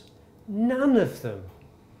sequels, none of them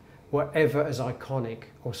were ever as iconic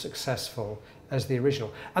or successul as the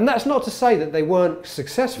original. And that's not to say that they weren't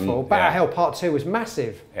successful. Bat Out of Hell Part 2 was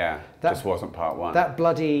massive. Yeah, just wasn't Part 1. That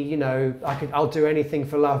bloody, I'll do anything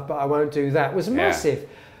for love, but I won't do that, was massive.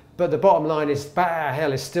 But the bottom line is Bat Out of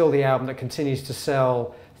Hell is still the album that continues to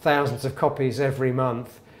sell thousands of copies every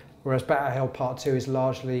month, whereas Bat Out of Hell Part 2 is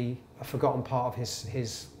largely a forgotten part of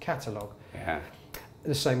his catalogue. Yeah.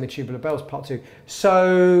 The same with Tubular Bells Part 2.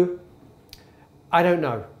 So, I don't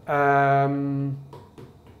know.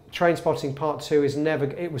 Trainspotting Part 2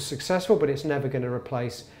 it was successful, but it's never going to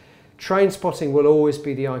replace. Trainspotting will always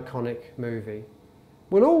be the iconic movie.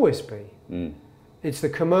 Will always be. It's the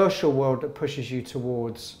commercial world that pushes you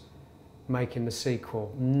towards making the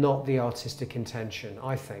sequel, not the artistic intention,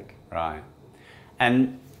 I think. Right.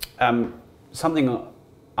 And something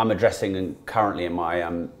I'm addressing currently in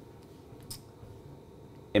my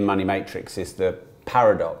in Money Matrix is the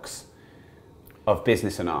paradox of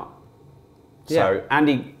business and art. So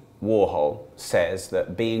Andy Warhol says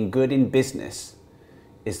that being good in business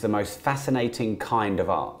is the most fascinating kind of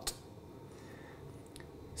art.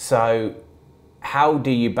 So how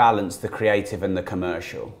do you balance the creative and the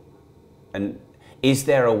commercial? And is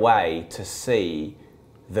there a way to see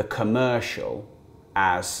the commercial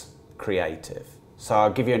as creative? So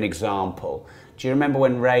I'll give you an example. Do you remember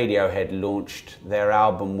when Radiohead launched their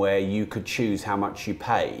album where you could choose how much you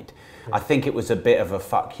paid? I think it was a bit of a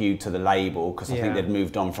fuck you to the label because I think they'd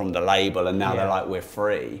moved on from the label and now they're like, we're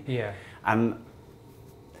free. Yeah. And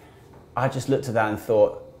I just looked at that and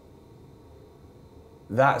thought,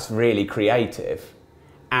 that's really creative.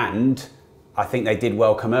 And I think they did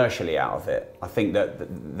well commercially out of it. I think that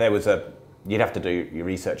there was you'd have to do your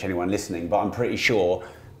research, anyone listening, but I'm pretty sure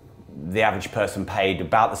the average person paid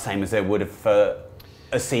about the same as they would have for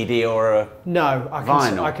a CD or a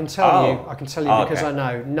vinyl. I can tell you because I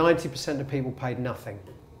know 90% of people paid nothing.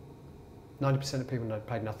 90% of people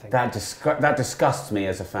paid nothing. That disgusts me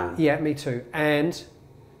as a fan. Yeah, me too. And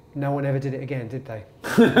no one ever did it again, did they?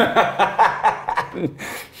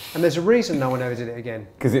 And there's a reason no one ever did it again.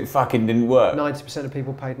 Because it fucking didn't work. 90% of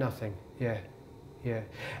people paid nothing. Yeah. Yeah,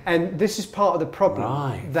 and this is part of the problem.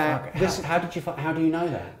 Right. How do you know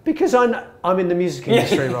that? Because I'm in the music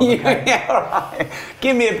industry, Rob. Okay? Yeah, right.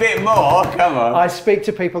 Give me a bit more. Come on. I speak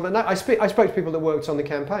to people that know. I spoke to people that worked on the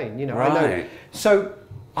campaign. Right. I know. So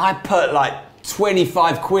I put like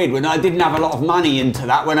 25 quid when I didn't have a lot of money into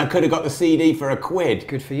that, when I could have got the CD for £1.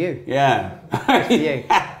 Good for you. Yeah. Good for you.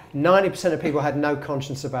 90% of people had no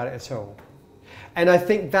conscience about it at all. And I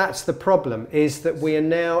think that's the problem, is that we are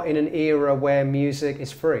now in an era where music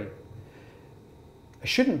is free. It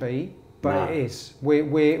shouldn't be, but it is.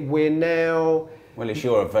 We're now... Well, it's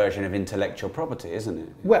your version of intellectual property, isn't it?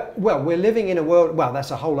 Well, we're living in a world... Well,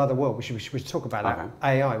 that's a whole other world. We should talk about that.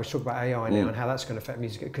 Okay. AI. We should talk about AI now and how that's going to affect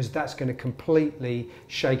music, because that's going to completely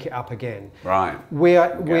shake it up again. Right.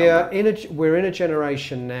 We're in a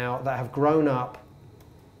generation now that have grown up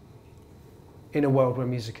in a world where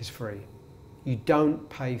music is free. You don't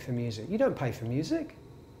pay for music. You don't pay for music.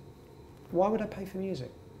 Why would I pay for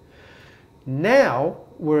music? Now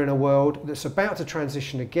we're in a world that's about to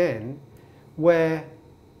transition again, where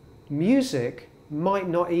music might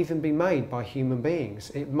not even be made by human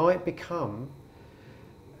beings. It might become,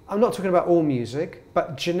 I'm not talking about all music,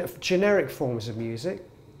 but generic forms of music.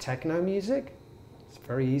 Techno music. It's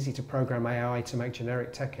very easy to program AI to make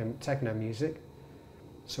generic techno music.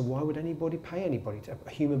 So why would anybody pay a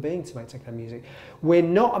human being to make techno music? We're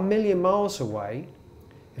not a million miles away.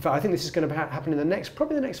 In fact, I think this is going to happen in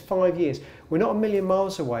probably the next 5 years. We're not a million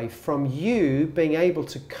miles away from you being able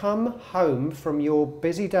to come home from your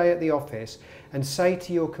busy day at the office and say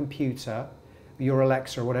to your computer, your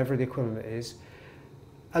Alexa, or whatever the equivalent is,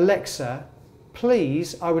 Alexa,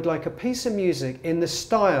 please, I would like a piece of music in the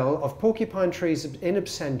style of Porcupine Tree's In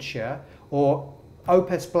Absentia or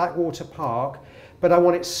Opeth's Blackwater Park, but I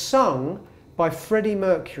want it sung by Freddie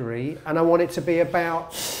Mercury, and I want it to be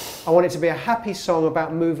a happy song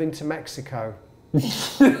about moving to Mexico.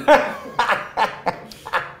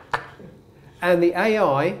 And the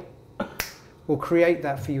AI will create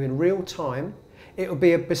that for you in real time. It will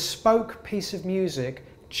be a bespoke piece of music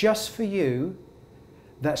just for you,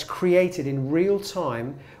 that's created in real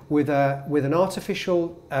time with an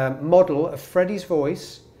artificial model of Freddie's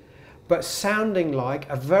voice, but sounding like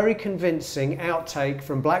a very convincing outtake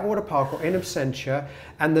from Blackwater Park or In Absentia,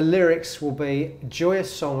 and the lyrics will be a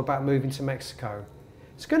joyous song about moving to Mexico.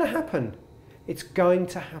 It's going to happen. It's going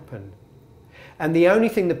to happen. And the only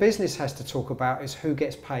thing the business has to talk about is who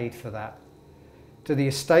gets paid for that. Do the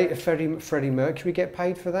estate of Freddie Mercury get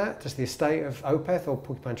paid for that? Does the estate of Opeth or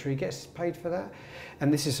Porcupine Tree get paid for that?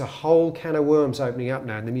 And this is a whole can of worms opening up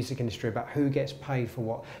now in the music industry about who gets paid for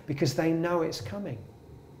what, because they know it's coming.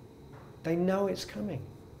 They know it's coming.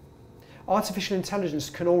 Artificial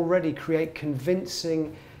intelligence can already create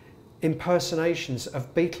convincing impersonations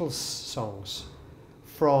of Beatles songs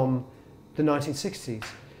from the 1960s.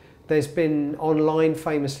 There's been online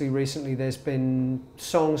famously recently, there's been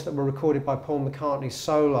songs that were recorded by Paul McCartney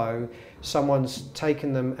solo. Someone's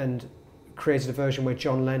taken them and created a version where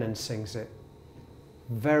John Lennon sings it.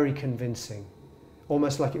 Very convincing.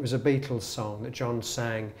 Almost like it was a Beatles song that John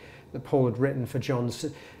sang, that Paul had written for John.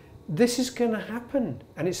 This is going to happen,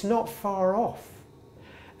 and it's not far off.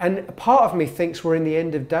 And part of me thinks we're in the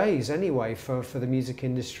end of days anyway for the music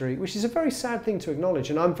industry, which is a very sad thing to acknowledge.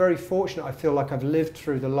 And I'm very fortunate. I feel like I've lived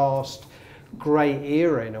through the last great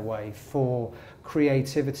era in a way for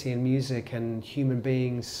creativity in music and human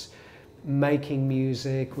beings making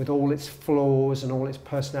music with all its flaws and all its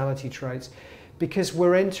personality traits. Because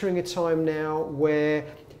we're entering a time now where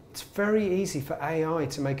it's very easy for AI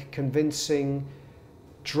to make a convincing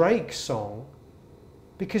Drake song,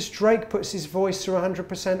 because Drake puts his voice through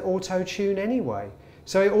 100% auto-tune anyway.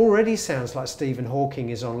 So it already sounds like Stephen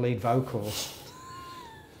Hawking is on lead vocals.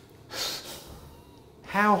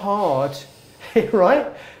 How hard,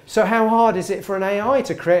 right? So how hard is it for an AI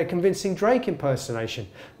to create a convincing Drake impersonation?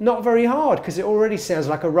 Not very hard, because it already sounds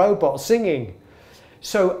like a robot singing.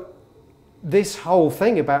 So this whole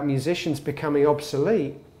thing about musicians becoming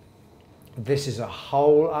obsolete, this is a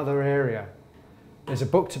whole other area. There's a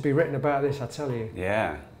book to be written about this, I tell you.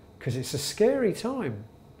 Yeah. Because it's a scary time.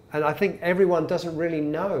 And I think everyone doesn't really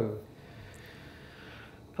know.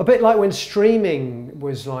 A bit like when streaming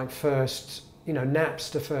was like first, you know,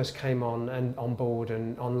 Napster first came on board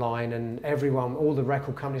and online, and everyone, all the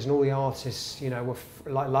record companies and all the artists, you know, were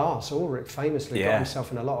like Lars Ulrich famously got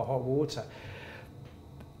himself in a lot of hot water.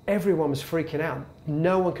 Everyone was freaking out.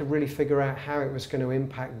 No one could really figure out how it was going to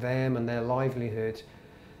impact them and their livelihood.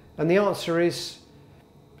 And the answer is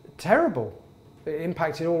terrible. It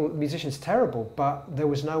impacted all musicians terrible, but there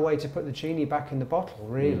was no way to put the genie back in the bottle,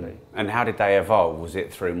 really. And how did they evolve? Was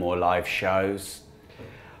it through more live shows?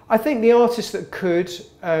 I think the artists that could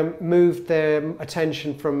moved their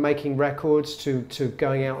attention from making records to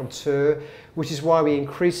going out on tour, which is why we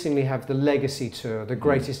increasingly have the legacy tour, the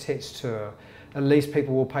greatest hits tour. At least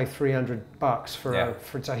people will pay $300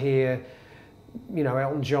 for to hear you know,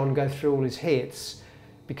 Elton John go through all his hits,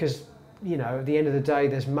 because, you know, at the end of the day,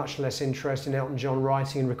 there's much less interest in Elton John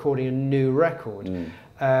writing and recording a new record.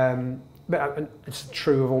 But it's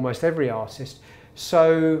true of almost every artist.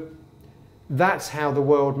 So that's how the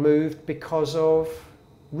world moved, because of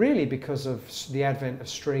the advent of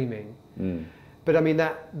streaming. But I mean,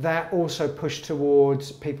 that also pushed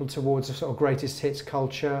people towards a sort of greatest hits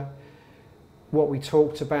culture. What we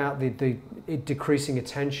talked about, the decreasing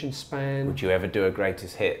attention span. Would you ever do a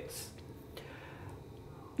greatest hits?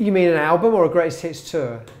 You mean an album or a greatest hits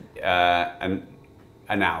tour? An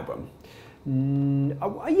album.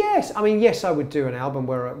 Yes, I mean, yes, I would do an album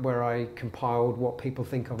where I compiled what people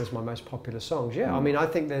think of as my most popular songs. Yeah, I mean, I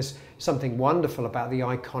think there's something wonderful about the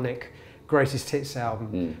iconic greatest hits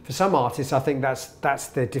album. For some artists, I think that's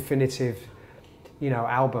their definitive, you know,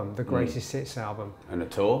 album, the greatest hits album. And a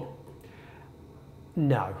tour?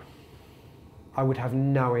 No, I would have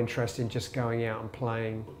no interest in just going out and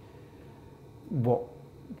playing what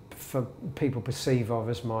for people perceive of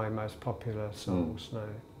as my most popular songs. No,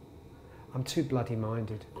 I'm too bloody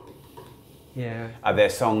minded. Yeah. Are there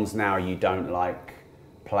songs now you don't like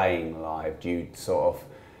playing live? Do you sort of,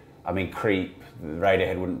 I mean, Creep,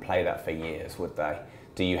 Radiohead wouldn't play that for years, would they?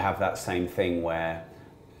 Do you have that same thing where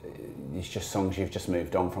it's just songs you've just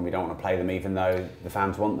moved on from, you don't want to play them even though the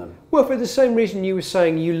fans want them? Well, for the same reason you were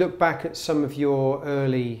saying, you look back at some of your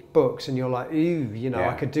early books and you're like, ooh, you know,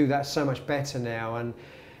 I could do that so much better now. And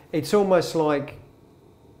it's almost like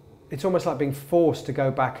being forced to go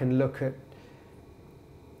back and look at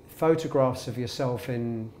photographs of yourself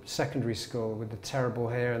in secondary school with the terrible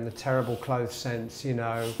hair and the terrible clothes sense, you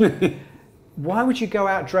know. Why would you go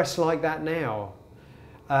out dressed like that now?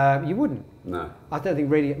 You wouldn't. No. I don't think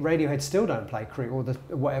Radiohead still don't play Creep, or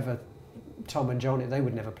whatever Tom and John, they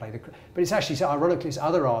would never play the Creep. But it's actually, so ironically, it's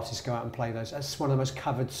other artists go out and play those. That's one of the most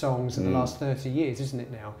covered songs in the last 30 years, isn't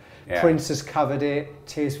it now? Yeah. Prince has covered it,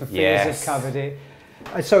 Tears for Fears have covered it.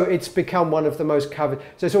 So it's become one of the most covered.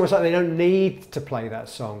 So it's almost like they don't need to play that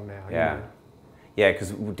song now. Yeah. You know? Yeah, because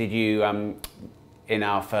did you, in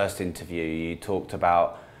our first interview, you talked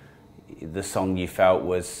about the song you felt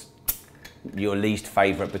was your least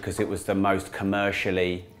favourite because it was the most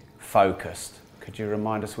commercially focused. Could you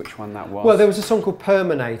remind us which one that was? Well, there was a song called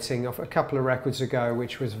Permeating off a couple of records ago,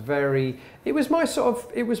 which was it was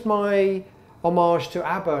my homage to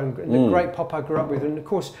ABBA and the great pop I grew up with. And of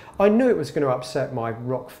course, I knew it was going to upset my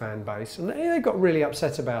rock fan base, and they got really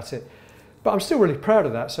upset about it. But I'm still really proud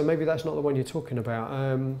of that, so maybe that's not the one you're talking about.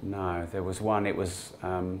 No, there was one, it was...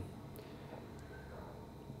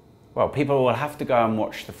 well, people will have to go and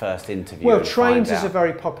watch the first interview. Well, Trains is a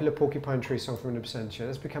very popular Porcupine Tree song from an Absentia.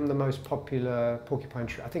 That's become the most popular Porcupine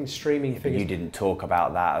Tree. I think streaming figures... You didn't talk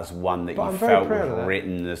about that as one that you felt was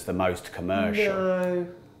written as the most commercial. No.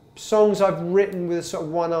 Songs I've written with a sort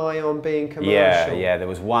of one eye on being commercial. Yeah, there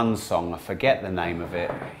was one song, I forget the name of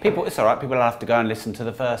it. It's all right, people will have to go and listen to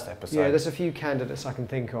the first episode. Yeah, there's a few candidates I can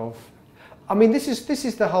think of. I mean, this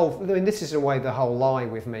is the whole... I mean, this is in a way the whole lie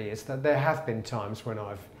with me, is that there have been times when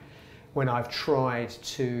I've tried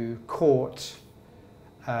to court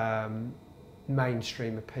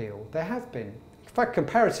mainstream appeal. There have been. In fact,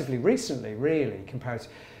 comparatively recently, really,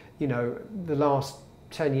 you know, the last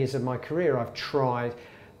 10 years of my career, I've tried,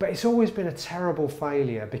 but it's always been a terrible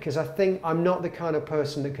failure, because I think I'm not the kind of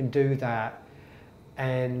person that can do that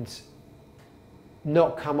and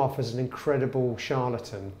not come off as an incredible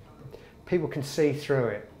charlatan. People can see through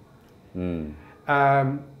it.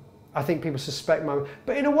 I think people suspect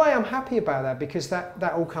but in a way I'm happy about that, because that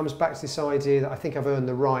all comes back to this idea that I think I've earned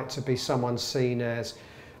the right to be someone seen as,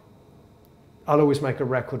 I'll always make a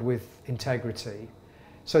record with integrity.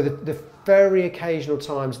 So the very occasional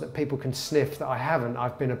times that people can sniff that I haven't,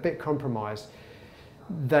 I've been a bit compromised,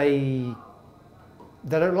 they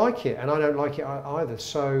don't like it, and I don't like it either.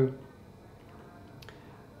 So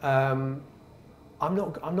I'm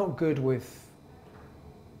not good with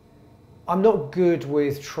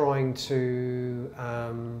trying to,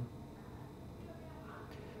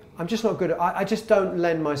 I'm just not good I just don't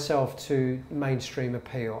lend myself to mainstream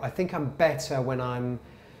appeal. I think I'm better when I'm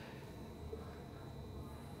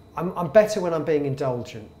better when I'm being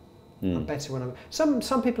indulgent. I'm better when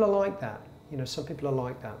some people are like that, you know, some people are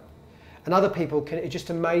like that. And other people it just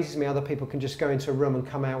amazes me, other people can just go into a room and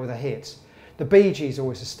come out with a hit. The Bee Gees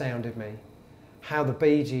always astounded me, how the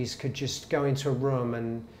Bee Gees could just go into a room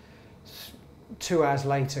and 2 hours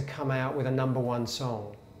later come out with a #1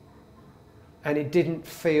 song, and it didn't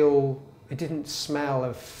smell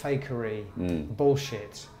of fakery,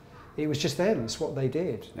 bullshit. It was just them. It's what they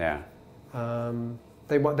did. Yeah.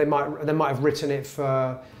 They might have written it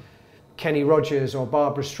for Kenny Rogers or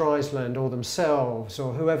Barbra Streisand or themselves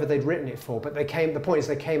or whoever they'd written it for, but the point is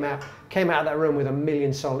they came out of that room with a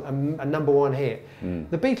 #1 hit.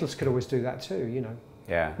 The Beatles could always do that too, you know.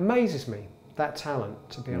 Yeah. Amazes me, that talent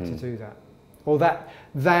to be able to do that. Or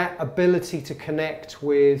that ability to connect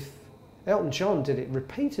with, Elton John did it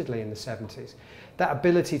repeatedly in the 70s. That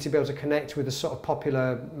ability to be able to connect with a sort of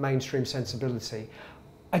popular mainstream sensibility.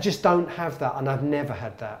 I just don't have that, and I've never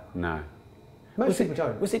had that. No. Most people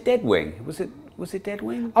don't. Was it Dead Wing? Was it Dead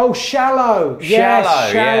Wing? Oh, Shallow.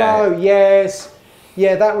 Yes, Shallow. Yeah. Yes.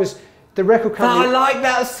 Yeah, that was the record company. I like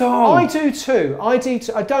that song. I do too. I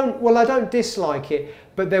don't dislike it,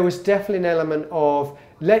 but there was definitely an element of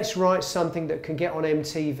let's write something that can get on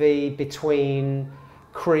MTV between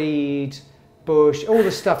Creed, Bush, all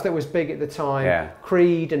the stuff that was big at the time. Yeah.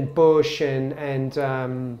 Creed and Bush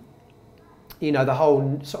and you know, the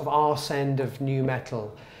whole sort of arse end of new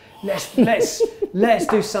metal. Let's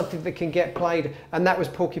do something that can get played, and that was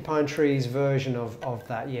Porcupine Tree's version of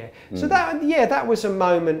that. Yeah. So that was a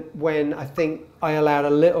moment when I think I allowed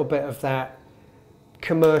a little bit of that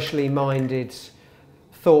commercially minded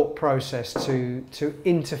thought process to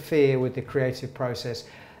interfere with the creative process,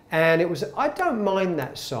 and it was, I don't mind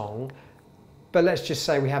that song, but let's just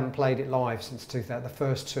say we haven't played it live since 2000. The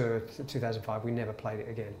first tour, 2005, we never played it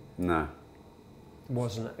again. No.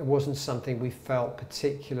 It wasn't something we felt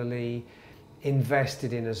particularly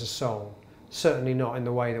invested in as a song. Certainly not in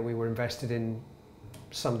the way that we were invested in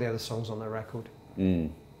some of the other songs on that record.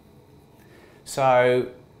 So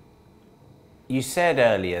you said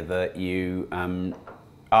earlier that you,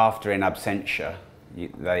 after In Absentia,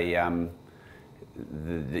 that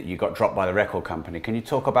you got dropped by the record company. Can you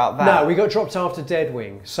talk about that? No, we got dropped after Dead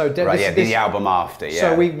Wing. So the album after. Yeah.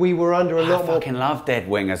 So we were under a lot more. I fucking love Dead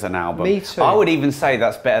Wing as an album. Me too. I would even say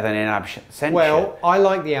that's better than In Absentia. Well, I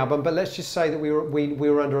like the album, but let's just say that we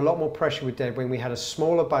were under a lot more pressure with Dead Wing. We had a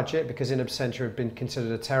smaller budget because In Absentia had been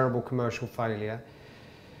considered a terrible commercial failure.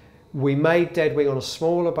 We made Dead Wing on a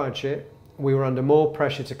smaller budget. We were under more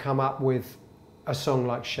pressure to come up with a song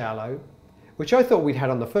like Shallow, which I thought we'd had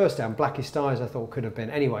on the first album. Blackest Eyes I thought could have been.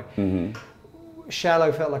 Anyway,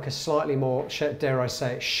 Shallow felt like a slightly more, dare I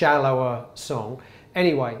say it, shallower song.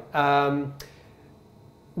 Anyway,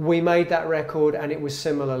 we made that record and it was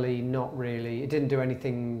similarly not really, it didn't do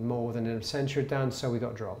anything more than In Absentia had done, so we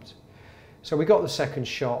got dropped. So we got the second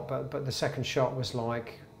shot, but the second shot was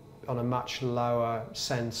like on a much lower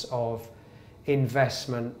sense of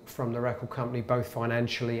investment from the record company, both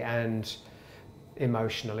financially and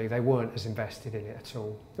emotionally. They weren't as invested in it at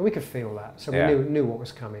all, and we could feel that. So we knew what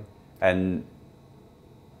was coming. And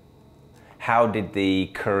how did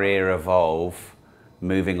the career evolve,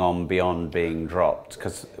 moving on beyond being dropped?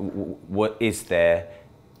 Because what is there?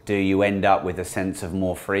 Do you end up with a sense of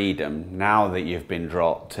more freedom now that you've been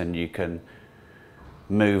dropped and you can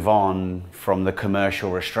move on from the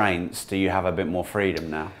commercial restraints? Do you have a bit more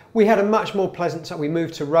freedom now? We had a much more pleasant time. We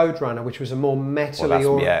moved to Roadrunner, which was a more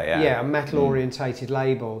metal-y, a metal-orientated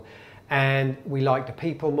label, and we liked the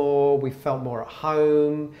people more. We felt more at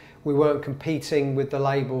home. We weren't competing with the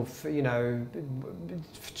label, for, you know,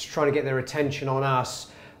 trying to get their attention on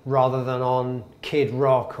us rather than on Kid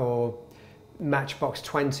Rock or Matchbox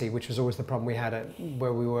 20, which was always the problem we had at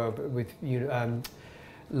where we were with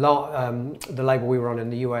the label we were on in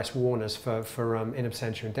the US, Warner's, for In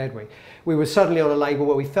Absentia and Dead Wing. We were suddenly on a label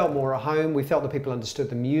where we felt more at home. We felt that people understood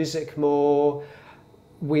the music more.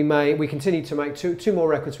 We continued to make two more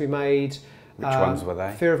records. We made which ones were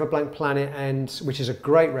they? Fear of a Blank Planet, which is a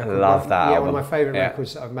great record. Love that album. One of my favourite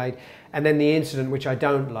records that I've made. And then The Incident, which I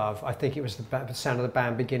don't love. I think it was the sound of the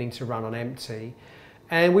band beginning to run on empty,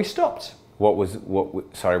 and we stopped.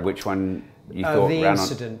 Sorry, which one you thought The ran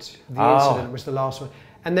Incident. The Incident was the last one.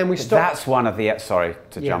 And then we stopped. That's one of the, sorry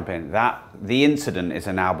to jump in, The Incident is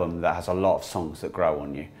an album that has a lot of songs that grow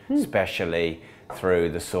on you, especially through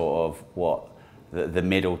the sort of, the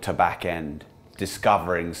middle to back end,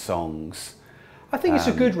 discovering songs. I think it's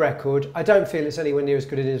a good record. I don't feel it's anywhere near as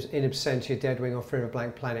good as In Absentia, Dead Wing or Fear of a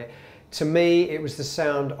Blank Planet. To me, it was the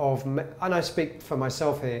sound of, and I speak for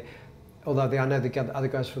myself here, although I know the other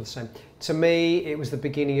guys feel the same. To me, it was the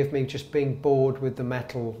beginning of me just being bored with the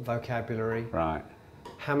metal vocabulary. Right.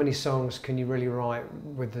 How many songs can you really write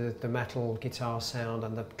with the metal guitar sound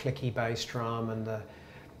and the clicky bass drum and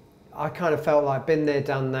I kind of felt like been there,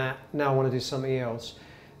 done that, now I want to do something else.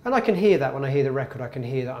 And I can hear that when I hear the record. I can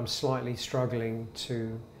hear that I'm slightly struggling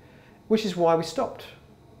to, which is why we stopped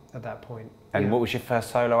at that point. And what was your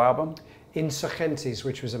first solo album? Insurgentes,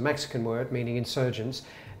 which was a Mexican word meaning insurgents.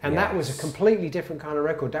 And that was a completely different kind of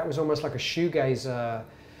record. That was almost like a shoegaze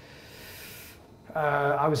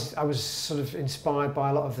I was sort of inspired by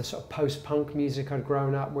a lot of the sort of post-punk music I'd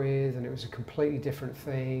grown up with, and it was a completely different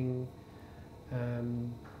thing.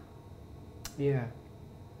 Yeah.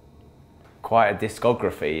 Quite a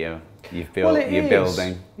discography you've built. Well, you're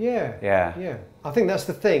building. Yeah. Yeah. Yeah. I think that's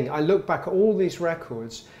the thing. I look back at all these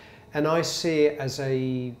records, and I see it as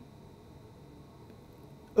a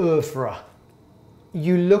oeuvre.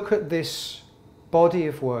 You look at this body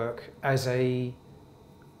of work as a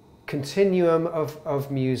continuum of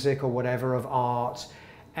music or whatever, of art,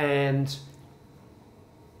 and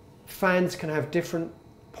fans can have different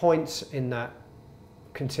points in that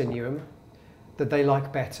continuum that they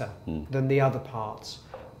like better than the other parts.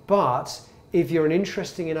 But if you're an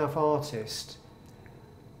interesting enough artist,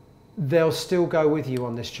 they'll still go with you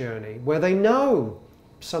on this journey where they know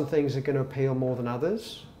some things are going to appeal more than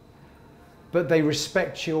others, but they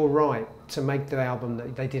respect your right to make the album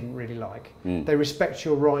that they didn't really like. They respect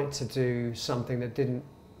your right to do something that didn't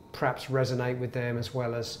perhaps resonate with them as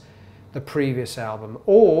well as the previous album,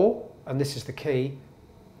 or, and this is the key,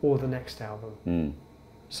 or the next album.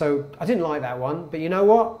 So I didn't like that one, but you know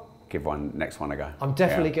what? Give next one a go. I'm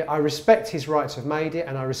definitely I respect his right to have made it,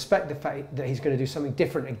 and I respect the fact that he's going to do something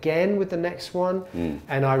different again with the next one.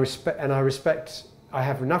 And I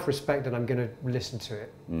have enough respect that I'm going to listen to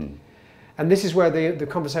it. And this is where the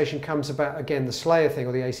conversation comes about, again, the Slayer thing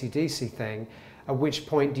or the AC/DC thing. At which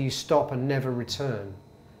point do you stop and never return?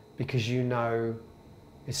 Because you know,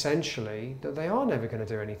 essentially, that they are never going to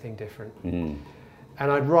do anything different. And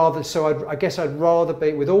I guess I'd rather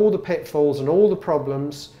be, with all the pitfalls and all the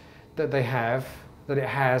problems that it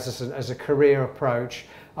has as a career approach,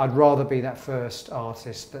 I'd rather be that first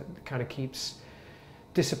artist that kind of keeps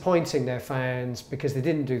disappointing their fans because they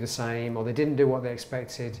didn't do the same or they didn't do what they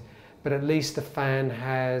expected, but at least the fan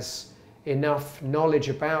has enough knowledge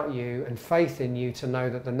about you and faith in you to know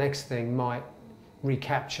that the next thing might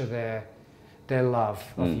recapture their love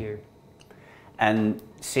of you. And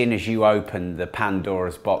seeing as you opened the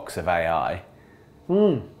Pandora's box of AI,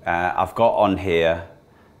 I've got on here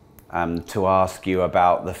to ask you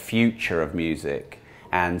about the future of music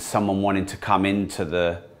and someone wanting to come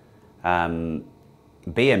into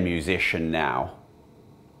be a musician now,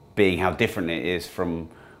 being how different it is from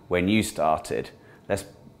when you started. Let's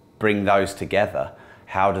bring those together.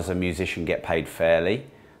 How does a musician get paid fairly?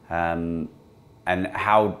 And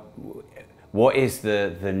what is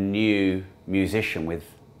the new musician with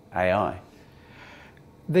AI?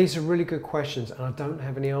 These are really good questions, and I don't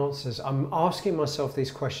have any answers. I'm asking myself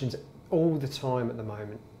these questions all the time at the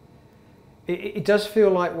moment. It does feel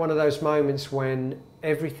like one of those moments when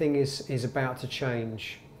everything is about to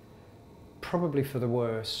change, probably for the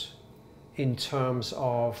worse, in terms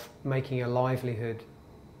of making a livelihood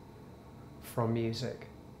from music.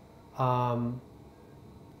 I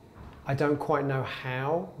don't quite know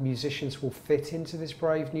how musicians will fit into this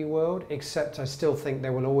brave new world, except I still think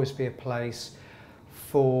there will always be a place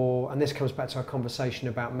for, and this comes back to our conversation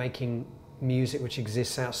about making music which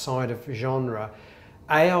exists outside of genre.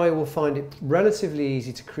 AI will find it relatively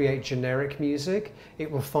easy to create generic music.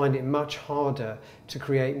 It will find it much harder to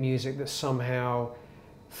create music that somehow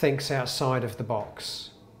thinks outside of the box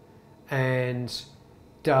and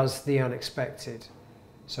does the unexpected.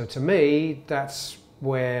 So to me, that's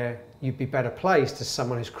where you'd be better placed as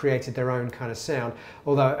someone who's created their own kind of sound.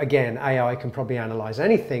 Although, again, AI can probably analyze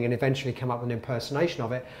anything and eventually come up with an impersonation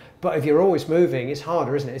of it. But if you're always moving, it's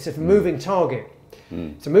harder, isn't it? It's a moving target.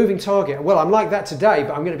 It's a moving target. Well, I'm like that today,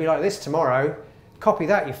 but I'm going to be like this tomorrow. Copy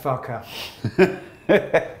that, you fucker.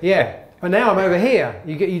 Yeah, but now I'm over here.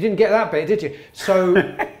 You didn't get that bit, did you?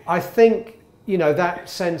 So I think, you know, that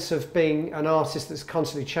sense of being an artist that's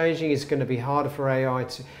constantly changing is going to be harder for AI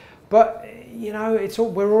to... But, you know,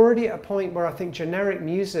 we're already at a point where I think generic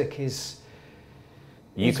music is...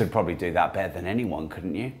 You could probably do that better than anyone,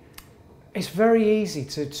 couldn't you? It's very easy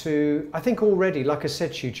to I think already, like I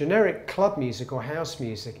said to you, generic club music or house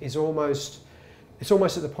music is almost at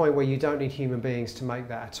the point where you don't need human beings to make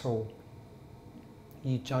that at all.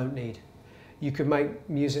 You don't need. You could make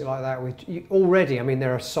music like that already. I mean,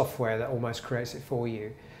 there are software that almost creates it for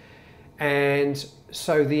you. And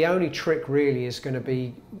so the only trick really is going to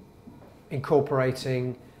be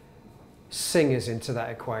incorporating singers into that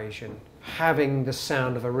equation, having the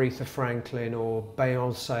sound of Aretha Franklin or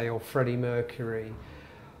Beyonce or Freddie Mercury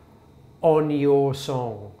on your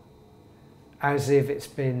song as if it's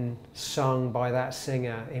been sung by that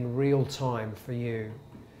singer in real time for you.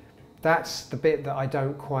 That's the bit that I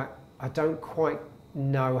don't quite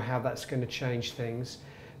know how that's going to change things,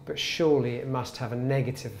 but surely it must have a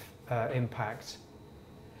negative impact.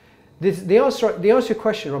 The answer to your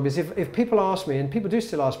question, Rob, is if people ask me, and people do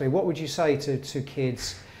still ask me, what would you say to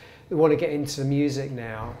kids that want to get into music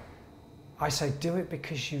now? I say, do it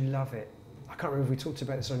because you love it. I can't remember if we talked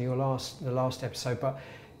about this on the last episode, but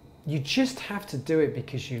you just have to do it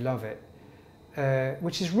because you love it,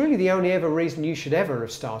 which is really the only ever reason you should ever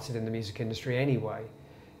have started in the music industry anyway,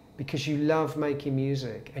 because you love making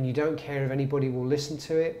music and you don't care if anybody will listen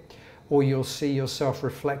to it or you'll see yourself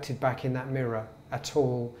reflected back in that mirror at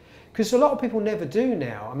all. Because a lot of people never do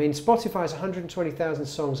now. I mean, Spotify has 120,000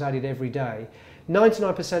 songs added every day.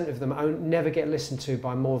 99% of them never get listened to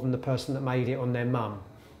by more than the person that made it on their mum.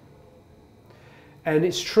 And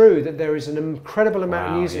it's true that there is an incredible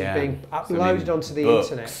amount of music being uploaded onto the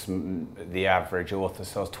internet. The average author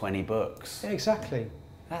sells 20 books. Exactly.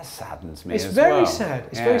 That saddens me It's as very well. sad.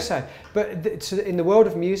 It's very sad. But in the world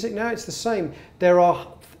of music now, it's the same. There are,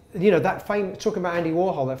 you know, talking about Andy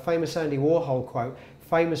Warhol, that famous Andy Warhol quote,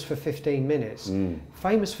 famous for 15 minutes.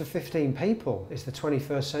 Famous for 15 people is the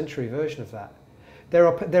 21st century version of that. There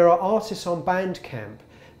are artists on Bandcamp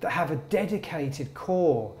that have a dedicated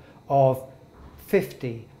core of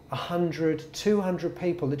 50, 100, 200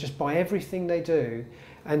 people that just buy everything they do,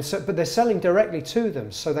 and so, but they're selling directly to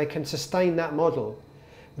them so they can sustain that model.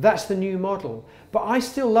 That's the new model. But I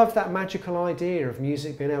still love that magical idea of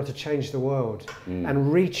music being able to change the world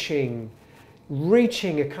and reaching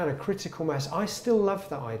a kind of critical mass. I still love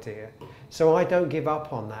that idea, so I don't give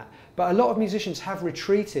up on that. But a lot of musicians have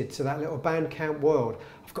retreated to that little Bandcamp world.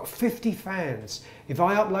 I've got 50 fans. If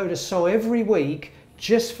I upload a song every week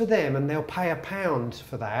just for them and they'll pay £1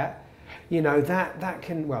 for that, you know, that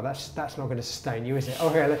can, well, that's not going to sustain you, is it?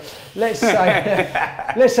 Okay, let's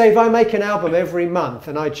say if I make an album every month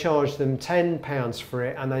and I charge them £10 for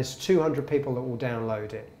it and there's 200 people that will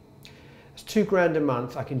download it. It's £2 a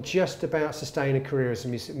month. I can just about sustain a career as a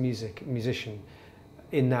musician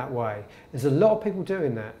in that way. There's a lot of people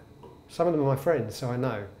doing that. Some of them are my friends, so I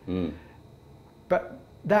know. But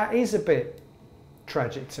that is a bit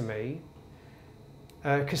tragic to me,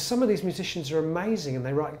 because some of these musicians are amazing and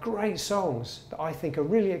they write great songs that I think are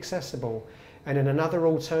really accessible and in another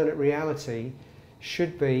alternate reality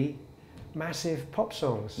should be massive pop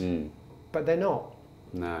songs. But they're not.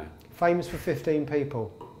 No. Famous for 15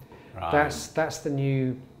 people. Right. That's the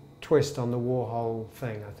new twist on the Warhol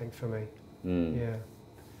thing, I think, for me. Yeah.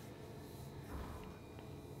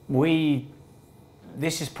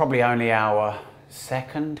 This is probably only our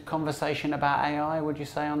second conversation about AI, would you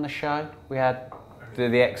say, on the show? We had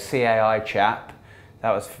the ex-CAI chap.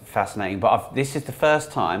 That was fascinating. But this is the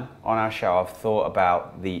first time on our show I've thought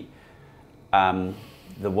about the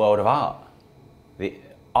world of art, the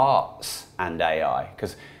arts and AI.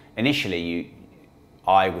 Because initially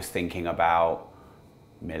I was thinking about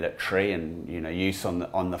military and, you know, use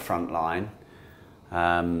on the front line,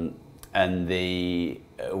 and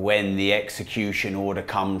when the execution order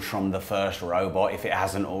comes from the first robot, if it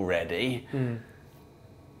hasn't already.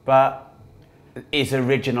 But is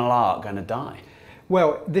original art going to die?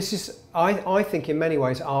 Well, this is, I think in many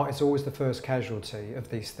ways art is always the first casualty of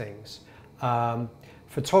these things.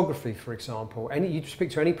 Photography, for example, you speak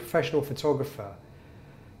to any professional photographer,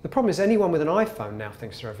 the problem is anyone with an iPhone now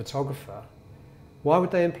thinks they're a photographer. Why would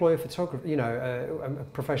they employ a photographer, you know, a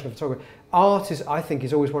professional photographer? Art is, I think,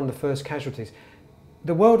 is always one of the first casualties.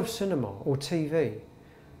 The world of cinema or TV,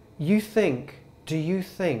 do you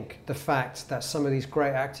think the fact that some of these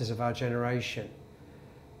great actors of our generation,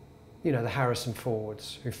 you know, the Harrison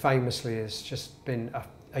Fords, who famously has just been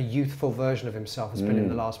a youthful version of himself, has been in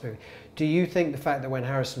the last movie, do you think the fact that when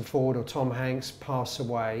Harrison Ford or Tom Hanks pass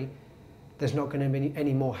away, there's not going to be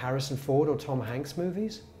any more Harrison Ford or Tom Hanks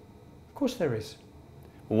movies? Of course there is.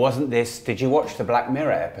 Wasn't this, did you watch the Black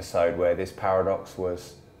Mirror episode where this paradox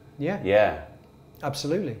was? Yeah. Yeah.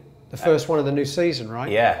 Absolutely. The first one of the new season, right?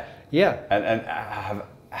 Yeah. Yeah. And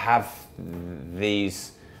have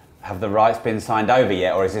the rights been signed over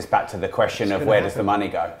yet, or is this back to the question of where does the money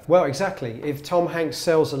go? Well, exactly. If Tom Hanks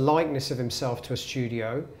sells a likeness of himself to a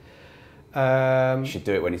studio, he should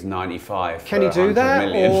do it when he's 95. Can he do that?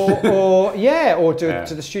 Or do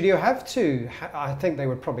the studio have to? I think they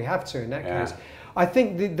would probably have to in that case. I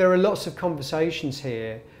think there are lots of conversations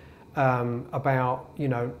here about, you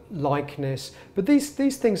know, likeness, but these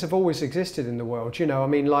things have always existed in the world. You know, I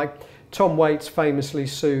mean, like Tom Waits famously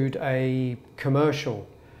sued a commercial.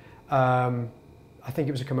 I think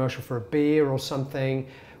it was a commercial for a beer or something,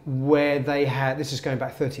 where they had, this is going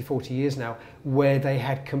back 30, 40 years now, where they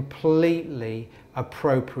had completely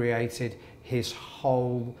appropriated his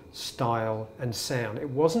whole style and sound. It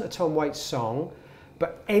wasn't a Tom Waits song,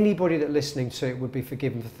 but anybody that listening to it would be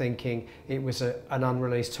forgiven for thinking it was an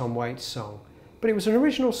unreleased Tom Waits song. but it was an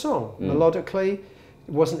original song. Melodically,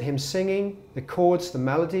 it wasn't him singing. The chords, the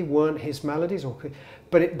melody weren't his melodies,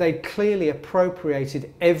 but they clearly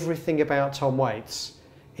appropriated everything about Tom Waits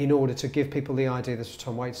in order to give people the idea this was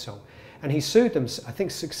Tom Waits' song. And he sued them, I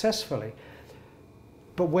think, successfully.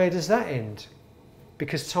 But where does that end?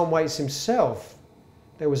 Because Tom Waits himself,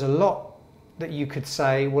 there was a lot that you could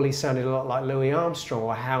say, well, he sounded a lot like Louis Armstrong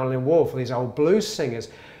or Howlin' Wolf or these old blues singers.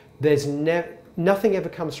 There's nothing ever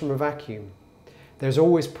comes from a vacuum. There's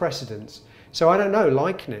always precedence. So I don't know,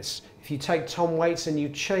 likeness. If you take Tom Waits and you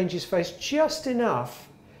change his face just enough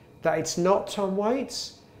that it's not Tom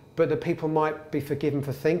Waits, but that people might be forgiven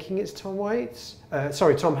for thinking it's Tom Waits.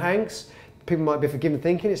 Tom Hanks. People might be forgiven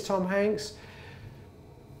thinking it's Tom Hanks.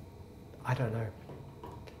 I don't know.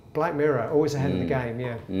 Black Mirror, always ahead of the game,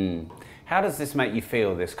 yeah. How does this make you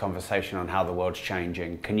feel, this conversation on how the world's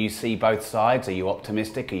changing? Can you see both sides? Are you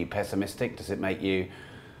optimistic? Are you pessimistic? Does it make you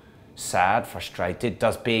sad, frustrated?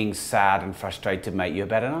 Does being sad and frustrated make you a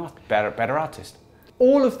better artist?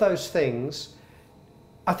 All of those things.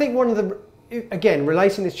 I think one of the, again,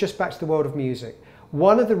 relating this just back to the world of music,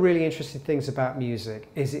 one of the really interesting things about music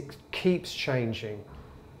is it keeps changing.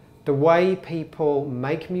 The way people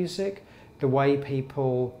make music, the way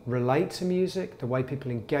people relate to music, the way people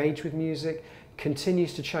engage with music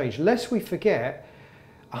continues to change. Lest we forget,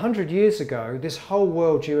 100 years ago, this whole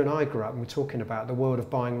world you and I grew up and we're talking about, the world of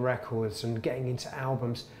buying records and getting into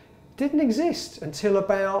albums, didn't exist until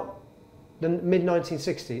about the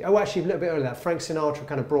mid-1960s. Oh, actually a little bit earlier than that. Frank Sinatra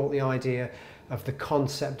kind of brought the idea of the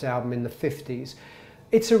concept album in the 50s.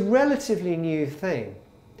 It's a relatively new thing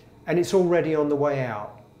and it's already on the way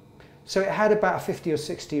out. So it had about a 50 or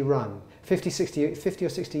 60 run. 50 or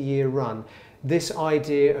 60 year run, this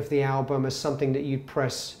idea of the album as something that you'd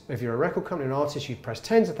press, if you're a record company, an artist, you'd press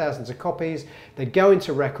tens of thousands of copies, they'd go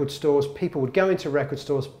into record stores, people would go into record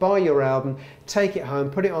stores, buy your album, take it home,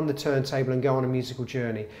 put it on the turntable and go on a musical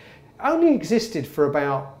journey. Only existed for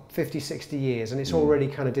about 50, 60 years and it's already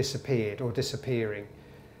kind of disappeared or disappearing.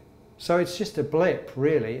 So it's just a blip,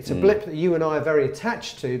 really. It's a blip that you and I are very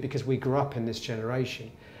attached to because we grew up in this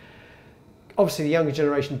generation. Obviously, the younger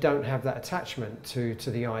generation don't have that attachment to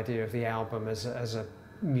the idea of the album as a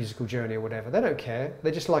musical journey or whatever. They don't care.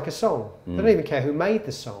 They just like a song. They don't even care who made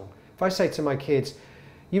the song. If I say to my kids,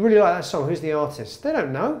 you really like that song, who's the artist? They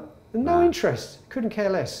don't know. No interest. Couldn't care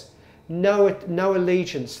less. No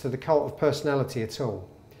allegiance to the cult of personality at all.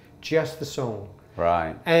 Just the song.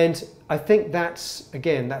 Right. And I think that's,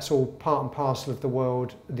 again, that's all part and parcel of the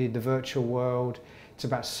world, the virtual world. It's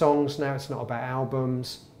about songs now. It's not about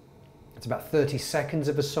albums. It's about 30 seconds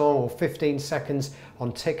of a song or 15 seconds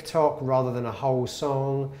on TikTok rather than a whole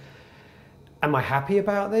song. Am I happy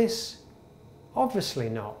about this? Obviously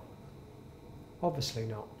not. Obviously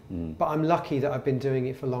not. But I'm lucky that I've been doing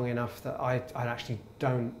it for long enough that I actually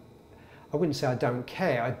don't, I wouldn't say I don't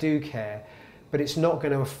care, I do care, but it's not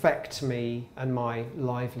going to affect me and my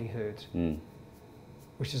livelihood,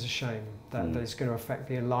 which is a shame that it's going to affect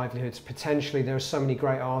their livelihoods. Potentially there are so many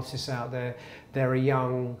great artists out there. There are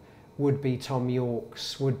young would-be Tom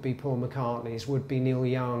Yorks, would-be Paul McCartneys, would-be Neil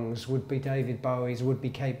Youngs, would-be David Bowies, would-be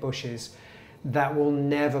Kate Bushes, that will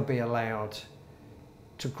never be allowed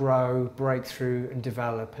to grow, break through and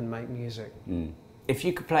develop and make music. If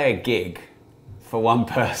you could play a gig for one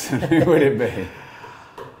person, who would it be?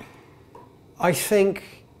 I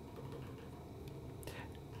think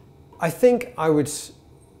I would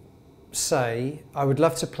say I would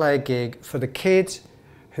love to play a gig for the kid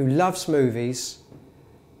who loves movies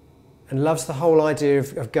and loves the whole idea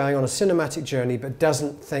of going on a cinematic journey but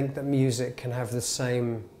doesn't think that music can have the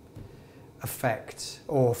same effect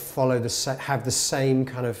or have the same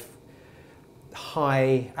kind of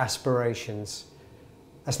high aspirations.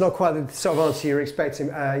 That's not quite the sort of answer you're expecting,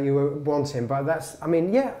 you were wanting, but that's, I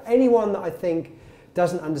mean, yeah, anyone that I think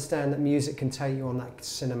doesn't understand that music can take you on that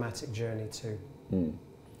cinematic journey too.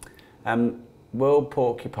 Will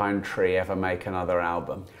Porcupine Tree ever make another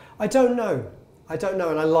album? I don't know. I don't know,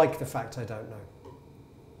 and I like the fact I don't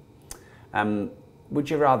know. Would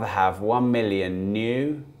you rather have 1 million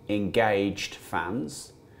new, engaged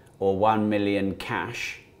fans or 1 million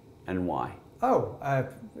cash, and why? Oh,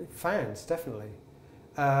 fans, definitely.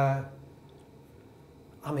 I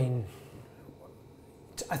mean,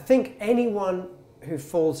 I think anyone who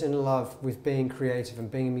falls in love with being creative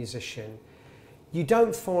and being a musician, you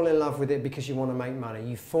don't fall in love with it because you want to make money.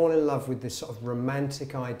 You fall in love with this sort of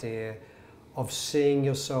romantic idea of seeing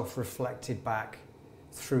yourself reflected back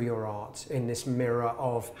through your art in this mirror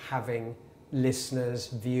of having listeners,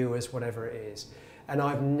 viewers, whatever it is. And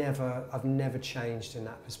I've never changed in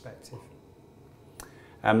that perspective.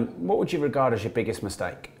 What would you regard as your biggest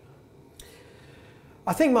mistake?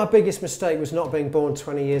 I think my biggest mistake was not being born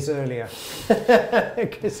 20 years earlier,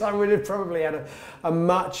 because I would have probably had a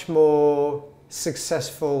much more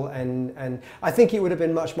successful and I think it would have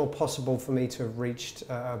been much more possible for me to have reached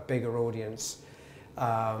a bigger audience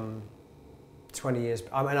 20 years.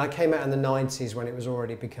 I mean, I came out in the 90s when it was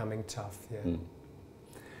already becoming tough. Yeah. Mm.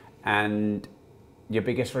 And your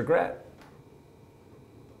biggest regret?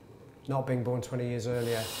 Not being born 20 years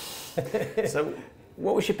earlier. So,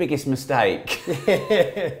 what was your biggest mistake?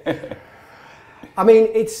 I mean,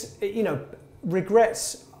 it's, you know,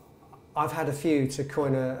 regrets, I've had a few, to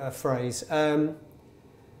coin a phrase. I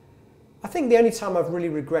think the only time I've really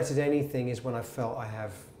regretted anything is when I felt I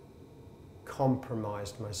have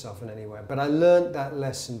compromised myself in any way. But I learned that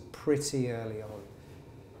lesson pretty early on,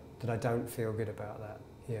 that I don't feel good about that.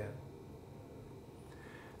 Yeah.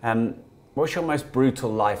 What's your most brutal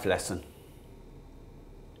life lesson?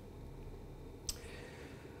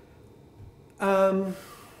 God,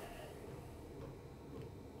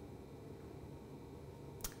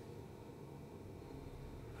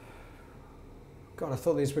 I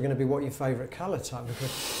thought these were going to be what your favourite colour type.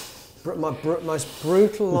 Because my most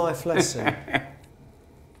brutal life lesson.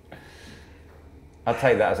 I'll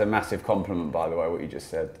take that as a massive compliment, by the way, what you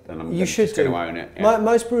just said. And I'm just going to own it. Yeah. My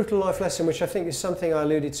most brutal life lesson, which I think is something I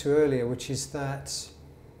alluded to earlier, which is that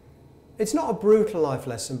it's not a brutal life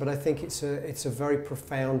lesson, but I think it's a very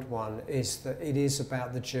profound one, is that it is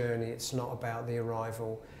about the journey, it's not about the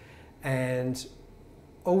arrival. And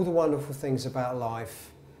all the wonderful things about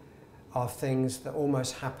life are things that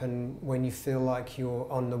almost happen when you feel like you're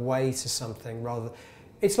on the way to something rather.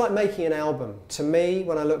 It's like making an album. To me,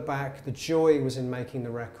 when I look back, the joy was in making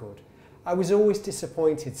the record. I was always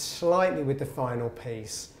disappointed slightly with the final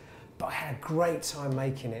piece, but I had a great time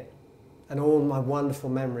making it. And all my wonderful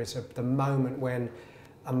memories of the moment when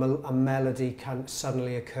a melody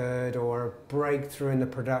suddenly occurred, or a breakthrough in the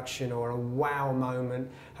production, or a wow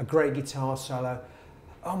moment, a great guitar solo.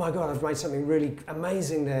 Oh my God, I've made something really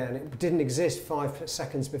amazing there, and it didn't exist 5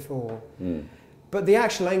 seconds before. Mm. But the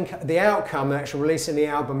actual outcome, the actual releasing the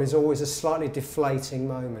album, is always a slightly deflating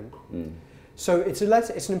moment. Mm. So it's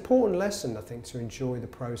an important lesson, I think, to enjoy the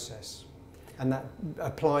process, and that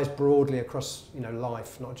applies broadly across, you know,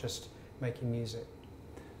 life, not just making music.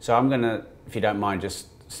 So I'm going to, if you don't mind, just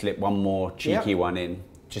slip one more cheeky one in,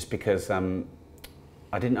 just because I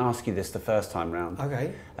didn't ask you this the first time round.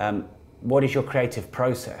 Okay. What is your creative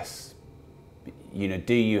process? You know,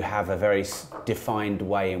 do you have a very defined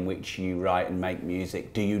way in which you write and make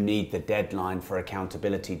music? Do you need the deadline for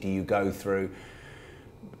accountability? Do you go through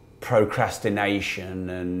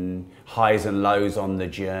procrastination and highs and lows on the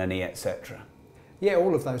journey, etc.? Yeah,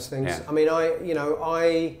 all of those things. Yeah. I mean,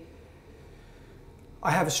 I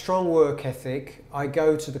have a strong work ethic. I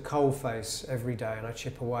go to the coalface every day and I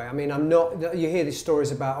chip away. I mean, I'm not, you hear these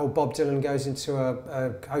stories about, oh, Bob Dylan goes into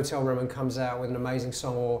a hotel room and comes out with an amazing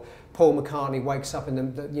song, or Paul McCartney wakes up in the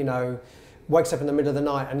middle of the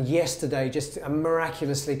night and yesterday just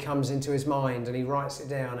miraculously comes into his mind and he writes it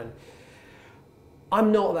down. And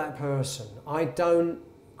I'm not that person. I don't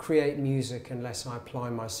create music unless I apply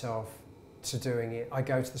myself to doing it. I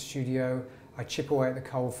go to the studio, I chip away at the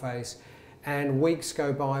coalface, and weeks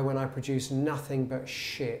go by when I produce nothing but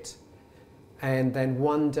shit. And then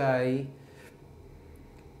one day,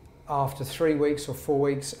 after 3 weeks or 4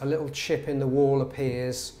 weeks, a little chip in the wall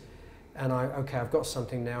appears, and okay, I've got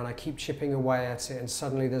something now, and I keep chipping away at it, and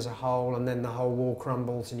suddenly there's a hole, and then the whole wall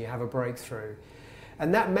crumbles, and you have a breakthrough.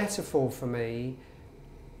 And that metaphor for me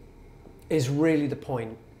is really the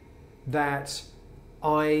point, that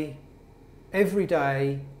every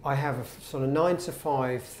day I have a sort of 9 to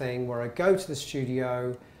 5 thing where I go to the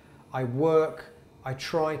studio, I work, I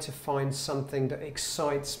try to find something that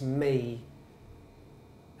excites me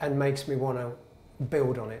and makes me want to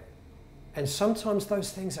build on it. And sometimes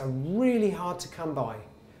those things are really hard to come by.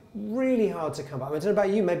 Really hard to come by. I don't know about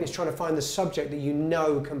you, maybe it's trying to find the subject that you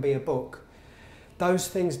know can be a book. Those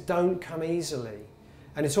things don't come easily.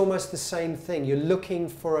 And it's almost the same thing. You're looking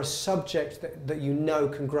for a subject that you know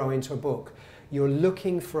can grow into a book. You're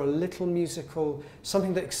looking for a little musical,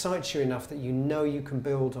 something that excites you enough that you know you can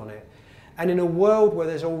build on it. And in a world where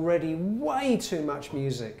there's already way too much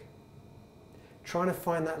music, trying to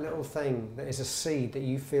find that little thing that is a seed that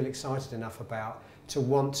you feel excited enough about to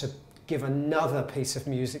want to give another piece of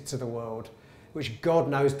music to the world, which God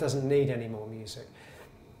knows doesn't need any more music.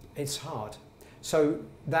 It's hard. So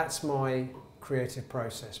that's my creative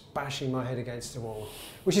process, bashing my head against the wall.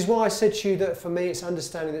 Which is why I said to you that for me it's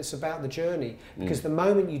understanding that it's about the journey, because the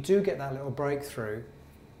moment you do get that little breakthrough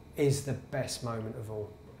is the best moment of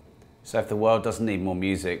all. So if the world doesn't need more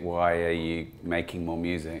music, why are you making more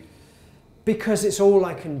music? Because it's all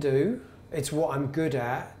I can do, it's what I'm good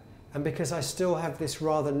at, and because I still have this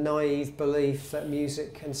rather naive belief that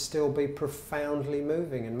music can still be profoundly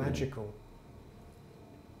moving and magical.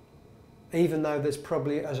 Even though there's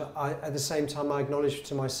probably, at the same time I acknowledge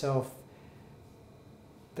to myself,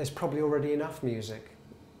 there's probably already enough music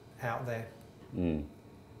out there.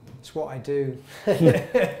 It's what I do.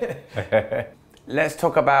 Let's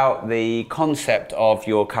talk about the concept of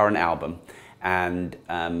your current album and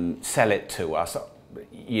sell it to us.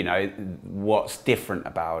 You know, what's different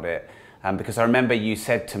about it. Because I remember you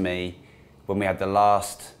said to me when we had the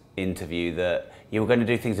last interview that you were going to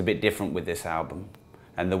do things a bit different with this album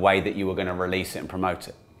and the way that you were going to release it and promote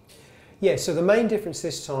it. Yeah, so the main difference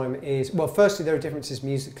this time is, well, firstly there are differences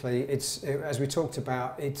musically. As we talked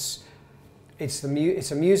about, it's a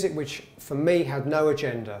music which for me had no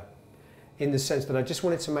agenda, in the sense that I just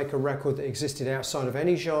wanted to make a record that existed outside of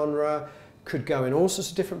any genre, could go in all sorts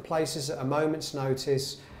of different places at a moment's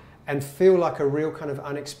notice and feel like a real kind of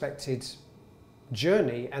unexpected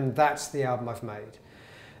journey, and that's the album I've made.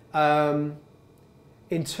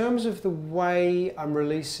 In terms of the way I'm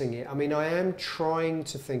releasing it, I mean, I am trying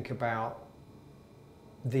to think about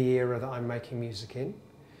the era that I'm making music in.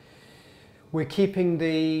 We're keeping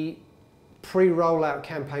the pre-rollout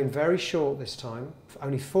campaign very short this time,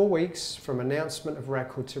 only 4 weeks from announcement of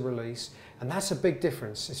record to release, and that's a big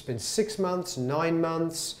difference. It's been 6 months, 9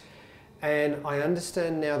 months, and I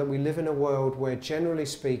understand now that we live in a world where, generally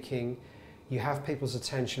speaking, you have people's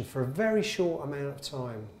attention for a very short amount of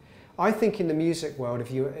time. I think in the music world,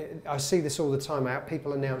 I see this all the time,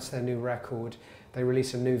 people announce their new record, they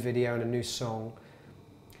release a new video and a new song,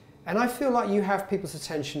 and I feel like you have people's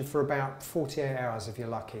attention for about 48 hours if you're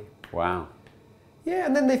lucky. Wow. Yeah,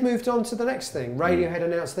 and then they've moved on to the next thing. Radiohead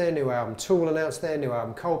announced their new album, Tool announced their new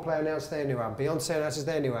album, Coldplay announced their new album, Beyonce announces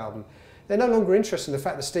their new album. They're no longer interested in the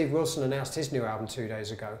fact that Steve Wilson announced his new album 2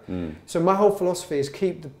 days ago. So my whole philosophy is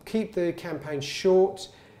keep the campaign short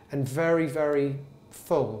and very, very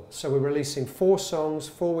full. So we're releasing 4 songs,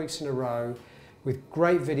 4 weeks in a row, with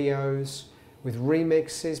great videos, with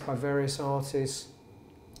remixes by various artists.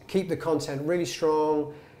 Keep the content really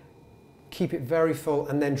strong, keep it very full,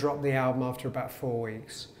 and then drop the album after about 4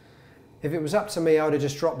 weeks. If it was up to me, I would have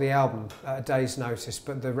just dropped the album at a day's notice,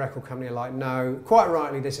 but the record company are like, no. Quite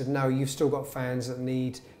rightly, they said, no, you've still got fans that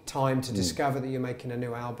need time to discover that you're making a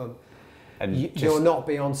new album. And you're not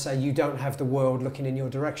Beyonce, you don't have the world looking in your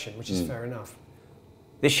direction, which is fair enough.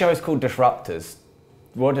 This show is called Disruptors.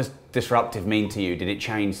 What does disruptive mean to you? Did it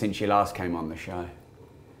change since you last came on the show?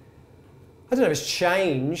 I don't know if it's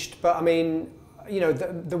changed, but I mean, you know,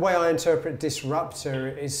 the way I interpret disruptor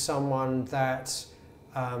is someone that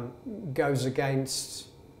goes against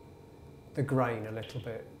the grain a little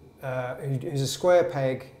bit, who's a square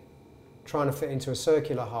peg trying to fit into a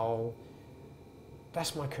circular hole.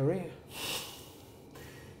 That's my career.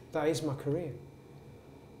 That is my career.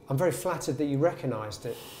 I'm very flattered that you recognised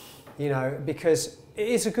it, you know, because it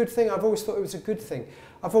is a good thing. I've always thought it was a good thing.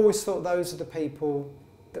 I've always thought those are the people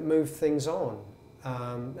that move things on.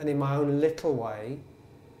 And in my own little way,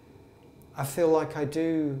 I feel like I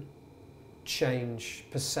do change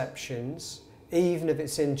perceptions, even if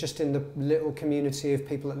it's just in the little community of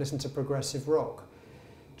people that listen to progressive rock.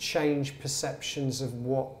 Change perceptions of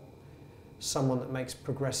what someone that makes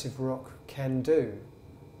progressive rock can do.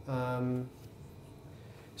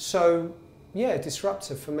 So, yeah,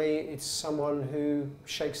 disruptor for me, it's someone who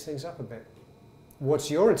shakes things up a bit. What's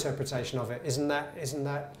your interpretation of it? Isn't that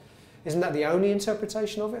the only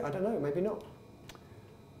interpretation of it? I don't know, maybe not.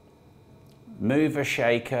 Mover,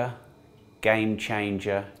 shaker, game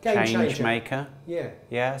changer, change maker. Yeah.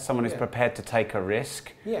 Yeah, someone who's prepared to take a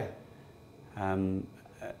risk. Yeah. And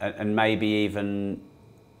maybe even...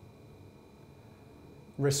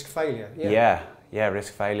 risk failure, yeah. Yeah, yeah,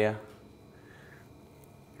 risk failure.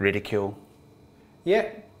 Ridicule. Yeah.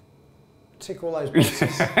 Tick all those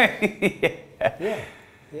boxes. Yeah.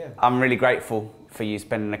 Yeah. I'm really grateful for you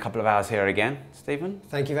spending a couple of hours here again, Stephen.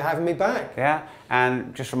 Thank you for having me back. Yeah,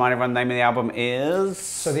 and just remind everyone the name of the album is...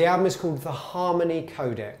 So the album is called The Harmony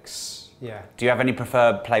Codex. Yeah. Do you have any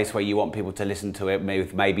preferred place where you want people to listen to it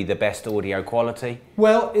with maybe the best audio quality?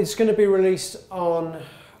 Well, it's going to be released on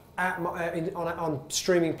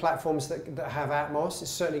streaming platforms that have Atmos.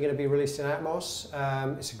 It's certainly going to be released in Atmos.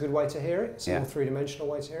 It's a good way to hear it. It's a more three-dimensional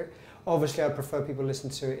way to hear it. Obviously, I'd prefer people listen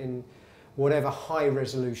to it in whatever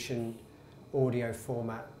high-resolution audio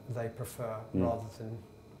format they prefer, rather than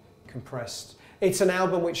compressed. It's an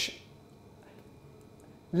album which,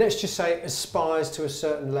 let's just say, aspires to a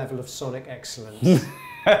certain level of sonic excellence.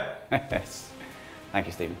 Yes. Thank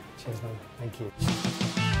you, Stephen. Cheers, man. Thank you.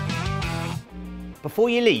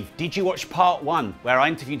 Before you leave, did you watch part 1 where I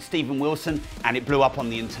interviewed Stephen Wilson and it blew up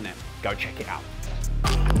on the internet? Go check it out.